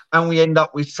unattainable, and we end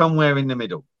up with somewhere in the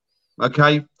middle.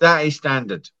 Okay, that is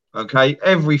standard. Okay,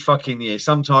 every fucking year.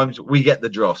 Sometimes we get the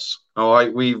dross. All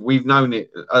right, we've known it.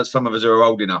 Some of us are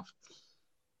old enough.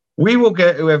 We will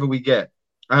get whoever we get,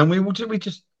 and we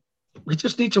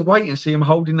just need to wait and see him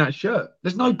holding that shirt.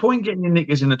 There's no point getting your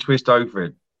knickers in a twist over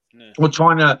it. No. Or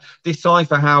trying to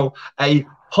decipher how a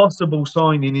possible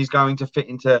signing is going to fit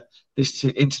into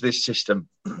this system.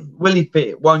 Will he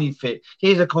fit? Won't he fit?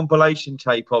 Here's a compilation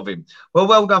tape of him.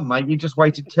 Well done, mate. You just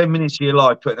waited 10 minutes of your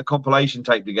life putting a compilation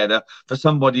tape together for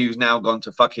somebody who's now gone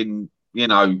to fucking,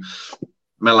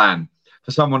 Milan.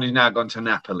 For someone who's now gone to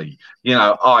Napoli,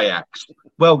 Ajax.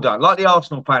 Well done. Like the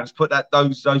Arsenal fans put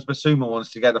those Basuma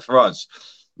ones together for us.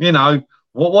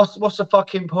 What's the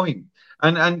fucking point?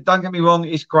 And don't get me wrong,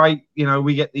 it's great.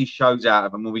 We get these shows out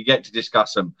of them and we get to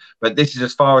discuss them. But this is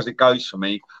as far as it goes for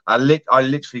me. I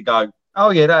literally go, oh,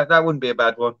 yeah, that wouldn't be a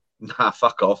bad one. Nah,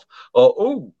 fuck off. Or,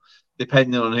 oh,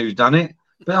 depending on who's done it.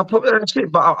 But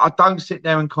I don't sit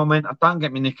there and comment. I don't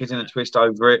get my knickers in a twist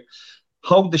over it.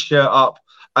 Hold the shirt up.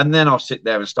 And then I'll sit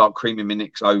there and start creaming my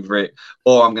knicks over it.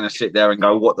 Or I'm going to sit there and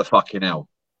go, what the fucking hell?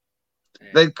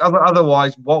 Yeah.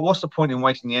 Otherwise, what's the point in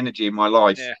wasting the energy in my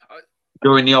life? Yeah.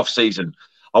 During the off season,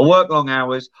 I work long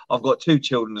hours. I've got 2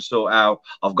 children to sort out.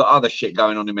 I've got other shit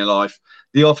going on in my life.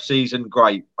 The off season,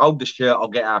 great. Hold the shirt. I'll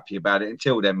get happy about it.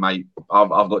 Until then, mate, I've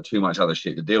got too much other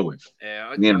shit to deal with.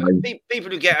 Yeah,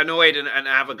 people who get annoyed and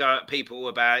have a go at people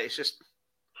about it, it's just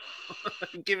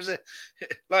who gives a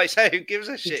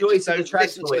shit? Joys of the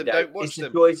transfer window. It's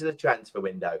the joys of the transfer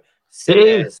window. It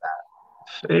is.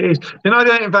 It is.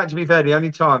 In fact, to be fair, the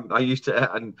only time I used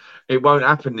to, and it won't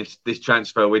happen this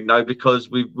transfer window because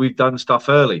we've done stuff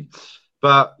early.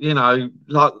 But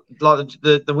like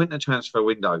the winter transfer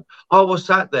window, I was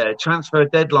sat there transfer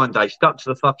deadline day, stuck to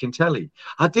the fucking telly.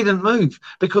 I didn't move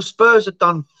because Spurs had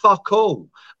done fuck all,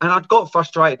 and I'd got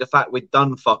frustrated the fact we'd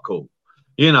done fuck all.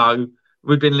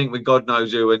 We'd been linked with God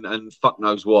knows who and fuck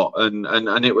knows what. And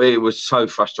it was so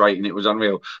frustrating. It was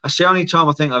unreal. That's the only time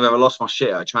I think I've ever lost my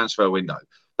shit at a transfer window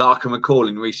that I can recall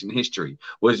in recent history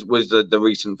was the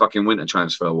recent fucking winter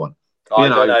transfer one. I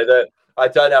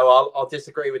don't know. I'll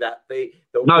disagree with that.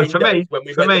 No, for me.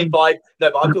 But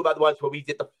I'm talking about the ones where we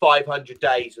did the 500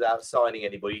 days without signing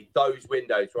anybody. Those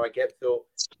windows where I thought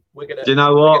we're going to. Do you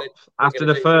know what? After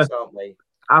the first.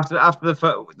 After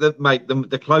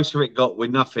the closer it got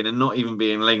with nothing and not even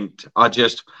being linked, I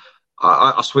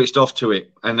switched off to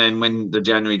it. And then when the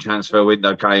January transfer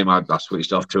window came, I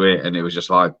switched off to it, and it was just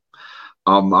like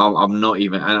I'm not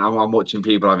even. And I'm watching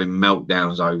people having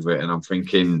meltdowns over it, and I'm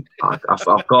thinking I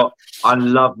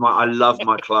love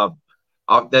my club.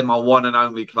 They're my one and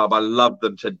only club. I love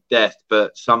them to death,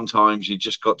 but sometimes you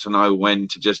just got to know when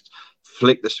to just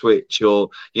flick the switch or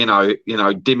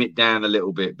dim it down a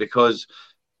little bit because.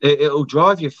 It'll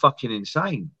drive you fucking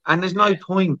insane. And there's no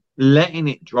point letting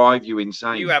it drive you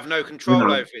insane. You have no control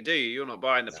over it, do you? You're not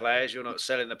buying the players. You're not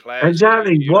selling the players.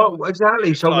 Exactly.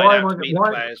 Exactly. So why am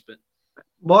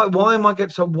I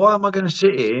going to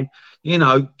sit here,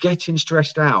 getting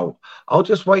stressed out? I'll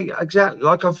just wait. Exactly.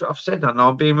 Like I've said, I know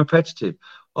I'm being repetitive.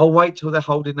 I'll wait till they're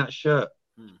holding that shirt.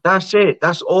 That's it.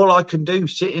 That's all I can do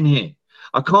sitting here.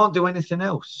 I can't do anything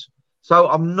else. So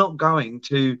I'm not going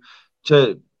to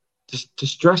to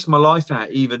stress my life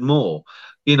out even more.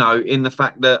 You know, in the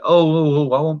fact that I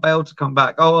want Bale to come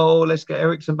back. Let's get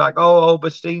Eriksen back.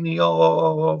 Bastini.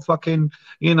 Fucking.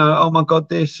 You know, oh my God,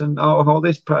 this and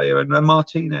this player and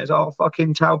Martinez.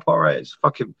 Fucking Tau Torres.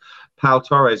 Fucking Pau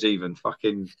Torres even.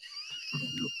 Fucking.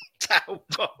 Tau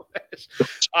Torres.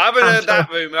 I haven't heard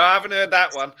that rumor. I haven't heard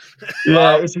that one.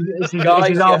 Yeah, it's his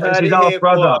half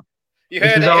brother. You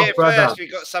heard it here first. We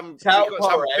got some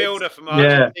builder from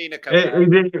Argentina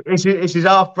coming. It's his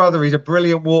half brother. He's a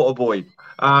brilliant water boy.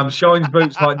 Shines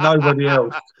boots like nobody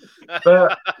else.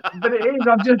 But it is.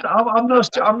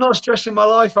 I'm not stressing my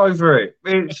life over it.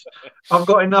 I've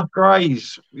got enough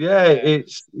greys. Yeah,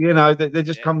 it's there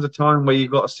just comes a time where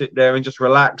you've got to sit there and just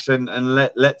relax and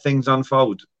let things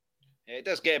unfold. Yeah, it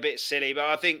does get a bit silly, but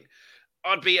I think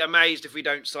I'd be amazed if we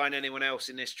don't sign anyone else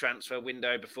in this transfer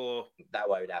window before. That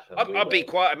won't happen. I'd be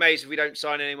quite amazed if we don't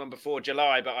sign anyone before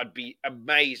July, but I'd be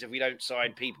amazed if we don't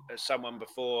sign someone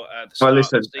before the start. Well,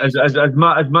 listen,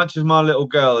 as much as my little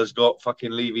girl has got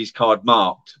fucking Levy's card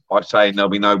marked by saying there'll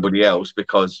be nobody else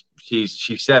because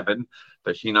she's 7,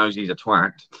 but she knows he's a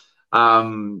twat. I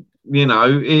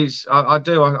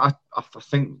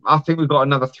think we've got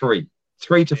another 3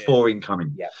 to 4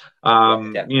 incoming. Yeah.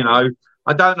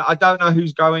 I don't know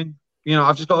who's going.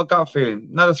 I've just got a gut feeling.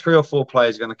 Another 3 or 4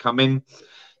 players are going to come in.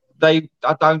 I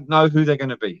don't know who they're going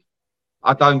to be.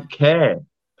 I don't care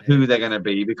who they're going to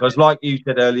be because, like you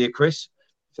said earlier, Chris,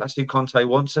 if that's who Conte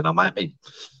wants, then I'm happy.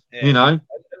 Yeah.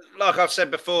 Like I've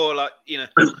said before,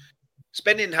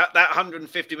 spending that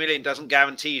 150 million doesn't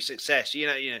guarantee you success.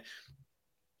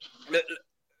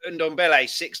 Ndombele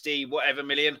 60 whatever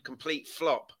million, complete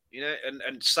flop.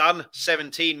 And Son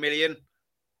 17 million.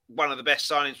 One of the best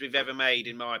signings we've ever made,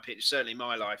 in my opinion, certainly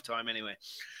my lifetime anyway.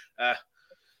 But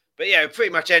yeah,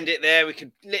 pretty much end it there. We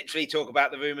could literally talk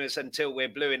about the rumours until we're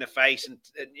blue in the face. And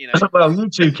Well, you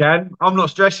two can. I'm not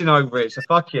stressing over it, so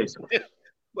fuck you.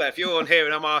 Well, if you're on here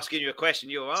and I'm asking you a question,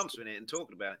 you're answering it and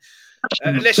talking about it.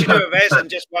 Unless you do a Vez and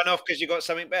just run off because you've got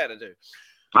something better to do.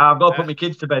 I've got to put my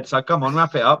kids to bed, so come on,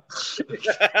 wrap it up. But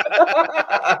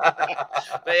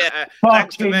yeah,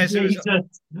 thanks to Vez.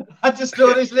 I just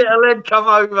saw this little head come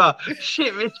over.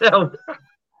 Shit myself.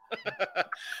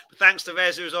 Thanks to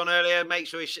Vez who was on earlier. Make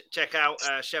sure you check out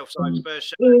Shelfside Spurs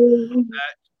Show.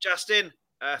 Justin,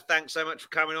 thanks so much for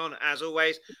coming on. As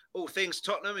always, All Things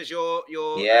Tottenham is your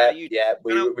YouTube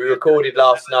channel. We recorded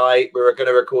last night. We were going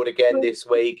to record again this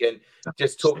week and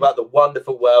just talk about the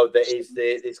wonderful world that is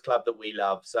this club that we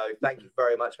love. So thank you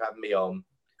very much for having me on.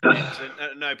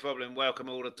 No problem. Welcome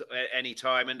all at any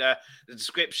time. And the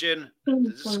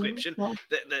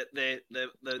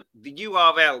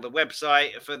URL, the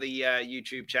website for the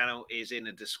YouTube channel is in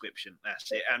the description.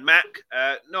 That's it. And Mac,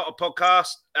 not a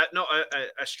podcast, not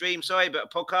a stream, sorry, but a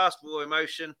podcast, Raw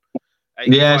Emotion.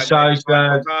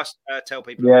 Podcast. Tell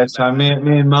people. Yeah, so me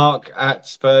and Mark at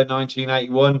Spur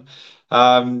 1981.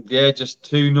 Just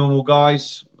 2 normal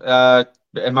guys.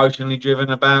 Emotionally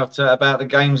driven about the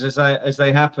games as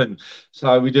they happen.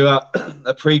 So we do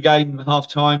a pre-game,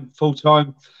 half-time,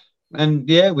 full-time, and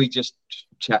we just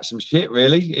chat some shit.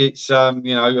 Really, it's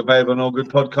available on all good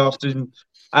podcasting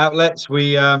outlets.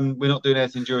 We're not doing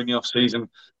anything during the off season,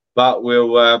 but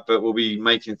we'll be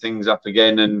making things up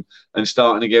again and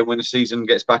starting again when the season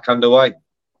gets back underway.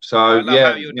 So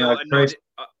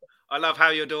I love how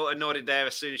your daughter nodded there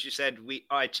as soon as you said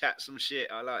I chat some shit.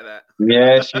 I like that.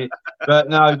 Yeah, but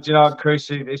no, do you know,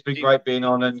 Chris, it's been great being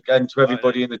on and to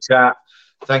everybody in the chat.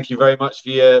 Thank you very much for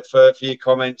your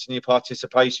comments and your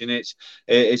participation.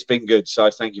 It's been good.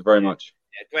 So thank you very much.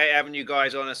 Yeah, great having you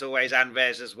guys on as always, and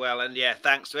Vez as well. And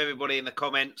thanks to everybody in the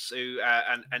comments who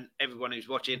and everyone who's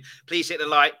watching. Please hit the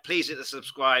like, please hit the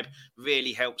subscribe.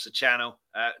 Really helps the channel.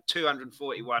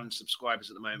 241 subscribers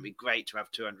at the moment. It'd be great to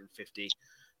have 250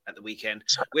 at the weekend.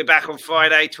 We're back on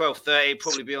Friday, 12:30.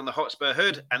 Probably be on the Hotspur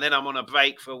Hood, and then I'm on a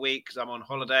break for a week because I'm on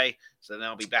holiday. So then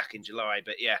I'll be back in July.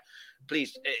 But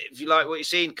please, if you like what you've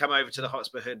seen, come over to the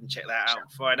Hotspur Hood and check that out on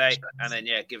Friday. And then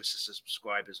give us a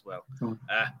subscribe as well.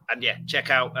 And check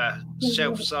out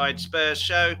Shelfside Spurs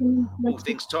Show, All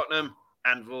Things Tottenham,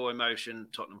 and Raw Emotion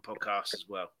Tottenham podcast as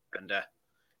well. And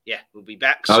we'll be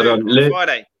back soon on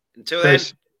Friday. Until then,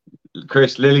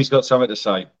 Chris, Lily's got something to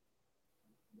say.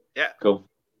 Yeah, cool.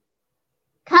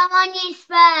 Come on, you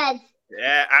Spurs.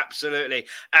 Yeah, absolutely.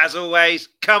 As always,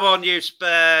 come on, you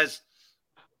Spurs.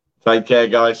 Take care,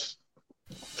 guys.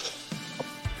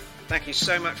 Thank you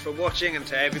so much for watching, and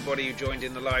to everybody who joined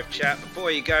in the live chat. Before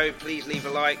you go, please leave a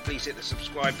like, please hit the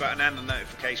subscribe button and the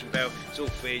notification bell. It's all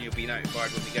free and you'll be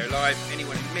notified when we go live.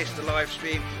 Anyone who missed the live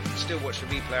stream can still watch the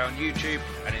replay on YouTube,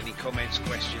 and any comments,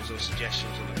 questions or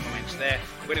suggestions on the comments there.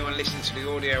 For anyone listening to the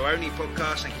audio only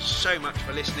podcast, thank you so much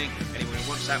for listening. Anyone who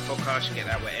wants that podcast, you get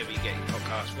that wherever you get your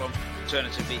podcast from.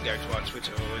 Alternatively, go to our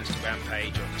Twitter or Instagram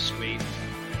page on the screen.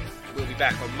 We'll be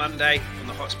back on Monday on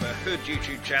the Hotspur Hood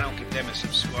YouTube channel. Give them a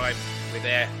subscribe. We're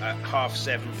there at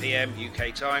 7:30 p.m.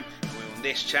 UK time. And we're on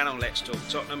this channel, Let's Talk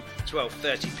Tottenham,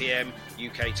 12:30 p.m.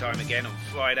 UK time again on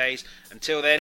Fridays. Until then,